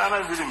zino enkaayana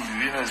ziri mu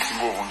bibiina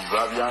ezisinga obungi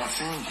za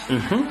byansimbi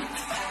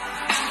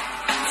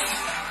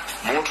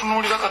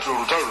bw'otunuulira kati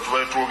olutalo lwe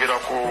tubali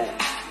twogerako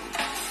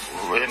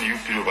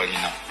NUP lwe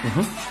balina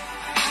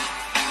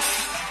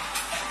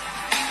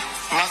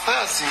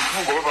masitaya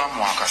sinfuuga oba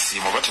bamuwa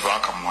akasiimo oba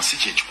tebaakamuwa si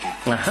kyekikulu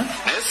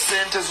naye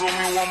ssente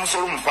z'omuwi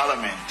w'omusolo mu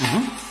paalamenti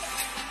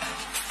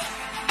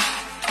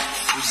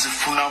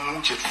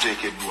tuzifunamu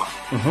kyetuteekeddwa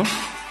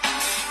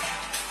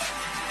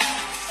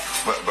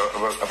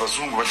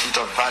abazungu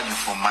bakiyita value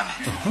for money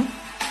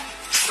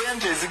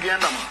ssente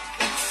ezigenda ku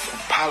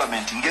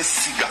paalamenti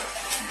ng'essiga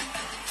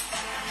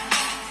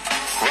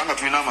kubanga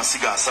tulina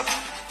amasiga 3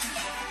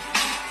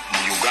 mu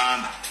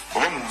Uganda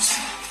oba mu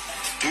nsi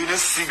tulina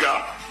essiga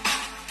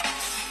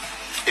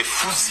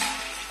efuzi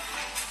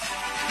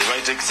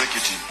ebayita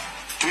executive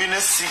tulina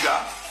essiga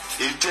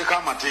eriteeka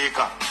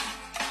amateeka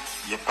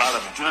ye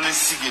parliament tulina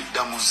n'essiga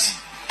eddamuzi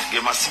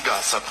gemasiga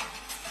 3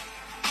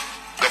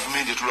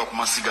 gavumenti etula ku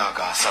masiga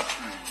aga 3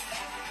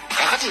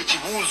 kakati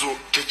ekibuuzo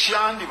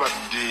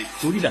tekyandibadde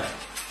wulira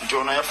nti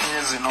ono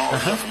yafunye zino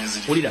yafunye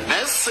ziri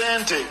naye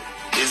ssente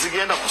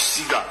ezigenda ku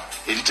ssiga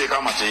eriteeka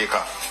amateeka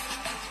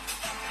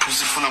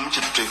tuzifunamu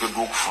kye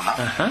tuteekeddwa okufuna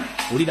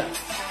wulira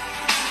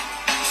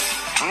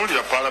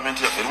tunulira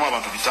paalamenti yaffe erimu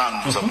abantu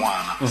 5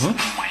 mwana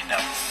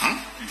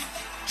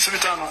si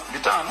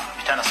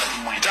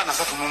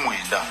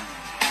 539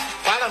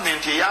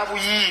 paalamenti eya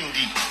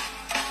Buyindi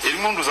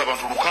erimu ndoza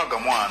abantu 6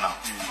 mwana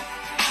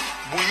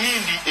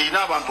Buyindi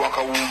erina abantu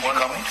akawumbi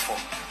kamu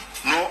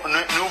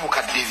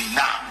n'obukadde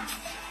 4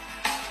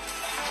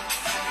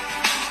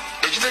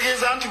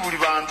 ekitegeeza nti buli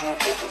bantu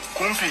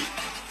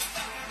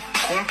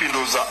kumpi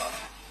ndoza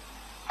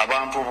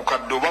abantu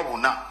obukadde oba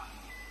 4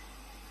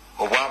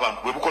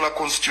 obw'abantu bwe bukola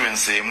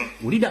constituency emu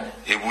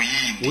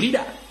Buyindi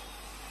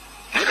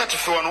naye kati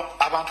ffe wano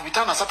abantu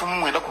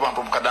 539 ku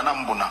bantu obukadde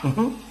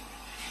 44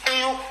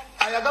 eyo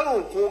ayagala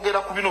okwogera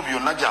ku bino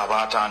byonna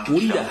gy'aba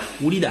atandikira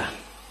wulira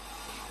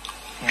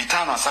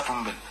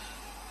 532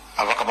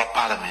 abaka ba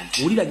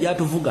paalamenti wulira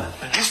gyatuvuga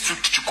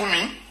district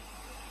 10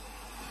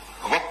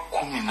 oba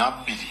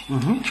 12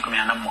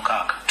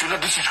 tulina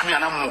district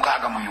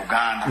 16 mu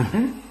Uganda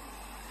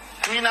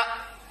tulina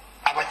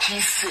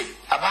abakiise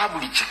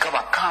ababuli kika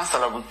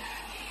bakansala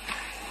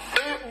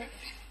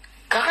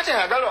kakati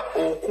ayagala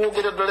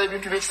okwogera ddala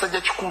ebintu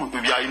by'ekisajja kikulu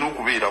byalina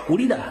okubeerako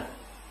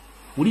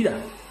wulira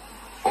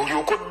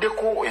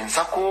olyokoddeko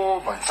ensako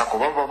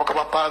babaka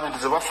ba paalamenti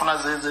ze bafuna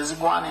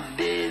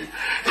zezigwanidde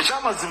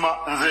ekyamazima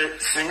nze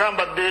singa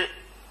mbadde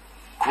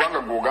kubanga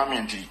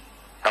gwogambye nti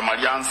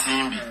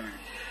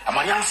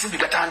amalyansimbi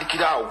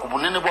gatandikira awo ku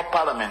bunene bwa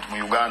paalamenti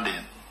mu Uganda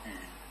eno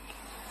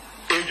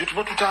egyo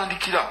tuba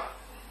tutandikira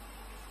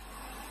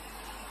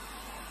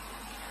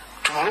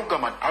tumala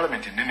okugamba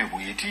paalamenti ennene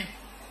bweti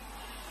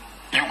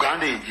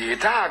Uganda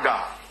egyetaaga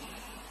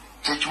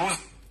kyekibuzo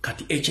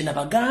kati ekyo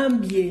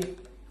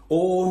nabagambye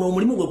ono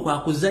omulimu gwe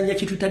kwakuzanya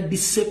kituyita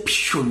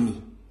deception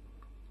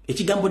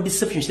ekigambo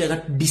deception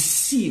kiraga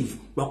deceive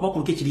lwakuba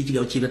kuluka ekiri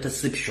ekigambo kirata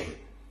deception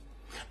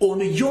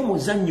ono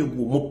y'omuzannyo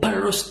gwo mu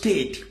parallel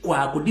state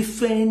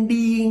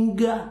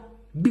kwakudefendinga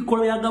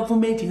bikolo ya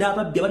gavumenti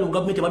n'ababbi abali mu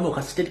gavumenti abali mu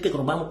kastate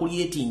kekono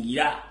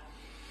bamukulyetingira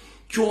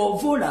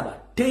kyova olaba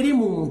teri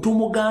muntu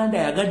muganda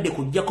yagadde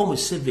kujjako mu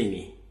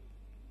 7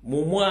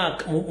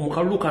 mu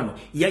kalulu kano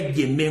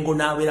yajja emmengo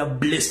n'abeera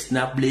blessed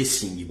na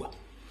blessingibwa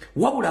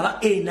wabula ba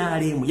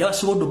NRM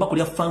yabasobodde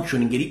bakulya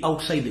function ngeri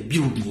outside the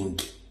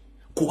building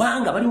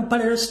kubanga bali mu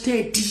parallel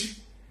state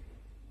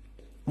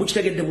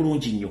mukitegedde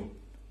bulungi nnyo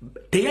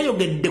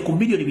teyayogedde ku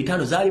milioni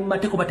 5 zaali mu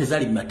mateeka oba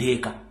tezaali mu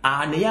mateeka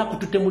naye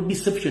akututte mu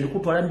deception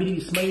kutwala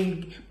 2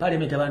 simanyi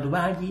parliament abantu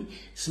bangi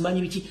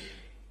simanyi biki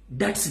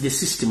that's the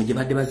system gye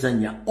badde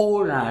bazanya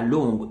all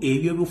along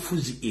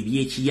ebyobufuzi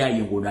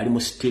eby'ekiyaayo ng'ono ali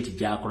mu state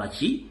gy'akola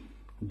ki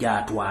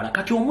gy'atwala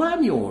kati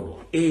omwami ono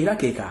era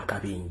keeka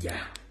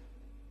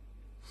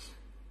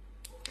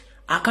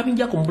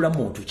akabinja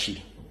kumubulamu muntu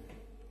ki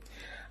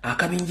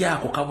akabinja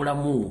ako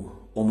kabulamu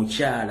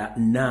omukyala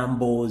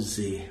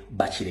Namboze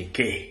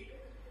Bakireke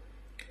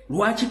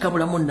lwaki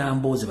kabulamu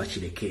Namboze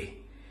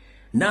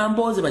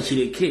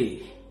Bakireke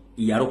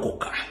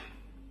yalokoka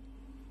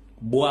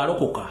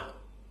bwalokoka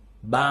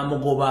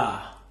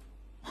bamugoba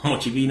mu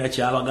kibiina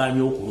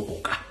ky'abagamya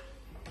okulokoka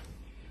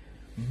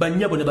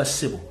bannyabo ne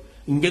bassebo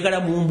njagala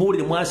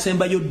mumbuulire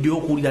mwasembayo ddi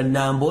okuwulira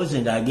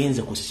Namboze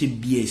ng'agenze ku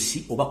CBS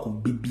oba ku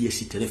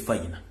BBS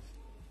telefayina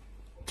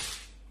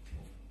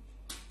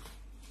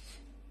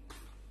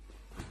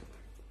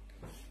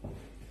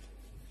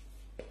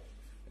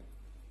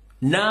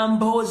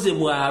Namboze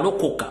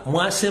bwalokoka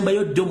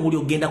mwasembayo ddi omuli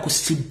ogenda ku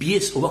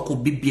CBS oba ku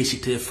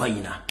BBS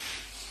telefayina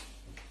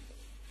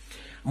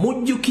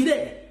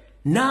mujjukire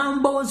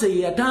Namboze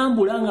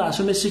yatambula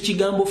ng'asomesa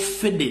ekigambo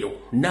federo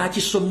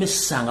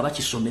n'akisomesa nga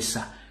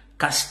bakisomesa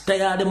kasita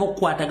yalemo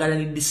kwatagana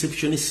ne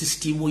deception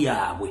system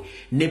yaabwe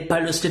ne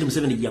parallel state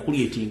Museveni gya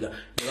creatinga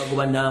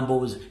bagoba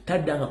Namboze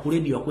taddanga ku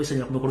radio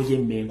akwesanya ku mikolo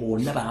gy'emmengo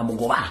wonna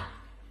baamugoba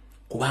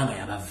kubanga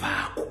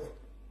yabavaako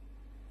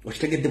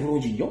okitegedde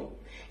bulungi nnyo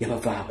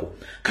yabavaako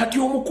kati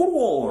omukulu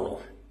ono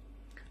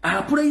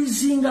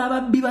apulaizinga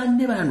ababbi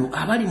banne bano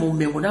abali mu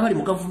mmengo n'abali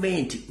mu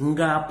gavumenti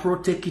nga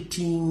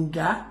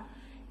protectinga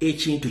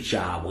ekintu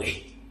kyabwe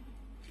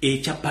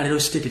ekya parallel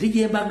state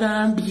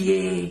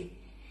tegyembagambye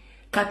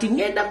kati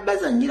ngenda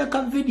bazanyira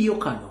ka video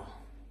kano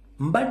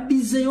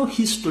mbaddizeyo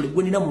history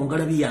gwe nina mu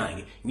ngalabi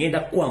yange ngenda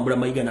kwambula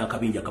Mayiga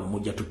n'akabinja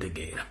kamujja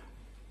tutegeera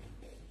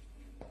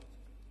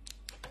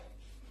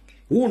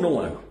uno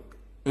wano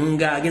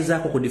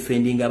ng'agezaako ku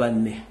defendinga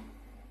banne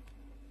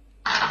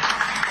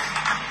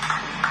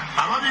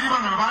ababiri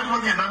bano baali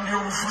bagenda mu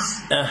byobufuzi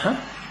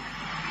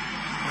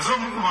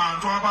ezomu ku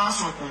bantu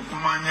abaasooka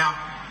okumanya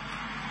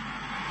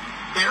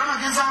era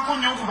nagezaako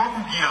nnyo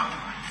okubakugira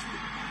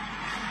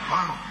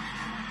bano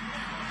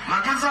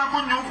nagezaako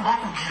nnyo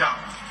okubakugira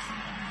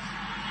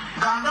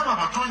nga ndaba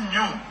bato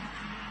nnyo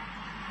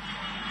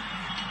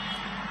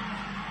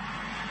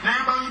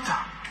nembayita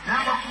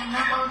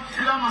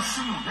nembakuira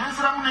amasimu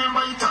nenziramu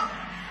nembayita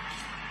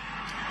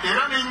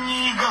era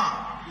nenyiiga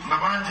nga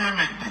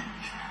banjeemedde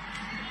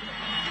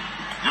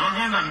ne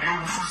bagenda mu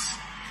byobufuzi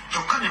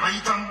kyokka ne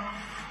bayitamu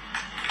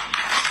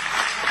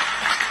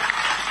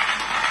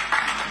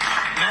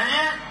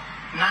naye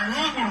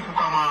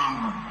nanyiigulukuka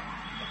mangu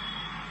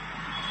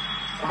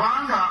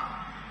kubanga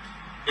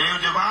eyo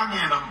gye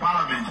bagenda mu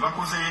palamenti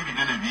bakozeyo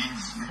ebinene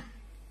bingi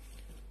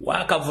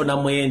wakavuna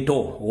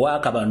mwento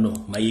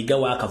wakabano Mayiga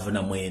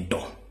wakavuna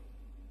mwento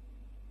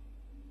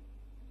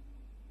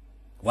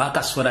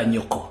wakaswala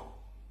nyoko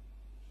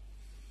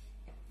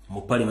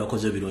mu parliament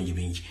akoze ebirungi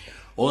bingi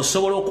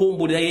osobola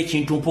okumbulirayo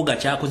ekintu mpuga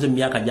kyakoze mu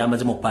myaka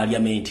gyamaze mu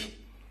palamenti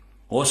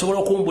osobola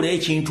okumbulirayo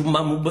ekintu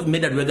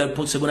Medal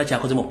Rwega Segona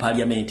kyakoze mu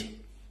palamenti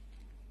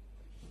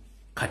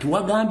kati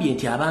wagambye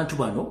nti abantu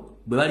bano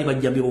bwe bali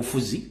bajja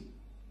byobufuzi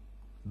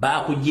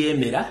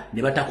bakujeemera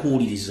ne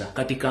batakuwuliriza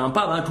kati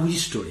kampa abantu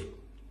history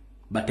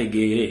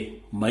bategeere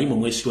mayimu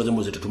mwesitwaze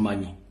muze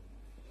tutumanyi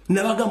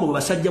nabagamba bwe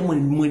basajja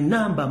mwe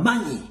namba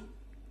manyi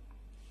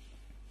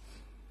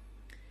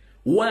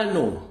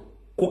wano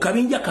ku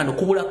kabinja kano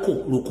kubulako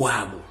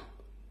lukwago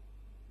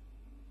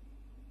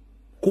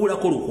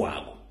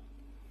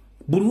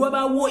buli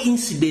wabaawo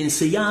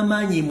incidence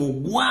y'amaanyi mu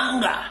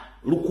ggwanga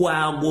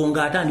lukwago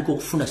ng'atandika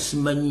okufuna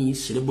simanyi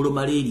cerebral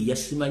malaria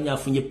simanyi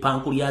afunye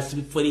pancreas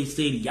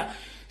biferiseria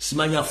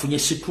simanyi afunye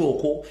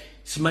stroke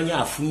simanyi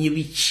afunye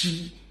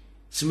biki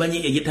simanyi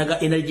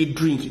eyetaga energy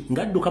drink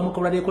ngadduka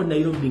mukolaleko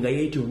Nairobi nga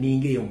yeetyo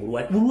ningeyo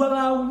mulwali buli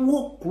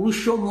wabaawo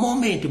crucial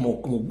moment mu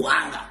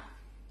ggwanga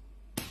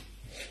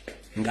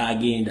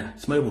ng'agenda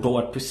simanyi buto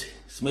watuse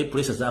simanyi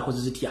pressure zaako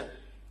zitya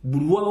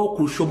buli wabaawo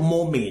crucial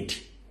moment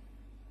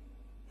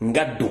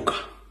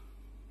ngadduka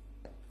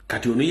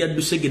kati ono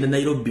yadduse genda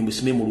Nairobi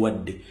musime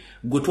mulwadde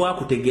gwe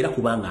twakutegeera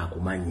kubanga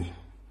akumanyi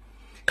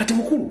kati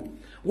mukulu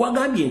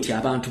wagambye nti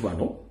abantu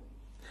bano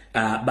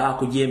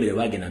bakujeemera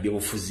bagenda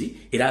byobufuzi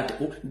era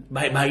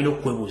balina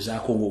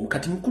okwebuuzaako ng'omu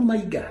kati mukulu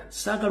Mayiga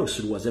saagala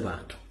osiruwaze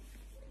bantu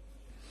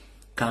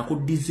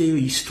kankuddizeeyo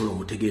history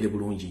omutegeere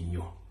bulungi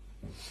nnyo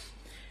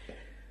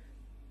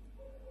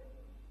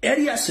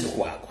Elias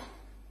Lukwago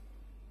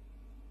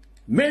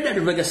Medal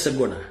Rwega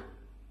Segona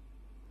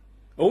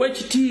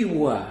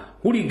owekitiibwa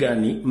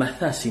Huligani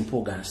Mathasi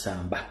Mpoga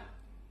Nsamba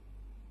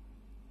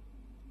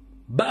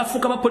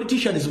bafuuka ba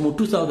politicians mu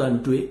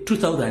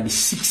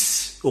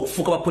 2006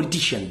 okufuuka ba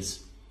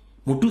politicians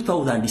mu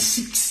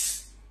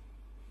 2006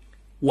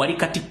 wali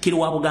katikkiro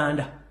wa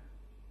Buganda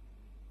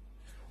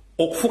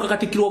okufuuka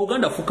katikkiro wa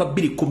Buganda afuuka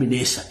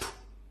 2013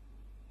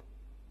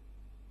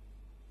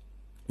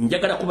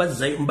 njagala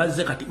kubaza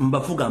mbaze kati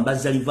mbavuga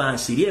mbaza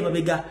livansi liye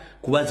mabega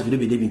kubaza bino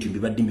bintu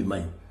mbibadde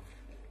mbimanyi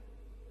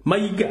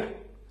Mayiga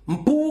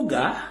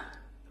Mpuuga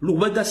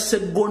Lubega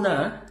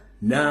Segona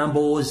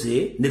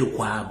Namboze ne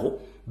Lukwago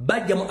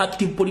bajja mu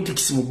active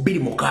politics mu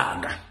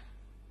 2006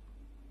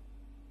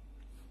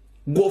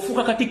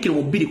 gofuka katikkiro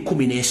mu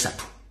 2013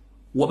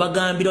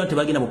 wabagambira nti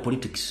bagenda mu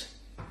politics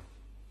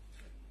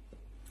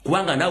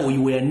kubanga nawe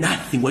you were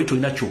nothing wali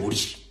tolina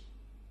kyoli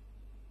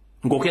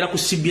ngokera ku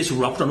CBS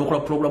lwakuta nokola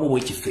program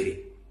obwekifere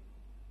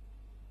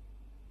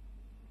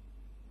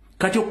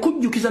kati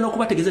okujjukiza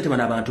n'okubategeeza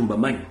tebana abantu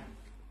mbamanyi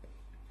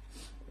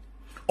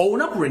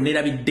olunaku lwe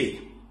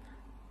nerabidde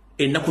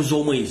ennaku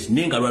z'omwezi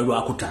nenga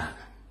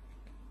lwakutaano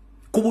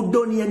ku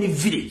Budonian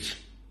village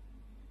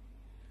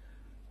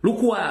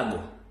Lukwago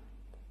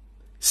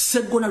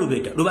Segona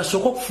Lubega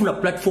lubasooka okufuna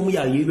platform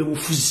yayo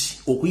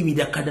y'ebyobufuzi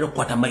okuyimirira kaddala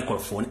okukwata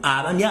microphone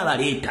abani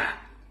abaleeta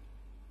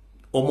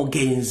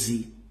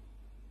omugenzi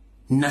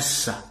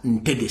Nassa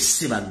Ntege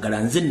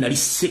Sebagala nze nali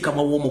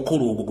ssekama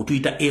w'omukolo ogwo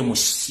gutuyita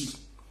MC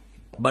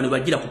bano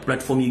bagira ku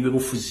platform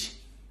y'ebyobufuzi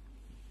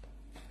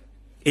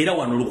era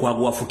wano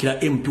Lukwago wafukira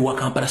MP wa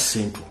Kampala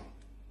Central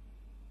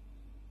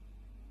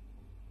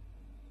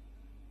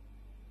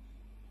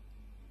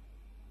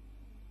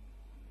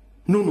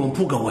nono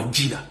Mpuuga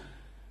wajira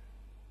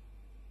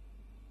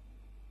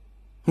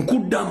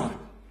kuddamu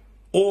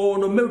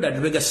ono Melda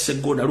Dubega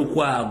Segona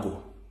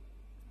Lukwago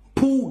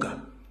Puga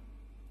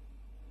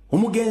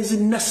omugenzi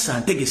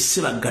Nassantege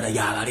Sebagala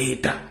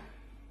yabaleeta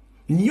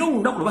niyo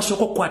olunaku lwe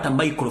basooka okukwata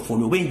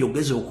microphone obenje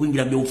ogeze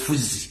okuyingira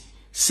byobufuzi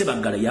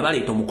Sebagala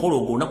yabaleeta omukolo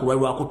ogwo olunaku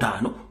lwali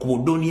lwakutaano ku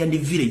Budonia ndi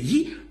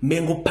village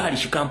Mengo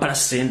Parish Kampala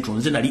Central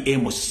nze nali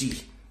MOC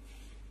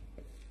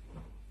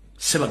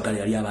Sebagala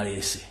yali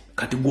abaleese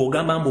kati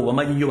gwogamba mbu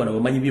bamanyi nnyo bano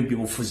bamanyi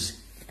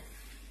by'obufuzi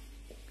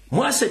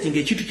mwasetinga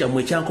ekintu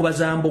kyammwe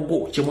ekyankobaza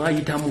mbogo kye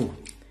mwayitamu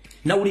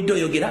nawulidde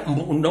oyogera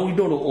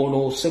nawulidde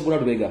ono Segula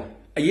Lubega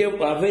ye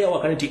aveya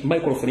wakati nti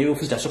microphone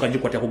y'obufuzi tasooka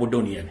gikwata ku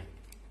Budonia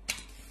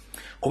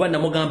kuba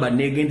namugamba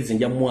negendize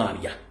nja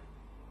mwabya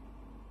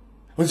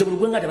nze buli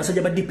gwenga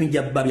abasajja ba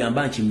dipinja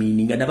babyamba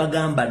nkimini nga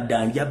nabagamba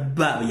ddanja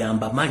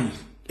babyamba manyi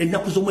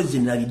ennaku z'omwezi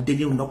nalidde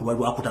ne lunaku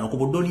lwakutaano ku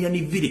Budonia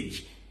ni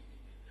village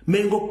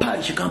Mengo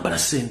Parish Kampala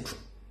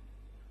Central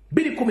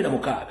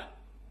 2016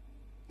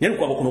 nero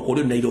kwa kuno ko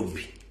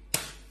Nairobi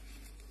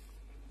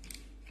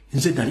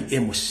nze nali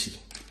MOC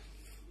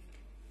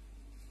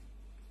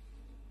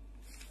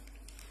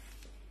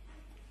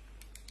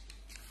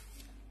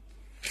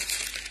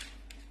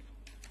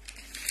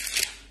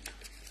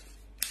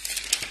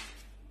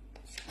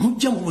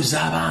mujja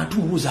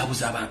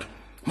mubuza abantu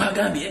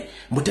magambye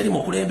mboteri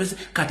mukulembeze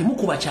kati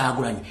mukuba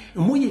Kyagulanyi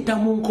muyita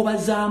mu nkoba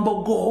za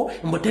mbogo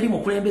mboteri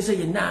mukulembeze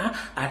yenna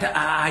ata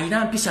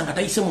ayina mpisa nga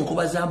tayise mu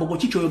nkoba za mbogo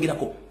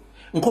kikyoyogerako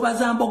nkoba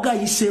za mbogo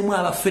ayisemu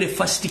abafere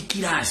first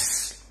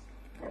class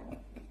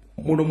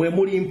muno mwe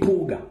muli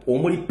Mpuuga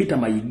omuli Peter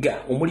Mayiga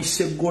omuli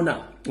Segona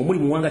omuli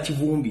Muwanga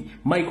Kivumbi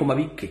Michael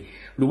Mabike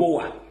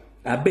Lubowa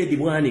Abedi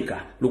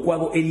Bwanika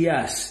Lukwago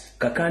Elias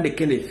Kakande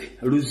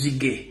Kenneth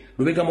Luzige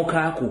Lubega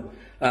Mukaku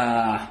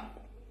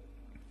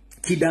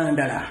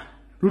Kidandala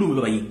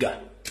Lulu Bayiga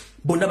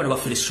bonna bano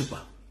bafere super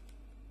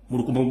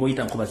mulukumu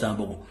moyita nkoba za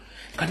mbogo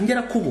kati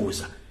njala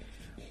kubuuza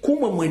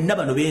kumwe mwenna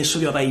bano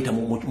bensobi abayita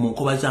mu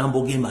nkoba za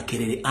mbogo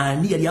Makerere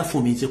ani yali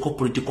afuminze ko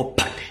political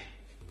party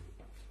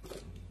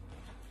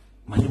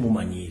manye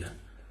mumanyira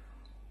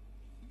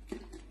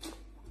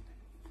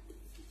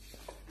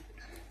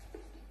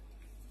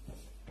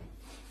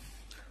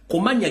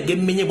kumanya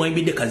gemmenye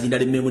mwayimbidde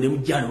Kazindale Mengo ne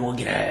mujjana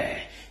mwogera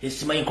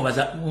esimanyi nkoba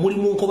za muri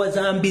mu nkoba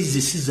za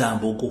mbizi si za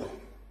mbogo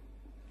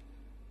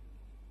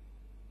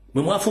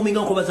mwe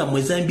mwafuminga nkoba za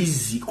mweza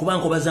mbizi kuba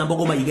nkoba za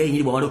mbogo Mayiga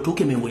yenyiri bwalo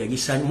tuke Mengo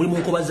yagisanya muri mu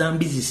nkoba za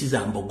mbizi si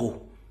za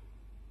mbogo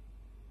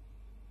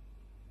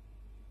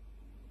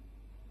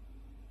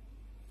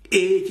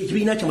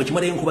kibina kyamwe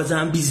kimale nkoba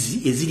za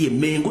mbizi eziri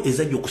Mengo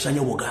ezajja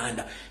okusanya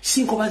Uganda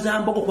si nkoba za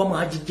mbogo kuba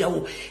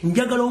mwajijjawo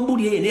njagala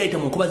ombuli yeye yayita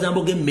mu nkoba za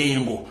mbogo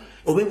Mengo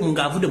obe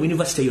ngavudde mu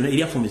university yona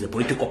eri afumize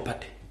political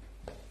party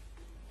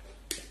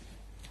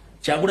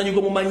Kyagulanyi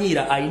go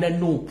mumanyira ayina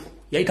nupu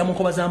yayita mu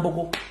nkoba za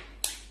mbogo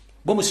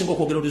go musingo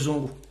kwogera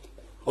oluzungu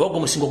oba go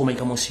musingo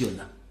kumanyika mu nsi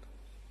yonna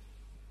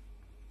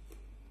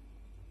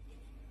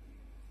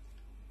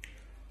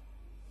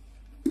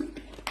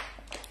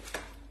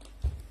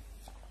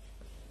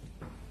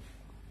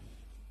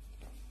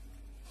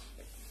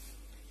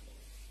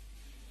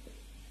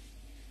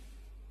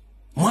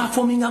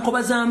mwafominga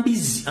nkoba za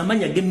mbizi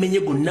amanya gemmenye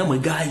gonna mwe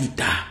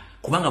gayita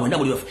kubanga bonna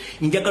muli bafu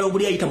njagala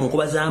obuli ayita mu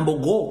nkoba za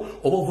mbogo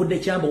oba ovudde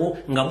kyambogo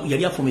nga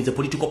yali afumize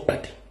political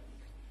party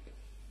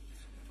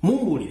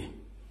mumbulire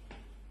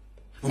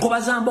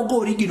nkoba za mbogo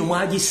origino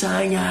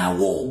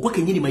mwagisanyawo gwe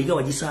kenyini Mayiga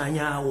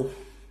wagisanyawo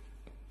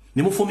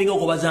ne mufuminga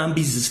nkoba za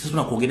mbizi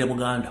situna kwogera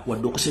Buganda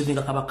wadde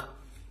okusevinga kabaka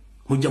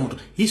mujja muto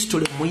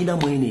history mwina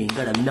mwene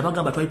engala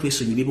nabagamba twali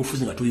twesonyiye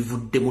eby'obufuzi nga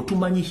tubivudde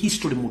mutumanyi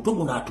history muto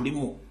guna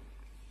atulimu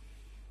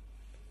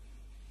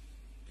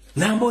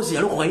Nambozi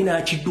yaloko ayina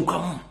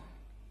akiddukamu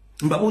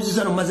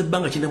mbabuuziza no maze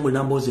banga kinda mwe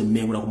Nambozi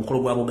Mengo na ku mukolo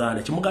gwa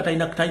Buganda kimuga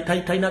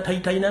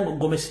tayina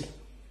ngomesi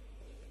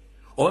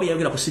oba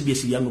yagera ku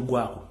CBS yangu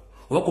gwako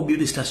oba ku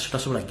beauty stars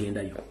tasobola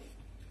genda yo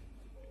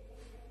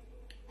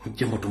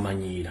mujje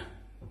mutumanyira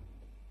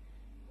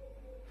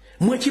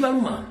mwe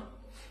kibaluma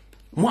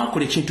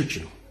mwakole kintu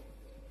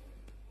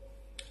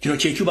kino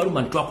kye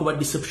kibaluma ntwakuba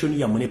deception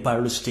ya mune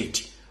parallel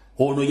state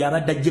ono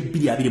yabadde ajje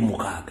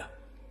 2026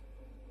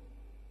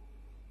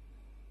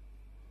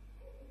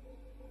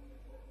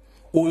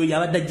 oyo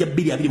yabadde ajja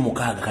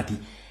 2026 kati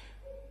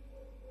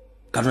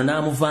kano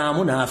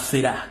namuvaamu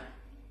n'afera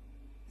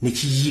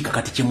nekiyiika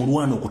kati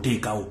kyemulwana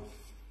okuteekawo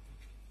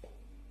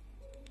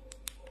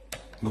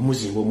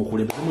ngomuzimba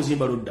omukulembeze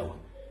muzimba luddawa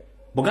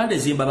Buganda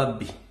ezimba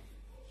babbi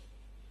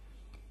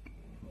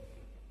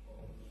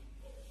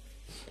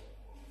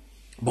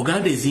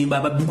Buganda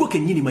ezimba babbi gwe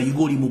kennyini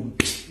Mayiga oli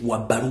mubbi wa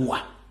bbaluwa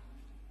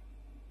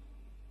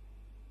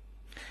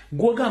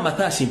gwogamba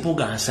Mathaasi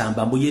Mpuuga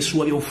Nsamba mbu Yesu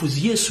wa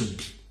byobufuzi Yesu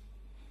ddi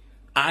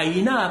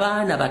ayina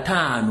abaana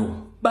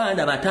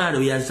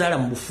bataano yazaala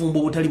mu bufumbo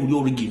obutali buli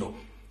origino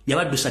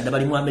yabaddusa dda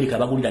bali mu America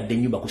bagulira dde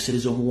ennyumba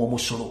kusereza omuwa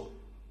omusolo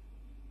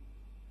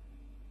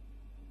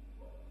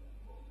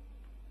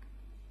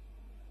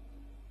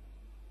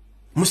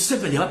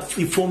Museveni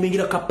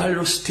yabafomingira ka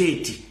parallel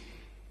state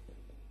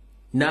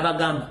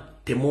n'abagamba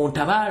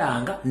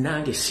temuntabalanga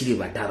nange siri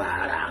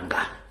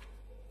batabalanga.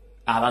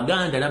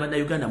 Abaganda n'abana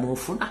Uganda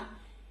mufuna.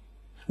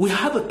 We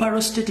have a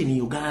parallel state in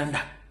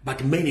Uganda,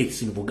 but many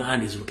it's in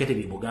Buganda, is located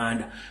in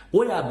Buganda,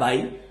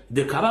 whereby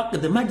the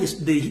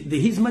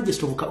His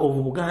Majesty of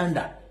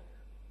Buganda,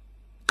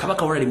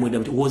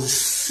 Kabaka was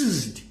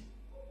seized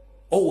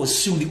or was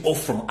sealed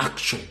off from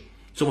action.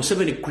 So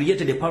Museveni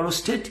created a parallel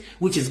state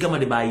which is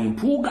governed by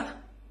Impuga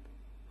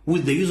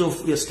with the use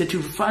of state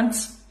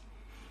funds,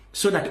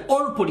 so that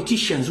all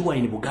politicians who are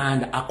in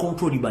Buganda are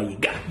controlled by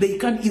IGA. They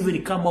can't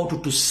even come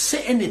out to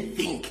say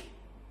anything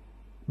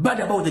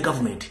bad about the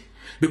government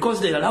because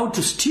they're allowed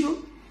to steal,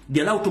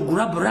 they're allowed to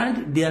grab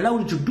land, they're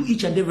allowed to do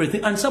each and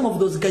everything. And some of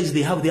those guys,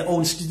 they have their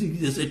own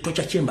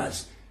torture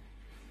chambers.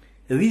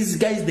 These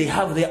guys, they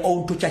have their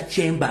own torture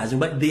chambers,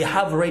 but they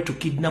have a right to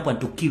kidnap and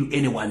to kill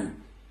anyone.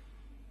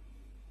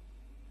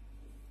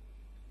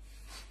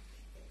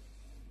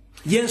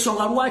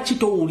 Yensonga lwaki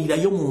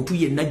towulirayo muntu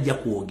yenna ajja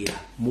kwogera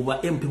mu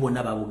ba MP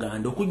bonna ba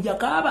Buganda okujja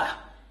kaaba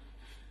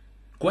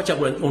kuba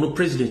Kyagulanyi ono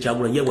president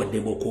Kyagulanyi yewadde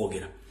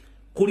okwogera.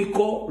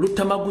 Kuliko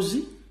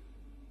Lutamaguzi,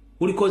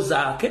 kuliko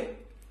Zaake,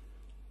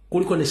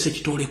 kuliko ne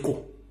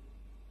Sekitoleko.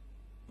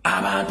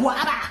 Abantu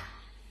aba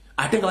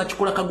ate nga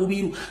bakikola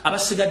kagubiru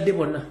abasigadde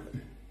bonna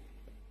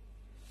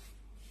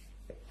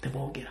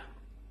teboogera.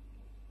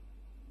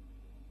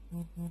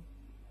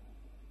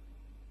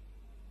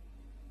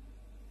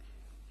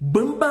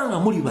 Bwembanga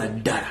muli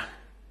baddala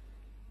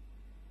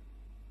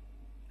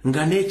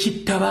nga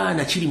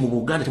n'ekittabaana kiri mu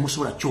Buganda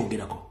temusobola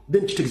kyogerako,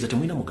 then kitegeeza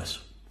temulina mugaso.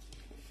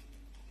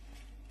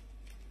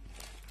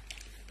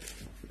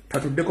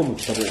 Katuddeko mu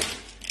kitabo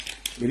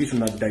eri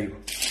tunaddayo.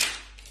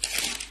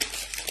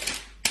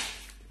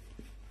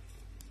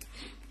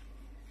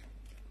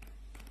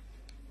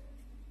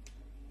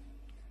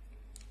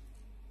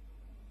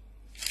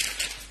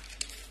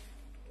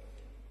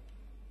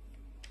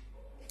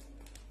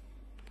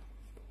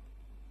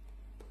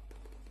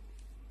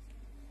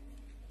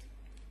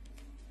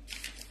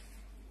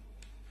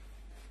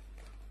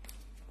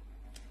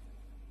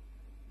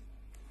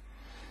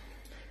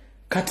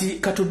 Kati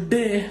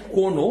katudde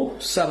kuono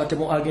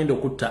Sabatemo agenda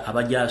okutta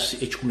abajasi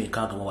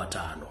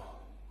 165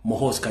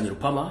 Muhoozi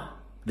Kanyarupama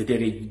the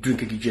daily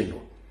drinking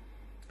general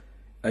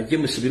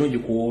James Birungi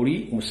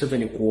kuoli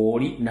Museveni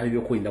kuoli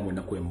nabyo kwenda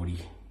munda kwemuli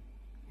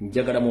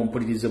njagala mu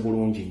mpulirize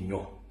bulungi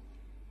nnyo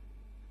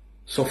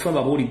so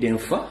fama buli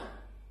denfa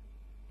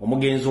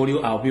omugenzi oli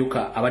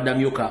abyuka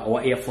abadamyuka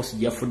wa Air Force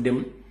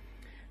jafuddemu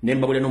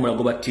nembabule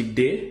n'omulago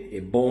batidde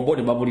ebombo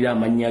ne babulira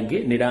amanyage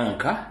ne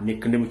ranka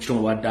ne mu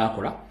kitundu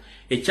waddakola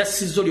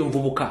ekyasizo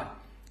ly'omuvubuka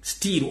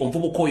still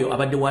omuvubuka oyo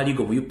abadde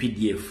waligo mu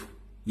UPDF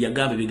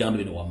yagamba ebigambo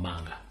bino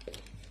wammanga.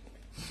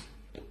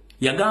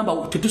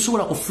 Yagamba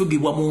tetusobola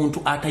kufugibwa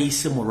muntu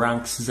atayise mu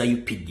ranks za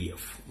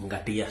UPDF nga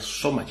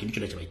teyasoma kintu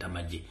kyonna kye bayita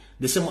amagye.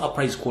 The same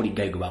uprise call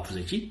guy gwe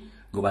bafuze ki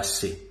gwe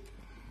basse.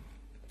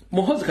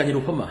 Muhoozi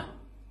Kanyarupama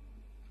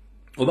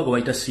oba gwe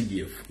bayita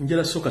CDF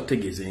njala soka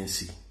tegeeza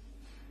ensi.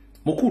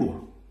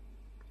 Mukulu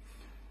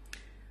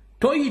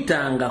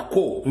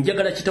toyitangako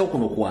njagala kitawo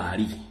kuno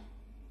kwali.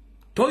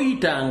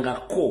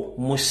 Toyitangako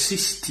mu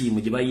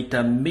system gye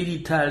bayita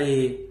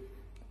military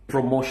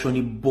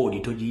promotion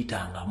board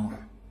toyitangamu.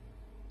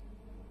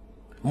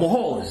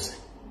 Muhoozi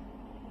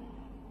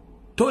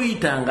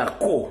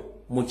toyitangako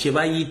mu kye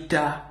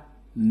bayita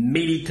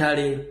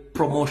military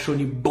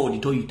promotion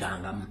board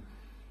toyitangamu.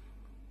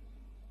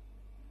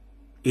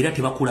 Era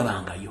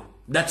tebakulabangayo.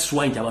 That's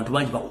why abantu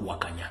bangi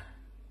bakuwakanya.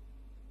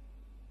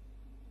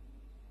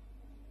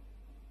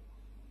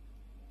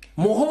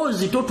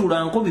 Muhoozi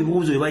totulanko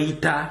bibuuzo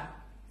ebayita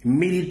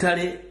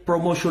military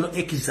promotion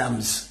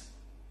exams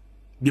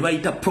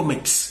bibayita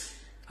promex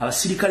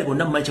abasirikale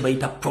bonna mmanyi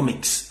bayita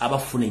promex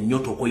abafuna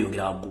ennyoto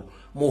okweyongera waggulu.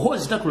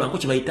 Muhoozi tatulanko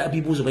kibayita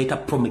bibuuzo bayita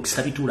promex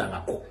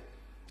tabitulangako.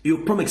 Iyo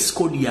promex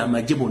code ya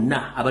amagye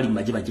bonna abali mu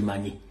magye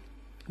bagimanyi.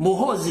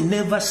 Muhoozi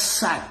never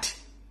sat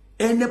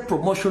any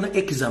promotional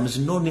exams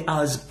known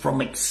as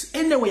promex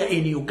anywhere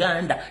in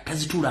Uganda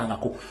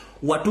tazitulangako.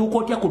 Watuuka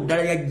otya ku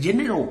ddala ya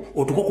general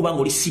otuko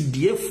kubanga oli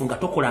CDF nga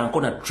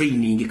tokolanko na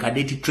training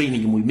cadet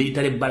training mu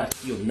military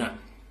barracks yonna.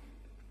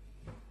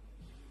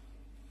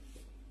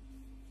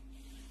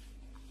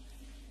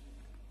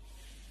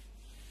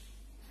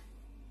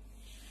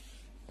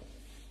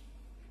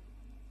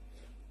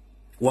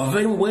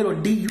 Waveri mwero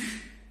diyu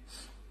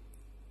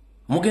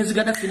mugenzi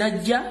Gaddafi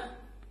najja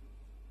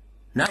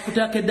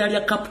nakutaka eddala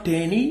ya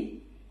kapteeni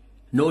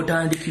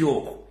n'otandikira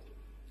okwo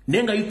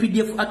nenga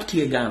UPDF act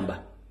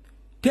egamba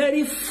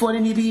teri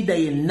foreign leader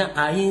yenna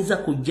ayinza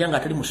kujja nga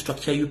tali mu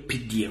structure ya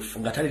UPDF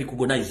nga tali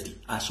recognized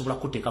asobola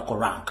kuteekako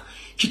rank.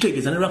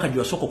 Kitegeeza ne rank gye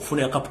wasooka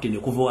okufuna ya captain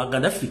okuva wa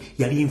Gaddafi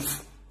yali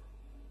nfu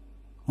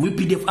mu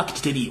UPDF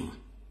act teriimu.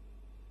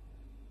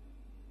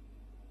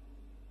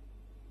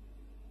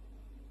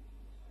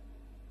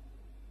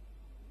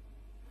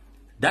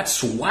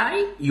 That's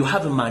why you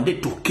have a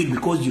mandate to kill,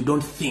 because you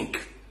don't think.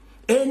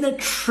 Any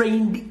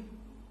trained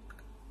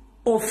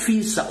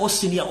officer or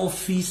senior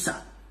officer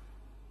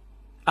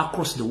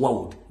across the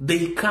world,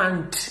 they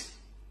can't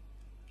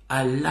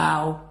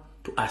allow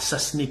to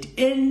assassinate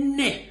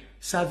any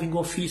serving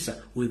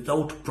officer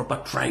without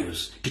proper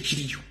trials.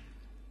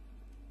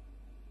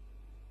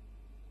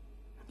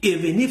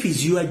 Even if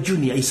he's your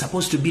junior, he's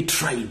supposed to be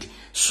tried.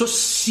 So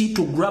see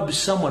to grab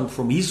someone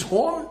from his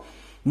home,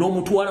 no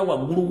mutuara wa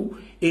guru,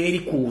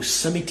 eriku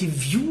summit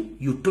view,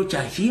 you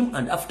torture him,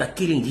 and after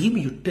killing him,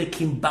 you take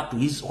him back to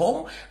his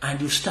home,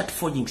 and you start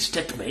forging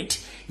statement,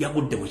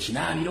 yagudde mu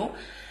kinabiro,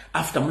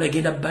 after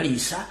mulegenda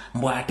balisa,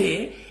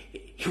 mbwate,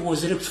 he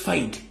was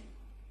rectified.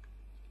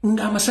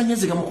 Nga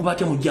amasanyazi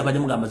gamukubatya mujja abadde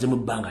mugamaze mu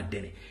bbanga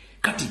ddene.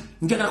 Kati,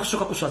 njagala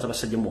kusooka kuswaza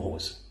basajja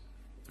muhoozi.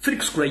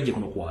 Felix Kuraije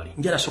kuno kwali,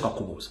 njagala soka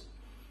kubuuza.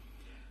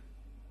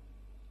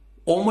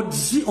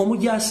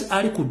 Omujasi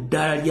ali ku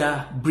ddala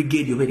lya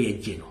brigade oba erya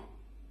Geno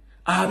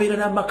abeera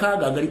n'amaka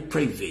ge agali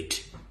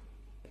private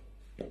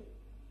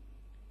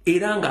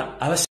era nga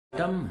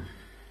abasitamu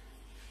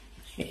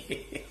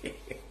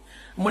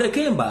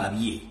muleke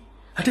mbaabye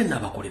ate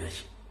naabakolera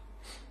ki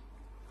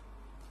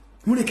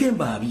muleke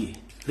mbaabye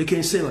leke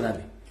ensi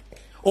balabe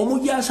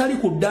omujasi ali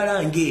ku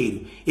ddala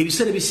ng'eryo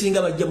ebiseera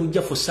ebisinga bajja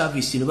bujja for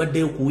service ne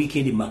baddeyo ku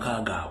weekend mu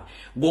maka gaabwe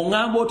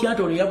ng'oŋŋamba otya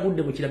ati ono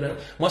yagudde mu kirabiro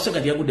mwasanga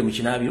nti yagudde mu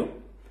kinaabiro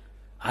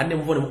ande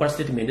muvone mukola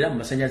statement era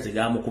masanyaze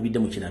gamukubidde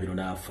mu kinabiro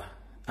n'afa.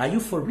 Are you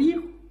for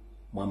real?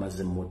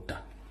 Mwamaze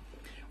mutta.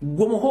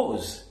 Gwe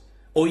muhoozi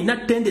oyina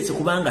tendency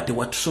kubanga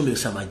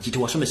tewatusomesa maggi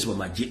tewasomesebwa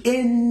maggi.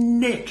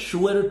 Any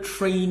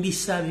well-trained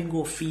serving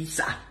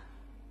officer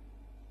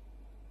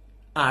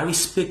are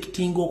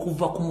respecting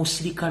okuva ku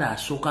musirikale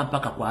asooka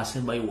mpaka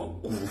kwasembayo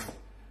waggulu.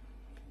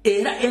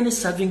 Era any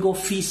serving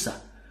officer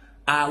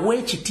awe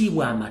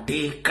ekitiibwa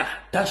amateeka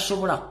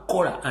tasobola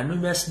kukola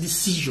anonymous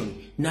decision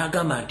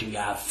n'agamba nti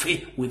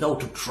yafe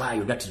without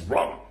trial. That is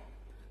wrong.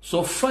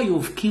 So far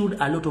you've killed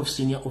a lot of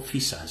senior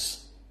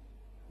officers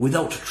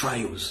without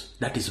trials.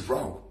 That is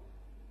wrong.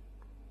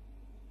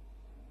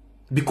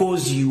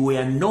 Because you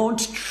were not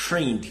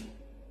trained.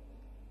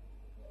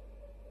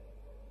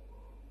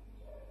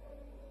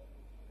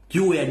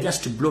 You were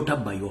just brought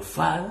up by your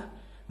father,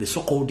 the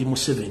so-called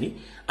Museveni,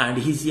 and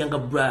his younger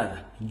brother,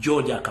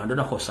 George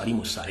Akandona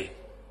Kosalimu Sare.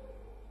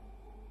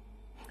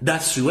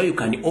 That's where you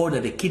can order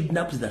the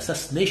kidnaps, the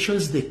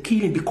assassinations, the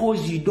killing,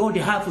 because you don't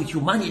have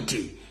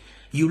humanity.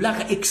 You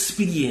lack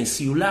experience,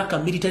 you lack a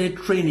military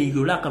training,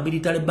 you lack a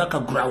military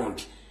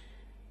background.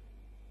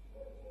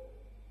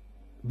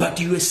 But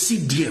you are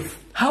CDF.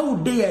 How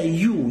dare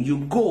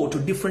you go to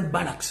different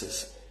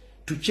barracks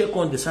to check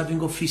on the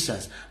serving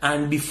officers,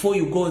 and before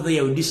you go there,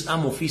 you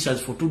disarm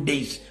officers for 2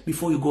 days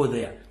before you go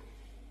there?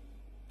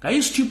 Are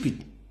you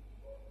stupid?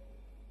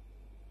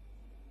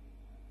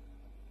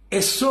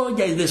 A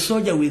soldier is a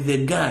soldier with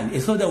a gun. A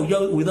soldier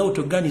without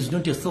a gun is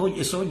not a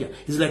soldier.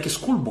 It's like a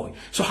schoolboy.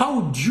 So how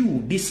would you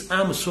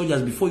disarm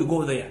soldiers before you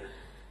go there?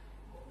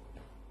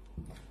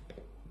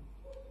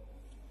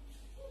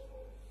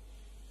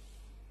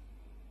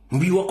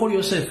 You call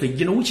yourself a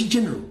general. Which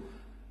general?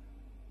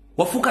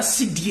 Wafuka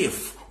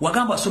CDF.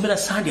 Wagamba somera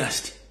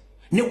Sandhurst.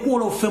 Ne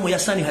kuola ofemo ya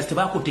Sandhurst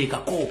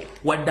tebakuteekako.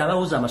 Wadde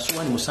abawuza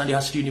amasomero mu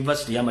Sandhurst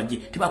University y'amagye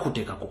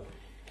tebakuteekako.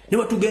 Ne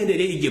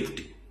batugendera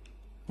Egypt.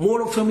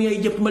 More of family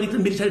Egypt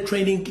military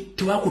training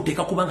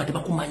tebakuteka kubanga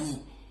tebakumanyi.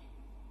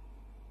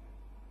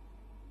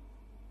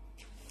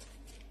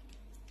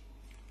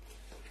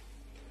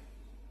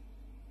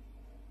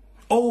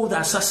 All the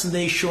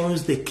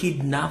assassinations, the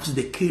kidnaps,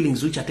 the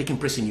killings which are taking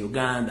place in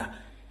Uganda,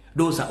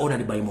 those are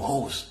ordered by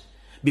Muhoozi.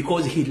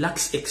 Because he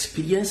lacks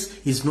experience,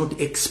 he's not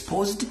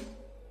exposed.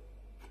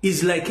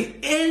 He's like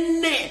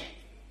any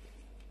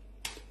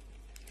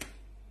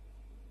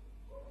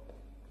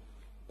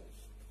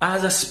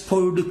other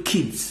spoiled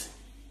kids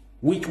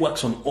which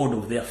works on order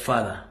of their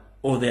father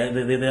or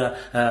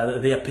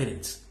their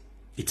parents.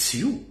 It's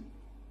you.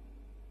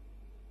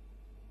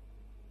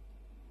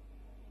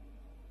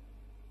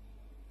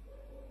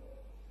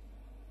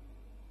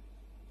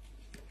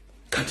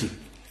 Kati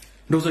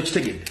ndozo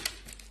kitegedde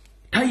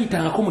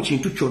tayitaako mu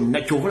kintu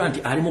kyonna ky'ovola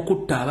nti ali mu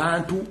kutta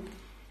abantu,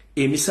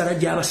 emisala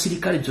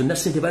gy'abasirikale gyonna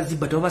ssente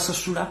bazibba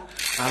tebabasasula,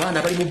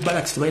 abaana bali mu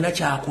barracks tebalina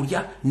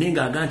kyakulya, naye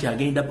ng'aga nti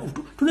agenda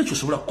tuna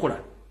ekyosobola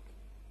kukola.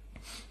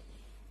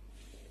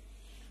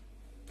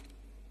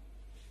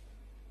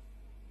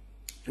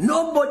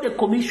 Nobody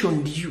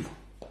commissioned you.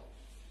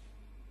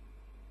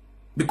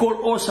 Because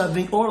all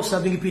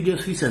serving PD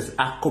officers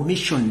are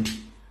commissioned.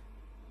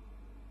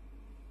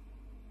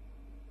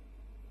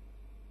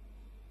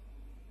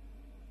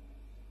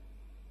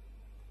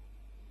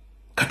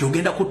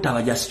 Katogenda kutta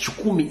abajasi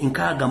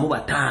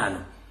 165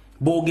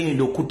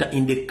 bogenda okutta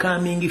in the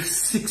coming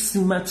 6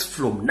 months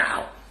from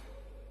now.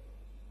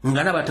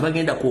 Nga naba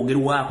tebagenda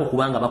kwogerwako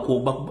kubanga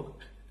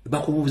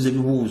bakubuuza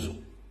ebibuuzo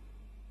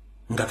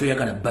nga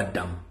toyagala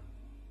baddamu.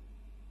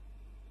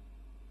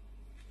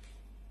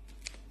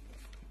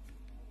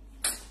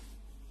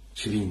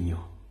 Kibi nnyo.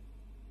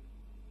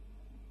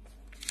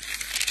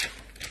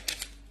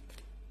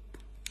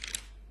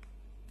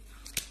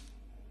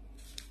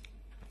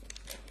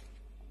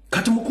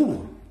 Kati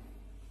mukulu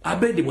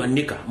Abedi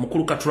Bwanika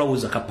mukulu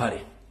katulawuza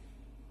kapale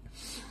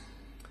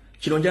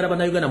kino njala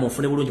bana Uganda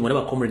mufune bulungi mwana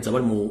ba comrades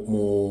abali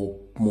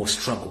mu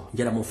struggle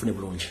njala mufune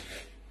bulungi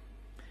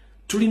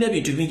tulina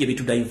ebintu bingi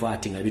ebitu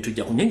diverting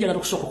ebitujja ku nyenjala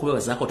tukusooka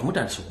kubebazaako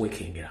tumutandise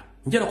okwekengera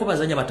njala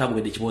kubazanya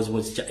batagobedde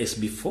ekibozibozi kya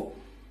SB4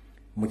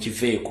 mu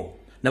kiveeko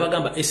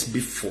nabagamba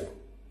SB4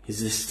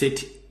 is a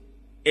state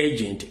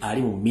agent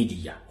ali mu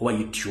media or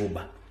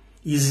YouTuber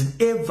is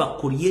ever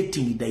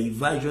creating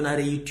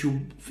diversionary YouTube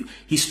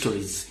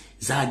histories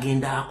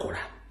zagenda akola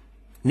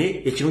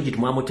ne ekirungi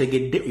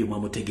tumwamutegedde oyo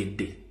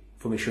mwamutegedde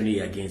information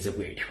yagenze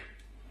bwetyo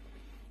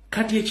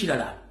kati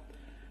ekirala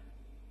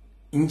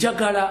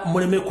njagala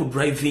muleme ku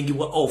driving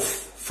wa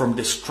off from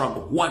the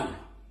struggle. One,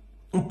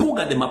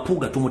 mpuga de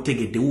mapuga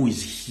tumutegedde who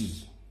is he.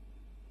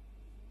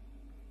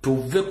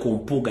 Tuveko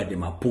mpuga de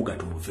mapuga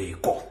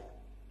tumuveko.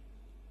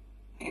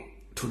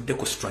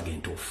 Tudeko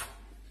struggling off.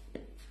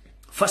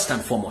 First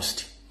and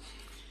foremost,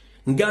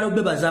 ngalo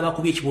beba zaba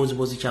kubi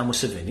ekibozibozi kya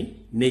Museveni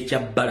n'ekya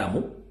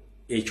Balamu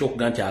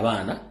ekyokuga nti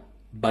abaana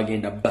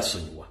bagenda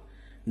basonyiwa.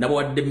 Nabo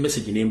wadde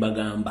message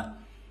nembagamba.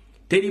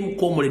 Teri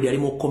mukomuledi ali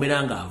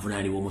mukomeranga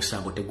avunalibwa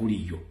omusango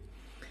teguliyo.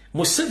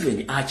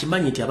 Museveni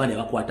akimanyi nti abaana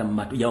bakwata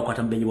mmatu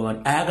yakwata mbenyi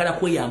bwabandi ayagala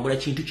kweyambula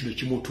kintu kino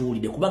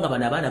kimutuulide kubanga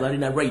bana abaana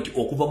balina right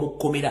okuva mu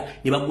komera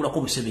ne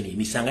bagulako Museveni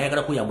emisanga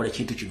ayagala kweyambula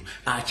kintu kino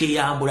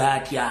akyeyambula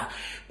atya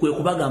kwe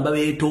kubagamba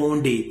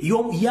beetonde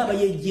yaba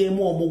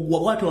yejjeemu omugwa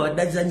bwatu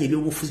abadazanye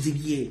ebyobufuzi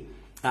bye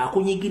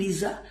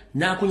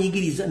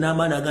akunyigiriza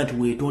n'amaana aga nti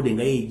weetonde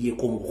nga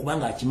yejjeeko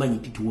kubanga akimanyi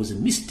nti it was a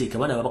mistake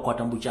abaana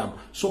babakwata mu bukyamu.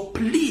 So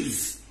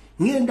please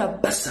ngenda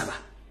basaba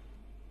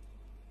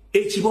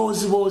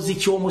ekibozibozi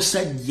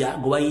ky'omusajja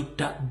gwe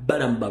bayita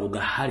Balamu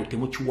Balugahale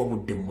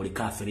temukiwabudde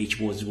muleka afere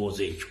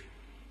ekibozibozi ekyo.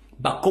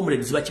 Ba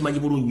comrades bakimanyi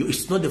bulungi.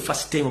 It's not the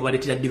first time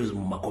baletera deals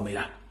mu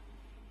makomera.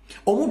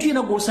 Omuntu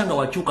yena gw'osanga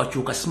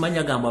wakyukakyuka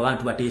simanya gamba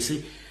abantu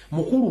bateese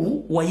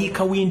mukulu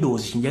wayiika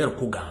Windows njagala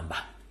kugamba.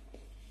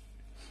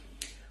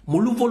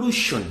 Mu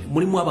revolution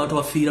mulimu abantu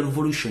abafiira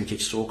revolution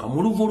kyekisooka.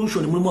 Mu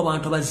revolution mulimu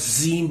abantu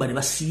abazimba ne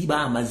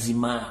basiiba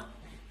amazima.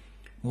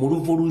 Mu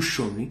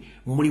revolution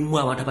mulimu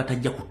abantu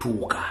abatajja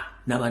kutuuka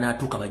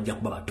n'abanaatuuka bajja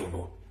kuba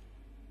batono.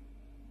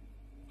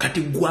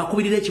 Kati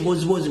gwakubirira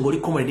ekibozibozi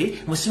ng'oli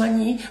comrade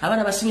musimanyi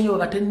abaana basibe nnyo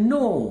babate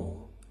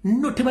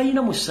no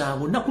tebalina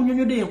musango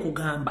nakunyonyodde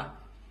enkugamba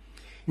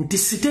nti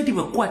siteeti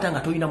bwekkwata nga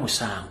tolina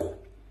musango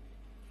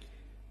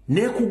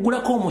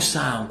neekuggulako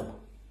omusango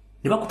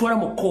ne bakutwala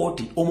mu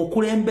kooti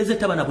omukulembeze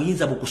tabana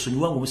buyinza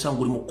bukusonyiwa ng'omusango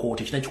guli mu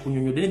kooti ekina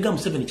kikunyonyodde ne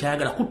Museveni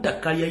kyayagala kutta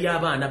kkalya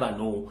y'abaana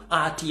bano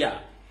atya.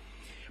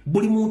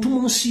 Buli muntu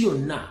mu nsi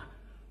yonna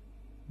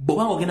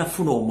bw'oba ogenda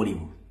kufuna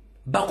omulimu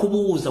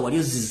bakubuuza wali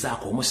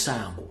ozizzaako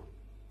omusango.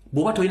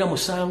 Bw'oba tolina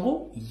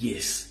musango,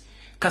 yes.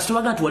 Kasita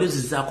baga nti wali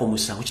ozizzaako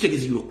omusango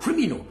kitegeeza you're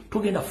criminal,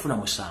 togenda kufuna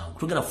musango,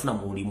 togenda kufuna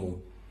mulimu.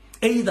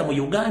 Either mu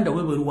Uganda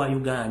webweru wa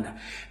Uganda.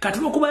 Kati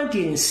lw'okuba nti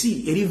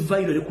ensi eri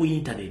viral ku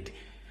internet,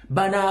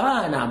 bano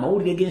abaana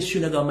amawulire g'ensi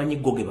yonna gabamanyi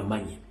go ge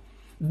bamanyi.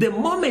 The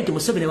moment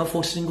Museveni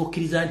baforcinga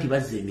okkiriza nti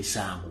bazza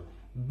emisango,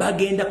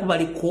 bagenda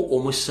kubaliko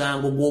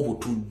omusango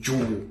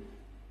gw'obutujju.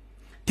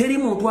 Teri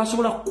muntu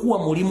asobola kuwa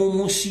mulimu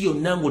mu nsi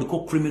yonna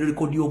ng'oliko criminal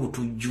record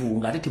y'obutujju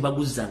ng'ate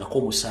tebaguzzangako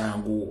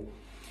omusango.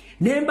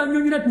 Nemba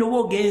nnyonnyola ti noba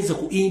ogenze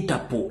ku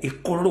Interpol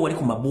ekkololo wali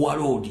ku Mabuwa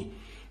Road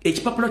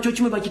ekipapula kyo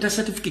kimu bakita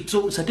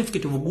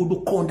certificate of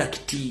good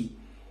conduct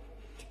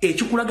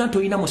ekikulaga nti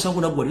olina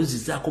musango nagwo wali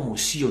ozizzaako mu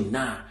nsi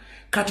yonna.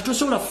 Kati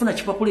tosobola kufuna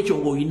kipapula ekyo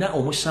ng'olina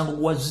omusango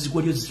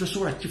gwali ozizza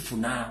tosobola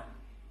kifuna.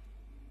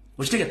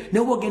 Okitegedde ne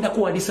ogenda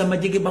kuwandiisa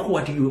amagye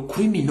bakuwa nti you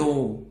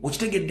criminal.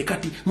 Okitegedde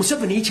kati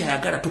Museveni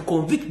ekyayagala to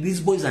convict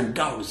these boys and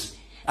girls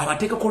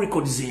abateekako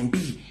records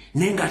embi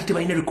naye ng'ate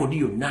tebalina record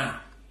yonna.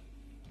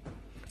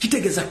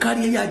 Kitegeeza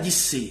kaliya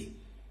yagisse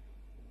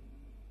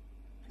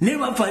ne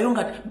bavaayo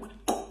nga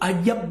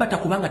ajja bata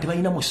kubanga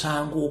tebalina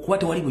musango kuba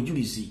tewali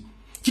bujulizi.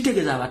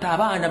 Kitegeeza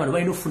abaana bano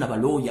balina okufuna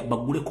balooya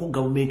bagguleko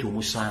gavumenti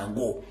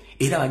omusango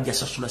era bajja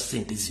sasula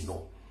ssente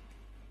zino.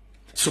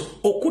 So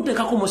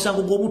okuteekako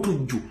omusango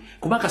gw'obutujju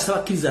kuba kasita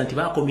bakkiriza nti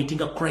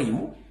bakomitinga crime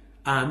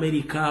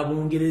America,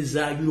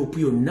 Bungereza, Europe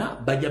yonna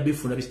bajja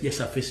bifuna bijja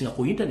facing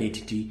ku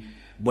internet ti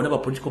bona ba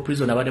political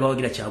prisoner abadde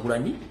bawagira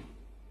Kyagulanyi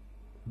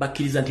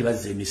bakkiriza nti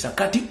bazza emisa.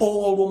 Kati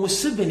olwo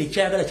Museveni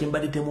kyayagala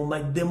kyembadde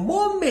temumanyi. The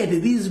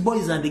moment these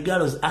boys and the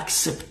girls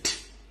accept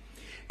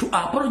to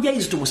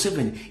apologize to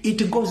Museveni,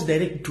 it goes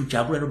direct to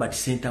Kyagulanyi Robert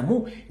Center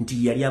mu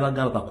nti yali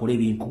abagamba bakole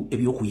ebintu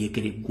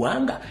ebyokuyeekera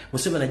eggwanga.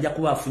 Museveni ajja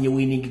kuba afunye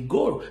winning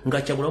goal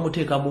nga Kyagulanyi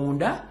muteeka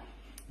munda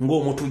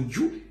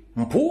ng'omutujju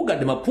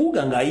mpuugadde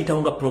mapuuga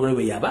ng'ayitawo nga program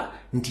we yaba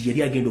nti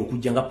yali agenda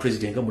okujja nga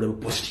president nga mulabe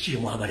post kiri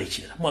mwagala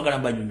ekirala mwagala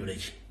mbanyonnyola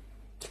ki.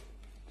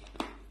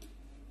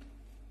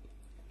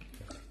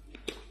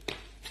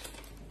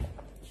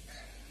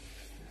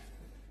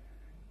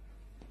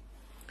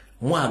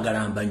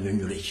 Mwagala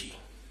mbanyonnyola ki.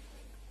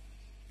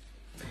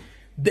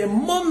 The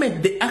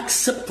moment they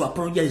accept to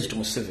apologize to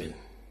Museveni,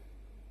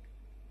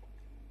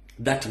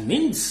 that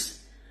means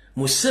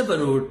Museveni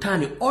will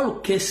return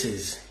all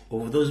cases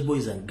of those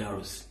boys and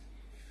girls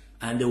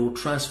and they will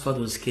transfer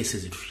those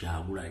cases to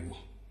Kyagulanyi.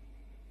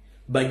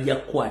 bajja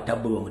kukwata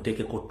bwe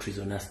bamuteekeko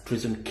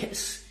treason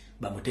case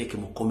bamuteeke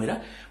mu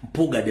kkomera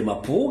mpuuga de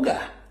mapuuga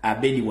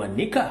Abedi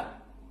Wanika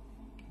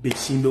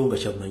besimbewo nga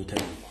Kyagulanyi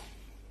taliwo.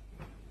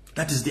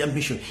 That is their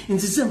mission.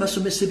 Nzize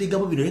mbasomesa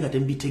ebigambo bino nga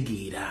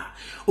tembitegeera.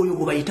 Oyo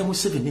gwe bayita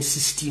Museveni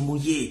system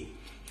ye.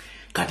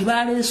 Kati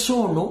baleese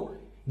ono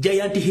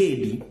Giant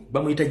Head,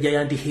 bamuyita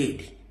Giant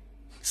Head.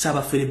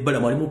 Sabafere Bala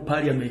mwali mu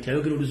parliament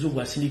ayogera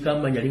oluzungu asindika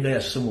amanyi alinga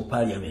yasse mu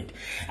parliament.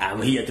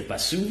 I'm here to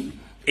pursue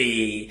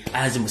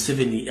as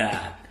Museveni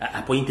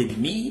appointed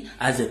me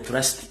as a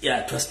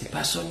trusty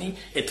person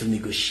to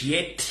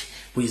negotiate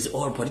with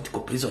all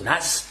political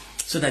prisoners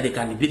so that they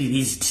can be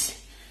released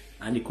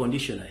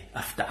unconditionally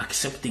after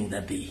accepting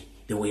that they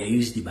were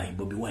used by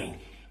Bobby Wine.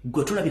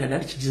 Gotulabira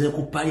nali kigize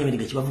ku parliament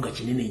nga kibavuga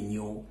kinene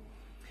nnyo.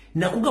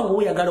 Nakugamba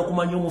we yagala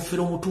okumanya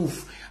omufere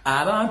omutuufu.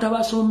 Abantu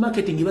abasoma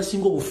marketing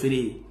basinga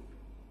obufere.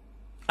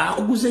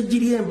 Akuguza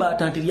ejjiri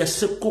embaata nti lya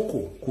ssekoko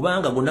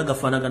kubanga gonna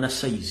gafaanagana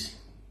size.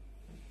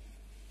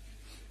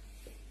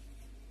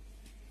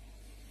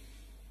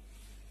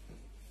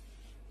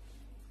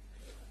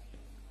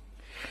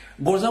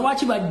 Goza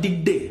wachi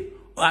badidde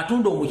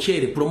atunda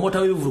omuchere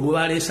promoter w'ebivuga gwe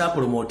baleesa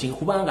promoting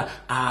kubanga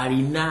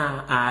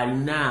alina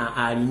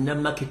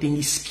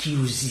marketing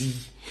skills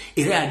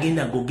era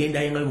agenda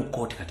yenga mu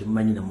court kati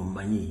mumanyi na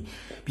mumanyi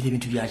bile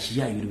bintu bya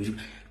kiyayi bile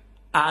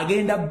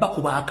agenda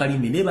bakuba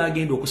akalimi ne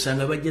bagenda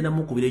okusanga bajja na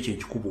mukubira ekyo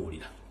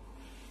kikubuulira.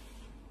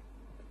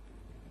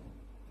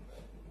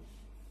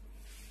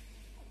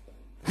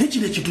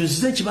 Nekile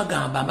kitunzize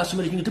kibagamba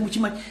amasomero kintu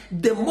temukimanyi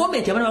the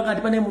moment abana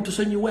bagandi bane muntu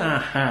sonyiwe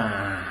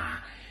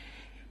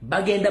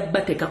bagenda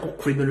bateka ku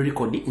criminal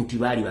record nti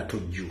bali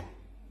batujju.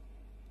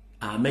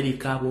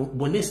 America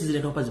bonesi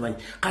zile kampazi manyi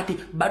kati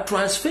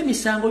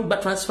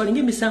transferring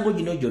emisango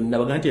gino gyonna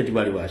bagandi nti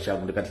bali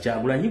bashabu kati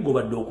Kyagulanyi go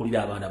badde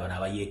okulira abaana bana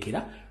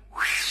abayekera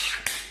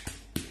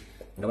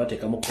nga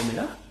bateka mu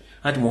komera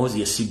ati muhozi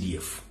ya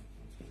CDF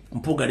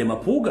mpuuga de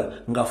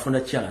mapuuga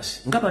ngafuna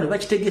chance nga bano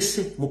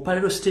bakitegese mu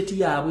parallel state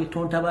yaabwe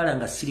tontabala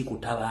nga siri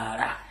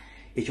kutabaala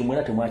ekyo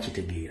mwera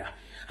temwakitegeera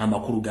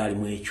amakulu gali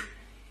mu ekyo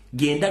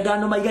genda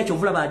gano mayakyo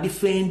vula ba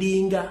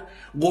defendinga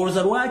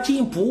goloza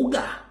lwaki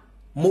mpuuga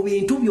mu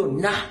bintu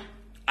byonna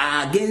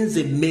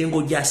agenze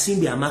mengo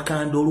jasimbi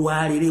amakando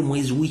lwalire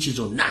mwezi wichi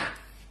zonna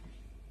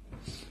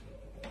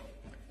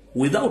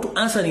without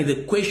answering the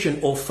question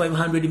of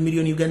 500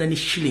 million Ugandan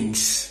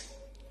shillings.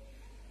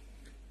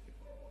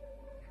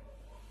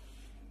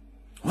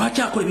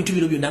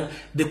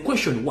 The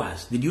question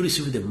was, did you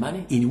receive the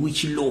money? In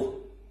which law?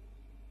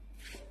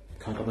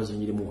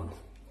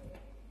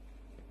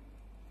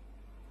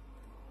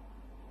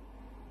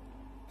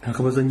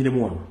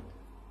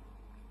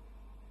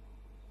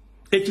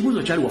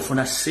 Ekibuzo kyali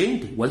wafuna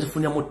sente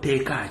wazifunya mu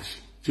teeka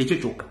ki kyekyo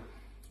kyokka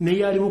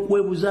naye ali mu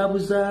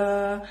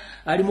kwebuzaabuza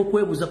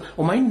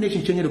omanyi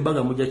n'ekintu kyengeri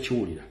baga mujja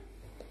kiwulira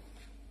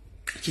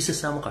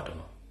kisesaamu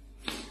katono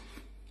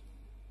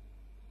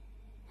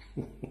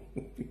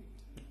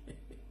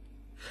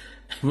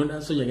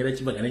munansonyiwa ngera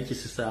kibaga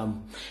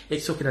nekisesaamu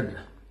ekisookera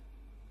ddala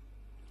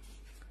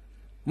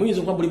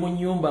muyinza okuba muli mu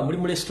nnyumba muli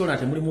mu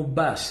restaurant muli mu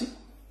baasi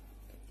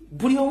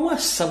buli omu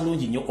assa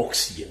bulungi nnyo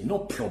oxygen no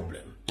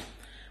problem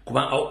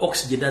kuba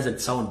oxygen doesn't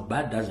sound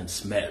bad, doesn't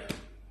smell.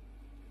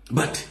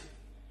 But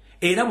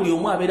era buli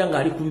omu abeera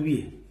ng'ali ku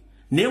bibye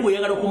naye bwe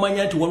yagala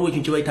okumanya nti waliwo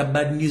ekintu kye bayita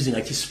bad news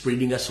nga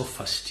kispreadinga so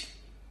fast.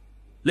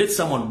 Let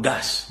someone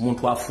gas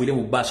muntu afuire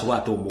mu baasi oba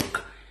ate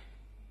omukka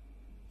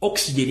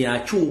oxygen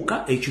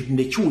akyuka ekyo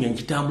ne kiwunya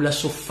nkitambula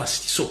so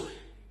fast so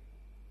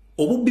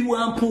obubbi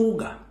bwa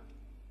mpuuga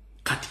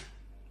kati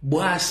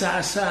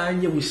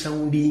bwasaasaanye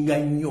busoundinga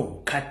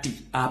nnyo kati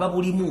aba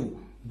bulimu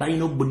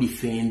balina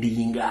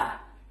obudifendinga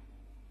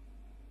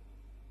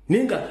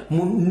nenga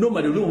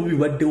normally obubi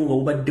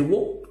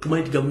baddewo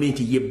tumanyi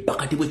gavumenti yebba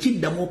kati bwe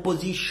kiddamu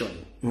opposition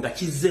nga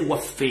kizze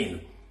waffeeno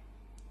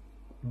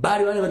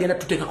bali bagenda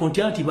tuteeka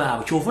kontinanti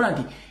baabwe kyovula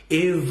nti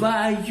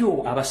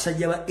evaayo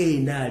abasajja ba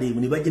NRM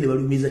ne bajja ne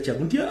balumiza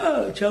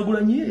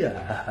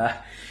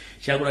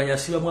Kyagulanyi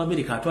asiba mu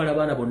America atwala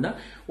abaana bonna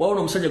wabona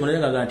omusajja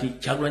gonenga nti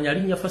Kyagulanyi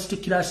alinya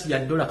first class ya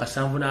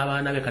 $7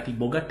 n'abaana be kati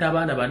bogatta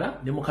abaana bana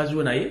ne mukazi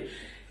we naye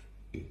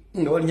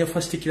nga walinya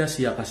first class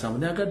ya kasambu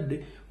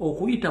nagadde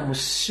okuyita mu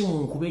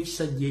ssimu nkube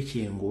ekisajja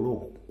ekyengolo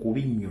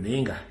kubinnyo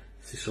naye nga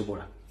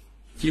sisobola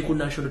kiri ku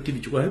national TV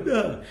kikola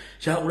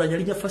Kyagulanyi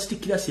alinya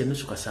first class ya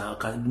nusu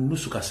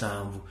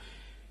kasanvu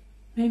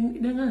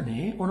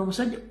nengane ono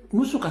musajja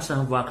nusu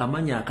kasanvu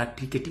akamanya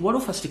akatiketi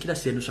waliwo first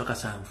class ya nusu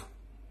kasanvu.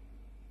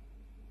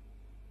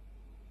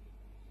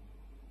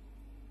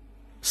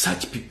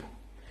 Such people.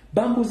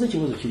 Bambuze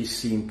kibuzo kiri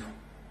simple.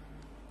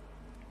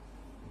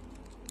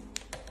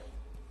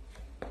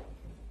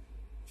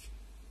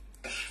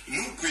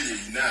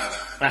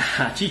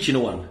 Chichi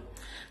no one.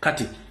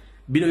 Kati,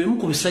 bino bimu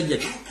ku bisajja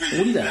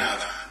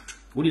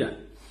ulira.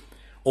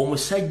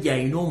 Omusajja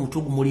alina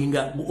omutwe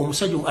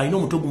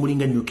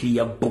gumulinga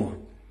nuclear bomb.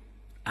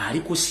 Ali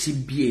ku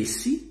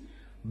CBS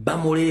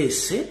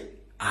bamuleese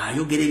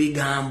ayogera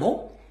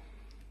ebigambo.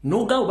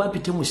 Noga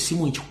obapite mu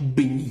simu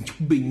nkikubbe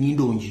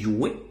nnyindo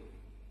njiwe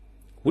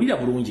Ulira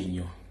bulungi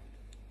nnyo.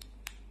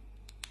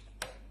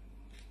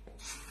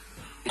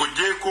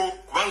 Ngojeko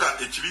kubanga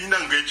ekibiina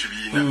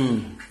ng'ekibiina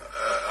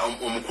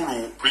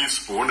omukulu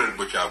principal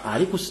honorable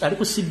Kyagulanyi ali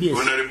ku CBS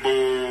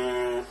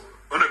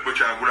honorable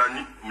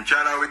Kyagulanyi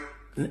mukyala we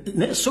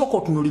ne soko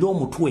tunulira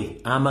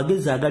omutwe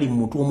amagezi agali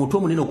mu omutwe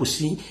munene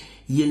okusi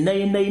yenna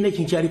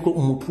ekintu kyaliko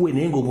omutwe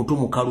naye ng'omutwe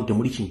mukalu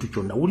temuli kintu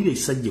kyonna wulira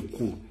ekisajja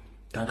ekkulu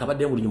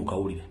kankabadde buli mu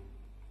kawulire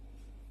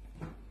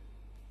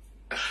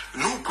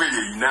nukwe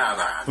yeyina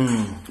abantu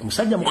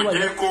omusajja mukulu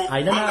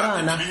ayina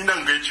n'abaana ekibiina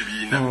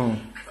ng'ekibiina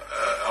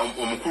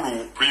omukulu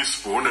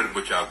principal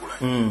honorable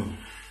Kyagulanyi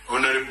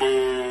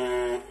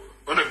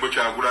honorable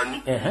Kyagulanyi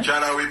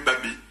mukyala we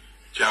Babi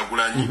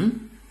Kyagulanyi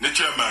ne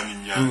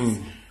chairman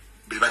Nyanzi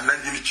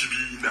bebananyini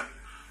kibiina.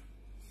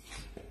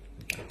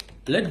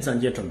 Ladies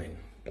and gentlemen,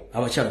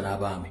 abakyala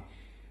n'abaami,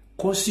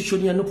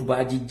 constitution ya NUP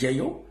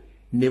bagijjayo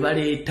ne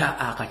baleeta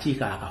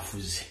akakiiko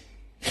akafuzi.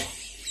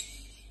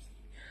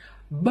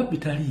 Babi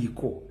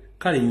taliiko,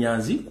 kale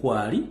Nyanzi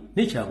kwali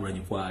ne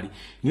Kyagulanyi kwali,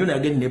 nyo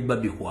nagende ne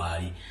Babi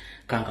kwali.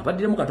 Kanka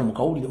badiremu kato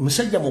mukawulire,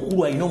 musajja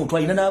mukulu ayina omutwe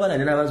ayina n'abaana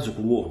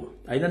n'abazzukulu ono,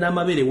 ayina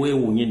n'amabeere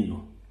weewuunye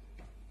nno.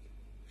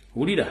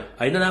 Wulira,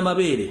 ayina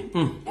n'amabeere.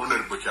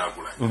 Honorable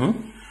Kyagulanyi.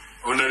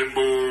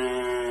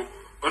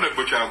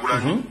 Honorable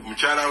Kyagulanyi,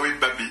 mukyala we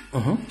Babi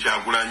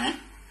Kyagulanyi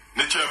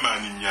ne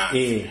chairman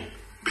Nyanzi.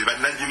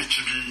 Bebananyini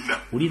kibiina.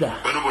 Wulira.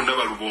 Bano bonna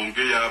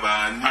balubonge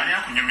y'abaani.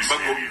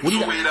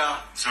 Wulira.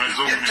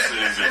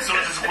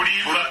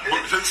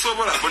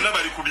 Sobola bonna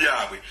bali ku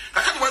byabwe.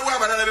 Kakati waliwo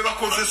abalala be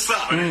bakozesa.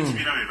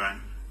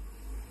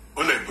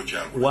 Honorable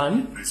Kyagulanyi.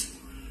 One.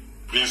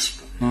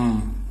 Principal.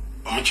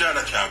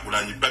 Omukyala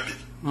Kyagulanyi Babi.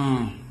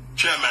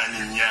 Chairman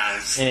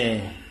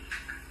Nyanzi.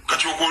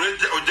 Kati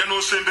ojja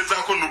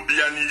n'osembezaako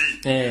Nubiyaniri.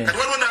 Kati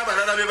waliwo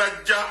n'abalala be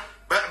bajja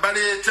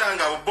baleeta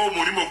nga bo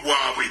omulimu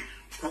gwabwe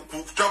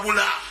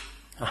kutabula.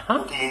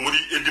 Muri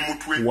Edi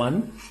Mutwe.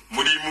 One.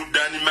 Muri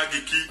Dani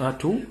Magiki.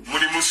 Two.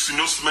 Muri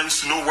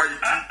Snow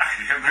White.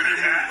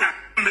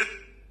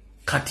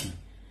 Kati.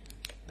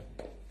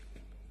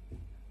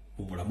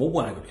 Obulamu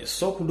bwange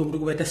esookundi omuntu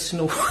gwe bayita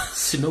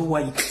Snow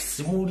White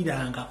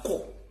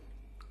simuwulirangako.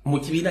 Mu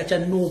kibiina kya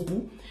NUP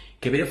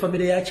kebere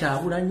famire ya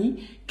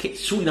Kyagulanyi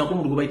suulira ko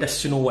omuntu gwe bayita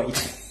Snow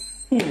White.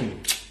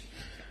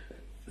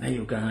 Na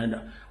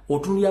Uganda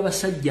otunulira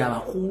abasajja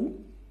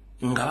abakulu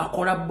nga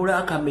bakola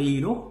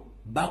blackmail,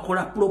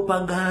 bakola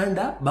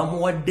propaganda,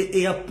 bamuwadde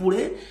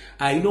airpule,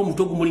 ayina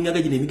omutwe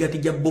gumulingaga gino emigati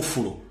gya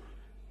Buffalo.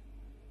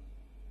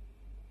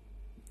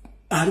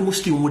 Ali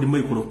musti omudi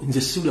mwekulo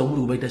nze siulira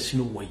omuntu gwe bayita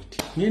Snow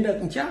White. Ngenda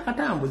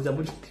nkyakatambuza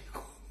buli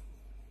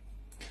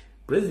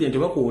President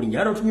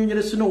bakuwulinya ara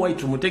otunyonyere Snow White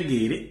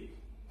tumutegeere.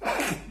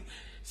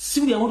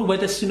 Siulira omuntu gwe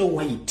bayita Snow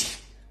White.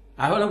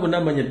 Abala bonna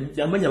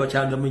amanya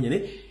bakyagamenya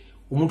ne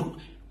omuntu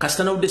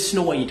kasitana udde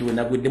Snow White we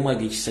nagweddemu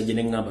ag'ekisajja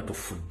ne ngamba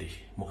tofudde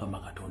Mukama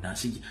Katonda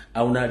nsijja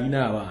awo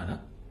naalina abaana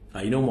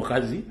alina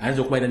omukazi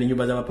ayinza okuba alina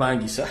n'ennyumba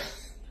z'abapangisa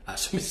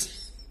asomesa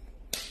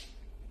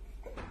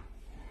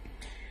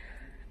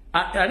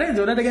ate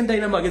nze onatagenda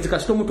alina magezi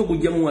kasita omuto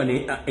gujjamu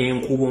wane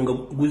enkubo nga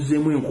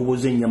guzzeemu enkubo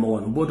z'ennyama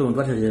wano bwota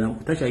omuntu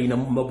takyalina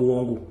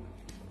mabwongo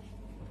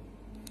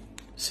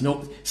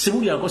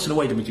sibulyako Snow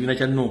White mu kibiina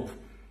kya NUP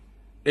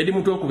edi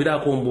mutu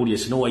okubiraako ombuulye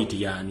Snow White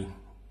yaani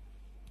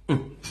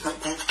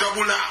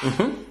kutabula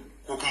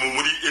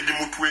muri Edi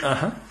Mutwe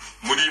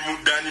muri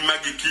Dani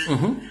Magiki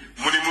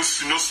muri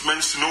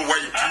Snow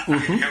White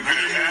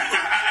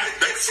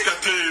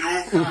Katero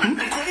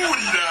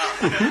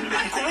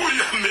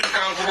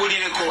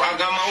nkubulireko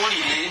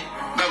agamawulire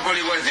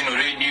gakolebwa zino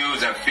radio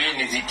zaffe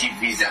ne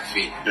TV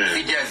zaffe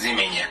zijja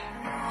zimenya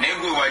naye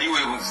gwe wali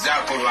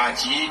webuzaako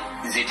lwaki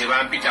nze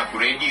tebampita ku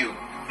radio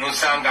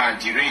nosanga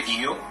nti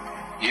radio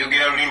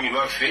eyogera lulimi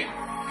lwaffe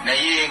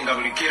naye nga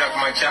buli keera ku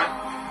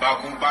makya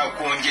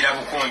bakwongera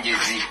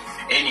bukonjezi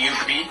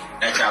NUP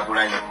na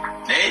Kyagulanyi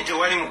naye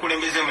tewali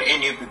mukulembeze mu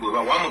NUP gwe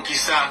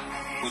wamukisa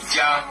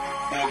kujja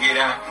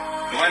kwogera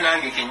oba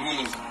nange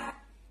kennyini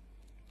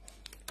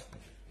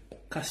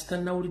kasita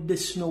nawulidde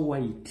Snow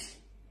White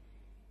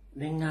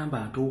ne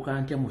ngamba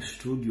atuuka ntya mu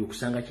studio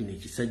okusanga kino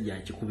ekisajja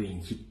nkikuba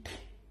enkitte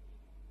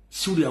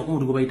siwulirako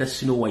omuntu gwe bayita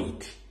Snow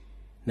White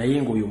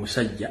naye ng'oyo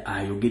omusajja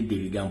ayogedde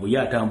ebigambo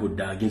ye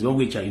atambudde agenze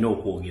wabwe ekyalina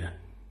okwogera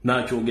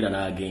n'akyogera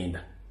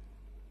n'agenda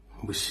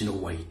mbu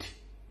Snow White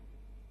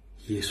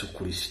Yesu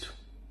Kristo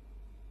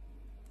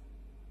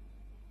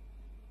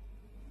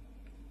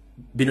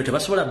bino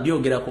tebasobola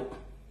byogerako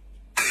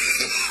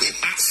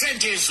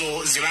sente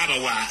ezo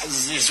zebabawa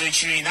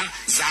ez'ekibiina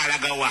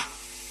zaalagawa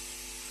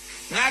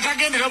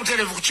n'atagendera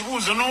butereevu ku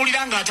kibuuzo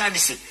n'owulira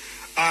ng'atandise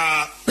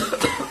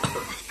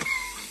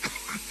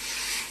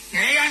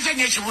naye yanze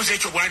nnyo ekibuuzo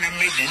ekyo bwana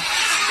Mmedi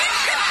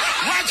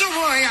lwaki oba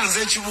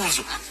oyanze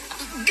ekibuuzo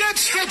get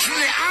straight to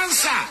the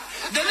answer.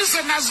 The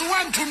listeners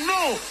want to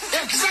know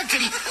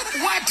exactly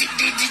what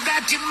did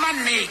that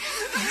money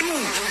do?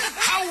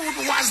 How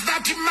was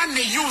that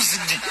money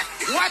used?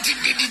 What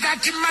did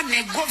that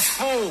money go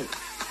for?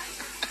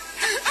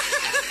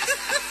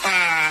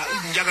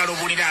 Njagala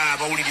obulira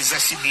abawuliriza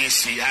CBS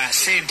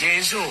sente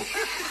ezo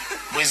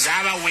bwe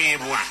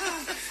zaabaweebwa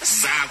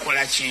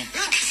zaakola ki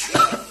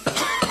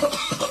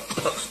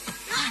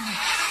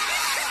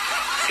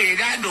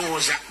era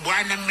ndowooza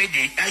bwana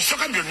Mmedi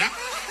asooka byonna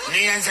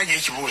neeyanzanya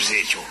ekibuuzo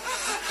ekyo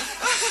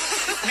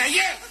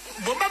naye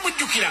bw'oba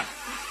mujjukira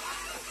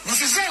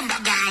nsize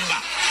mbagamba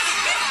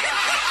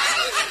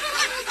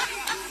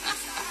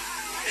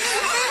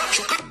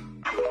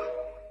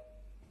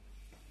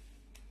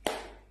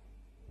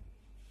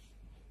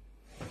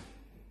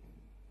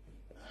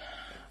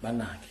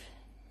bannange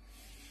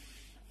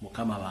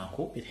mukama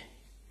bankubire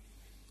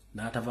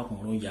n'atava ku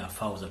mulungi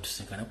afaawoza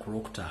tusinkane ku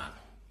Lwokutaano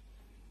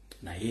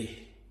naye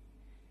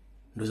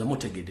ndoza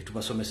mutegedde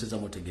tubasomeseza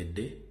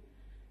mutegedde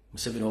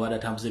Museveni wabadde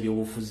atambuza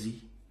ebyobufuzi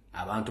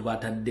abantu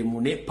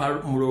bataddemu ne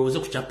mulowooze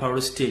ku kya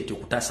parole state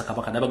okutaasa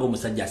kabaka nabaga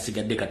omusajja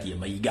asigadde kati ye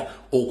Mayiga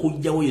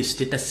okujjawo ye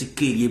state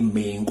asika eri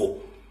emmengo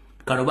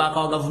kano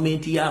baakawa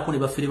gavumenti yaako ne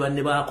bafere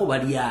banne baako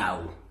bali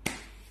awo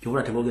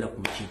kyobula teboogera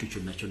ku kintu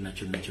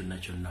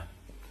kyonna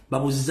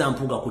babuziza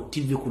Mpuuga ku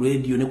TV ku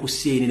radio ne ku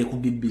CNN ne ku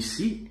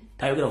BBC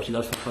tayogera ku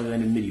kigaso fa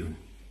million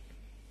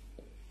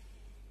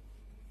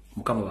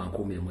mukama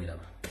bankuumire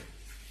mwiraba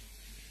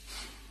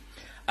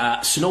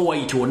Snow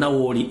White wona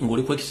woli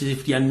ngoli kwa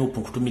kisifiti ya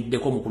nupu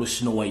kutumiddeko mukulu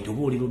Snow White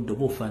obuli luddo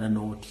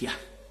bofaanana otya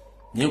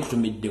naye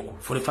nkutumiddeko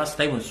for the first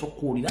time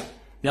nsokuulira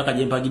myaka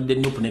gye mpagidde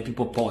nupu ne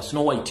people power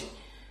Snow White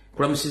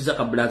kulamusiza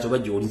kabulazo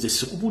bajja olinze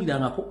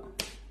sikubulirangako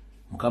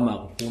mukama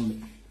akukuume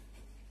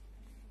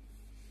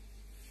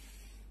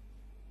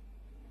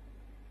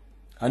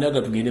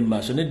anaga tugende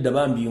maaso nedda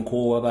bambi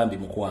nkoowa bambi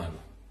mukwano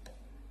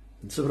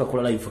nsobola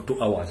kola live for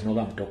 2 hours no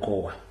bambi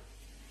tokoowa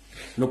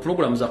no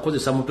program za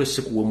kozesa moto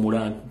sikuwe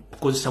mulanga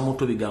kozesa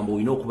moto bigambo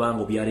ino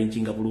kubanga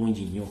obyarenjinga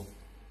bulungi nnyo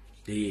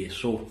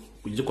so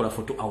kujikola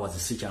for 2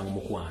 hours si kyangu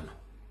mukwano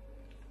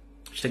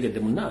kitegedde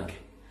munange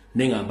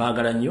nenga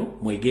mbagala nnyo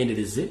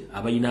mwegendereze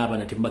abayina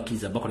abana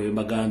tembakiriza bakola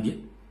bembagambye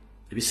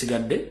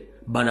ebisigadde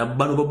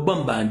bano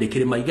babamba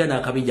ndekere Mayiga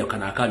n'akabijja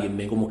kana akali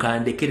emmengo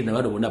mukandekere na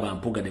bado bonna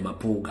bampuuga ne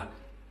mapuuga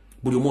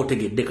buli omu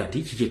otegedde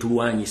kati kiki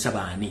tulwanyisa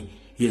baani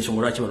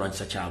yensonga lwaki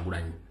balwanyisa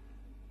Kyagulanyi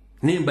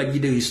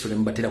nembajjidde history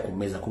mbatera ku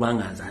mmeeza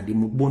kubanga nze ndi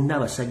bonna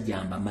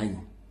abasajja mbamanyi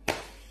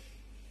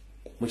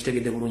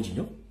mukitegedde bulungi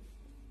nnyo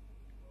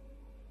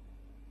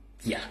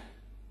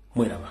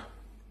mweraba